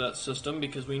out of that system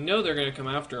because we know they're gonna come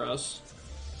after us.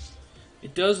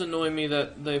 It does annoy me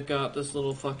that they've got this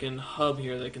little fucking hub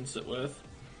here they can sit with.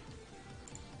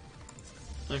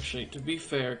 Actually, to be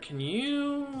fair, can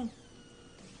you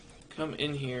come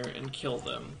in here and kill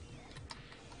them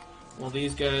while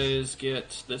these guys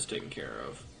get this taken care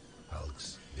of?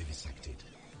 Hulks vivisected.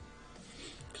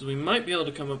 Because we might be able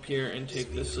to come up here and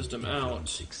take this system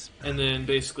out and then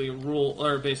basically rule,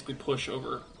 or basically push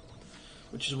over,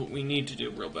 which is what we need to do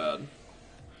real bad.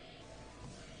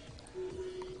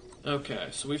 Okay,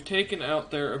 so we've taken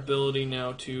out their ability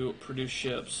now to produce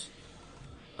ships.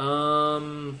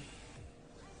 Let's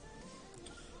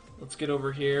get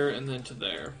over here and then to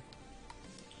there.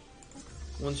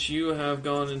 Once you have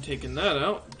gone and taken that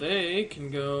out, they can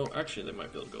go... Actually, they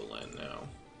might be able to go land now.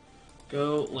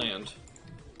 Go land.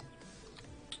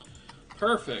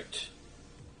 Perfect.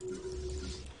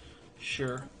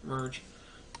 Sure, merge.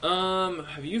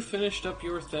 Have you finished up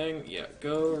your thing? Yeah,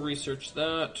 go research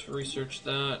that,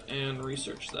 and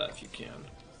research that if you can.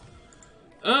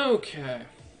 Okay.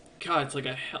 God, it's like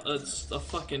it's a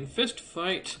fucking fist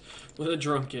fight with a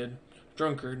drunkard.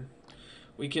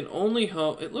 We can only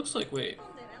hope... It looks like, wait.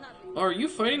 Are you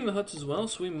fighting the Hutts as well?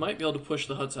 So we might be able to push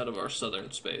the Hutts out of our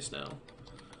southern space now.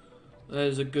 That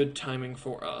is a good timing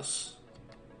for us.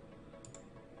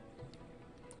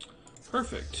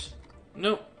 Perfect.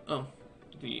 Nope. Oh.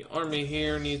 The army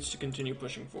here needs to continue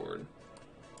pushing forward.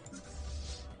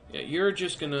 Yeah, you're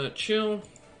just gonna chill.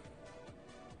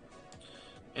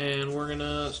 And we're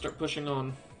gonna start pushing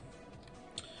on.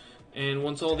 And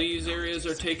once all these areas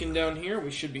are taken down here,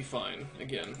 we should be fine.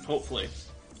 Again, hopefully.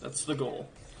 That's the goal.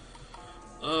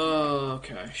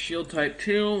 Okay. Shield type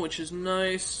 2, which is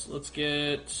nice. Let's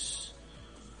get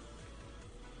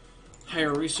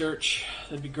higher research.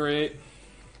 That'd be great.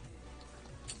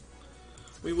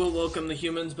 We will welcome the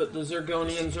humans, but the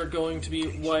Zergonians are going to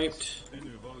be wiped.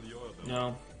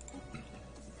 No.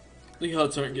 The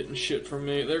Hutts aren't getting shit from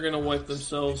me. They're gonna wipe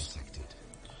themselves.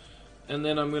 And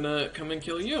then I'm gonna come and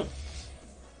kill you.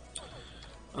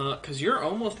 Because you're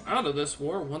almost out of this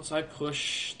war once I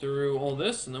push through all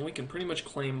this, and then we can pretty much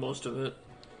claim most of it.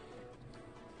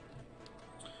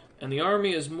 And the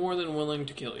army is more than willing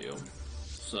to kill you.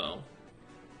 So...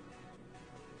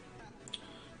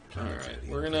 Alright,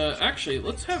 we're gonna... Actually,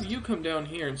 let's have you come down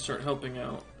here and start helping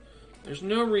out. There's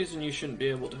no reason you shouldn't be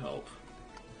able to help.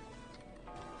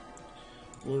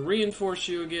 We'll reinforce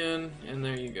you again, and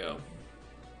there you go.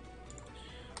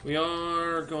 We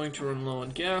are going to run low on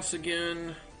gas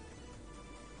again.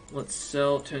 Let's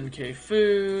sell 10k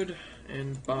food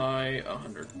and buy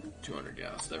 200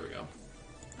 gas. There we go.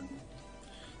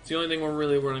 It's the only thing we're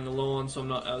really running low on, so I'm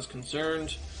not as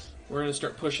concerned. We're going to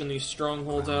start pushing these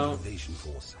strongholds out. Invasion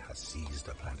force has seized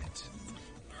the planet.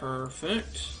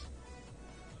 Perfect.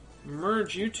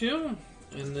 Merge you two,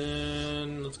 and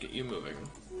then let's get you moving.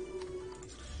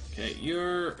 Okay,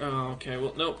 you're... Oh, okay,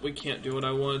 well, nope, we can't do what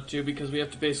I wanted to because we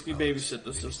have to basically babysit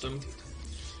the system.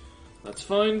 That's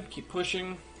fine, keep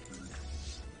pushing.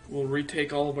 We'll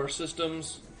retake all of our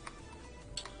systems.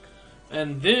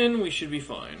 And then we should be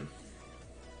fine.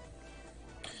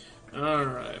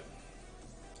 Alright.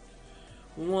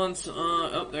 Once,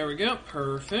 oh, there we go,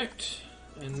 perfect.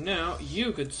 And now,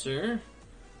 you, good sir,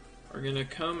 are gonna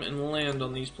come and land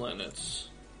on these planets.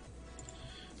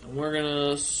 And we're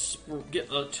gonna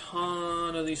get a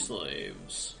ton of these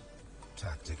slaves.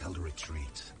 Tactical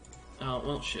retreat. Oh,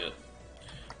 well, shit.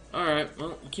 Alright,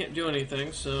 well, you can't do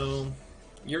anything, so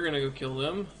you're gonna go kill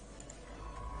them.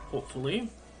 Hopefully.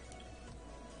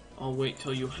 I'll wait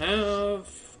till you have...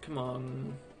 Come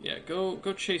on. Yeah, go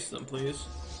chase them, please.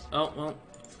 Oh, well.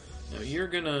 No, you're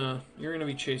gonna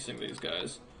be chasing these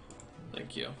guys.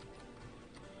 Thank you.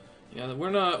 Yeah,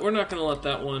 we're not gonna let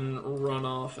that one run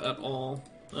off at all.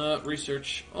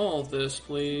 Research all of this,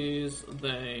 please.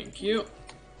 Thank you.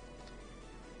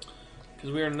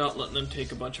 Because we are not letting them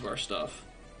take a bunch of our stuff.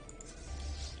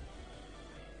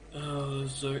 Oh,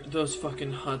 those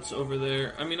fucking Hutts over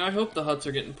there. I mean, I hope the Hutts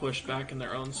are getting pushed back in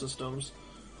their own systems.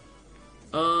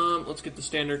 Let's get the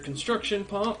standard construction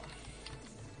pop.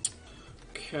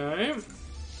 Okay.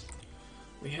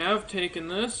 We have taken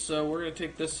this, so we're going to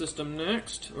take this system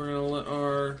next. We're going to let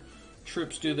our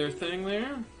troops do their thing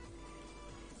there.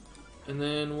 And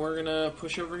then we're going to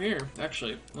push over here.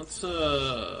 Actually, let's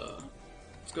go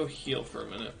heal for a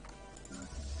minute.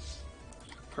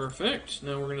 Perfect.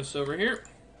 Now we're going to sit over here.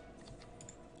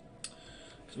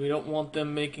 Because we don't want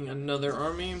them making another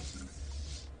army.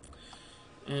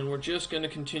 And we're just going to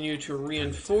continue to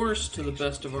reinforce to the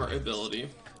best of our ability.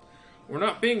 We're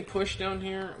not being pushed down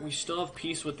here. We still have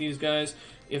peace with these guys.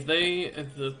 If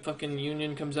the fucking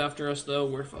Union comes after us, though,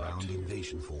 we're fucked. Ground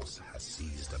invasion force has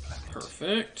seized a planet.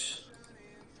 Perfect.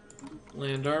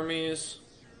 Land armies.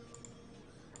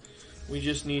 We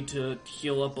just need to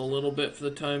heal up a little bit for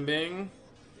the time being.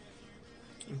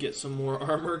 And get some more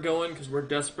armor going, because we're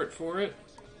desperate for it.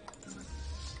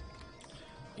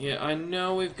 Yeah, I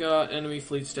know we've got enemy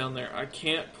fleets down there. I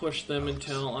can't push them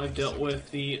until I've dealt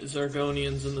with the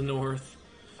Zargonians in the north.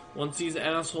 Once these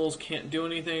assholes can't do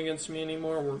anything against me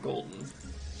anymore, we're golden.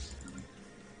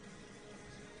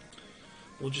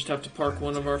 We'll just have to park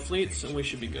one of our fleets and we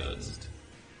should be good.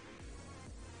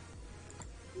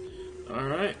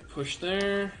 Alright, push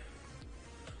there.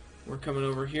 We're coming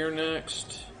over here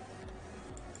next.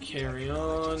 Carry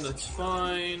on, that's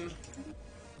fine.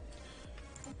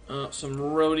 Some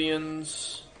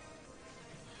Rhodians.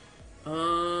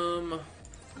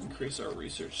 Increase our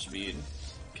research speed.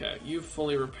 Okay, you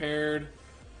fully repaired.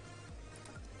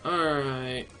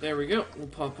 Alright, there we go. We'll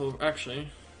pop over. Actually,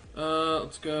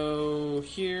 let's go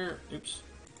here. Oops.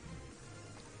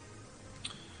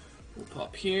 We'll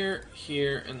pop here,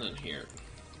 here, and then here.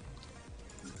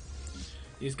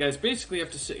 These guys basically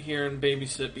have to sit here and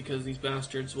babysit because these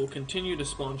bastards will continue to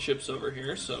spawn ships over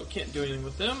here, so can't do anything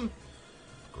with them.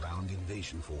 Ground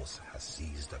invasion force has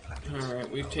seized a planet.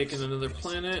 Alright, we've taken another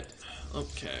planet.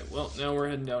 Okay, well, now we're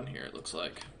heading down here, it looks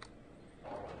like.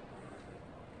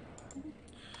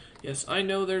 Yes, I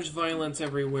know there's violence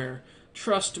everywhere.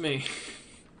 Trust me.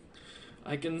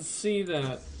 I can see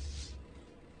that.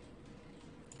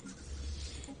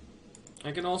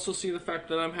 I can also see the fact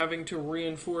that I'm having to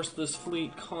reinforce this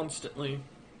fleet constantly.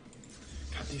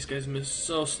 God, these guys move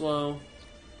so slow.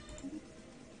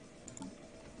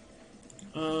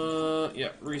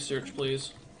 Yeah, research,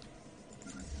 please.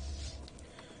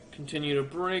 Continue to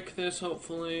break this,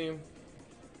 hopefully.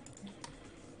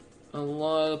 A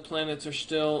lot of planets are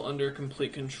still under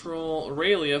complete control.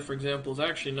 Aurelia, for example, is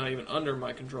actually not even under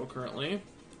my control currently.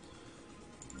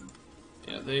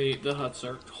 Yeah, the Hutts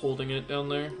are holding it down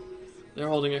there. They're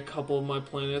holding a couple of my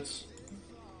planets,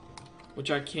 which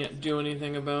I can't do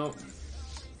anything about.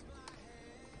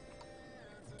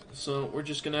 So we're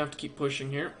just gonna have to keep pushing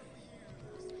here.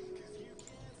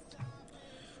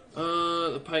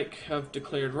 The Pike have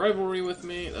declared rivalry with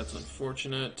me. That's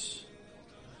unfortunate.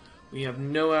 We have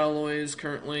no alloys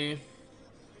currently.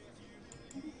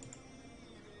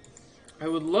 I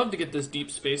would love to get this deep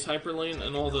space hyperlane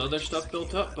and all the other stuff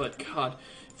built up, but God,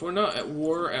 if we're not at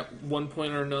war at one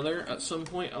point or another, at some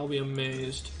point I'll be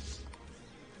amazed.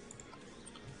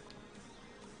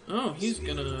 Oh, he's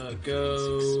gonna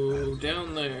go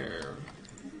down there.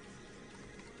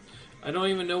 I don't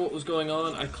even know what was going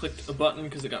on. I clicked a button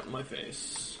because it got in my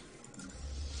face.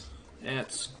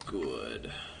 That's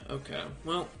good. Okay,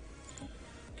 well,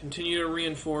 continue to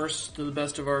reinforce to the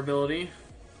best of our ability.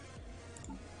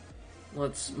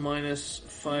 Let's minus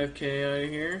 5k out of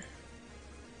here.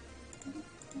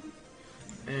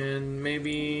 And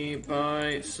maybe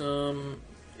buy some...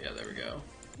 Yeah, there we go.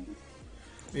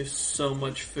 We have so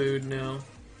much food now.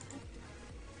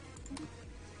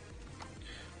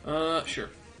 Sure.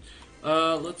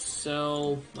 Let's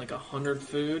sell like 100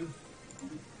 food.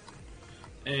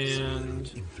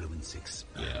 And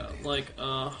yeah, like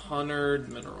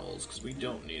 100 minerals, because we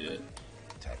don't need it.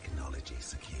 Technology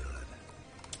secured.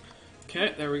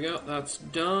 Okay, there we go. That's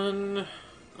done.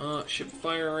 Ship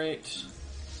fire rate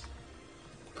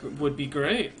would be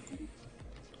great.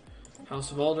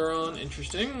 House of Alderaan,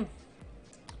 interesting.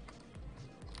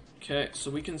 Okay, so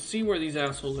we can see where these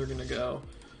assholes are gonna go.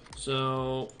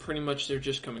 So pretty much they're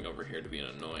just coming over here to be an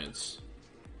annoyance.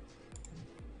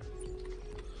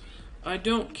 I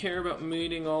don't care about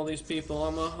meeting all these people.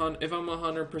 If I'm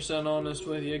 100% honest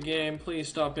with you, game, please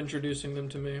stop introducing them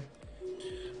to me.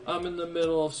 I'm in the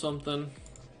middle of something.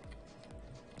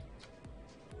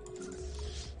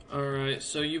 Alright,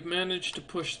 so you've managed to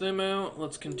push them out.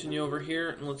 Let's continue over here,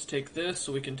 and let's take this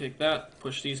so we can take that,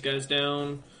 push these guys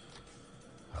down,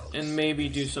 and maybe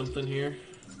do something here.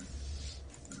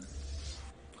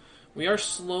 We are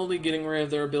slowly getting rid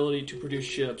of their ability to produce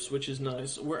ships, which is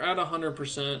nice. We're at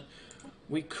 100%.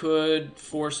 We could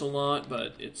force a lot,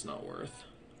 but it's not worth.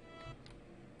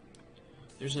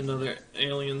 There's another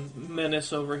alien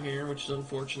menace over here, which is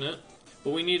unfortunate.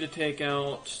 But we need to take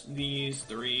out these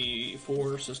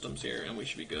 4 systems here, and we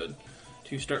should be good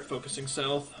to start focusing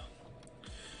south.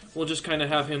 We'll just kind of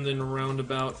have him then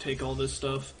roundabout take all this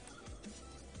stuff.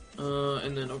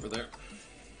 And then over there.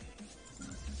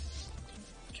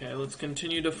 Okay, let's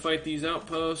continue to fight these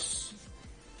outposts.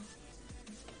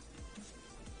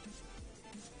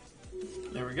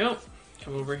 we go.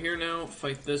 Come over here now,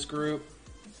 fight this group.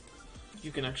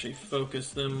 You can actually focus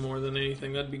them more than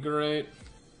anything, that'd be great.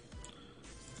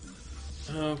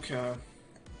 Okay.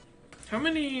 How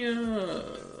many,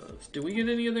 do we get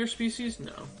any of their species?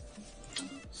 No.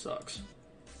 Sucks.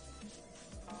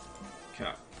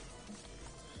 Okay.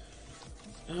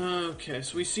 Okay,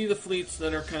 so we see the fleets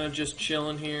that are kind of just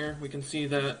chilling here. We can see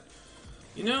that,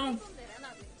 you know,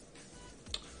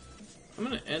 I'm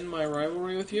going to end my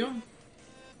rivalry with you.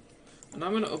 And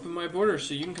I'm going to open my borders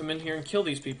so you can come in here and kill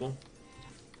these people.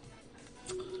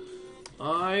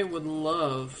 I would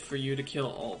love for you to kill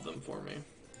all of them for me.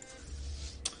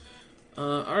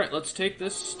 Alright, let's take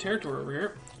this territory over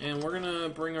here. And we're going to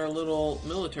bring our little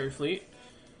military fleet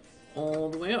all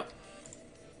the way up.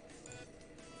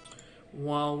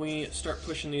 While we start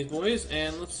pushing these boys.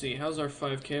 And let's see, how's our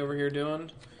 5k over here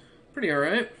doing? Pretty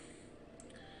alright.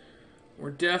 We're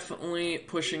definitely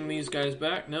pushing these guys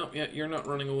back. Nope, yeah, you're not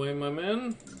running away, my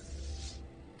man.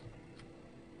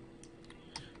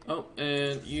 Oh,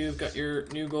 and you've got your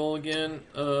new goal again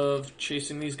of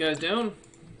chasing these guys down.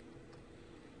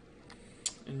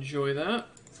 Enjoy that.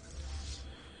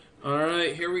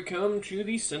 Alright, here we come to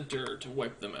the center to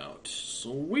wipe them out.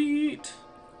 Sweet!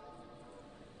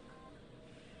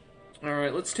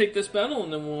 Alright, let's take this battle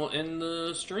and then we'll end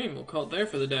the stream. We'll call it there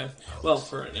for the day. Well,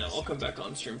 for right now. I'll come back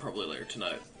on stream probably later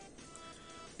tonight.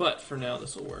 But for now,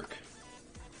 this will work.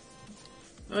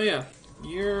 Oh yeah,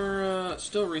 you're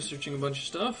still researching a bunch of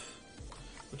stuff,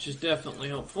 which is definitely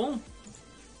helpful.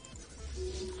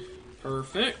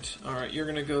 Perfect. Alright, you're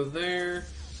gonna go there.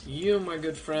 You, my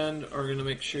good friend, are gonna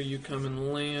make sure you come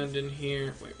and land in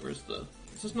here. Wait, where's the...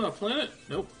 Is this not a planet?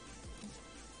 Nope.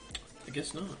 I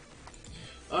guess not.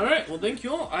 Alright, well thank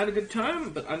you all. I had a good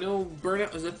time, but I know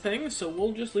burnout is a thing, so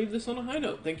we'll just leave this on a high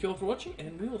note. Thank you all for watching,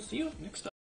 and we will see you next time.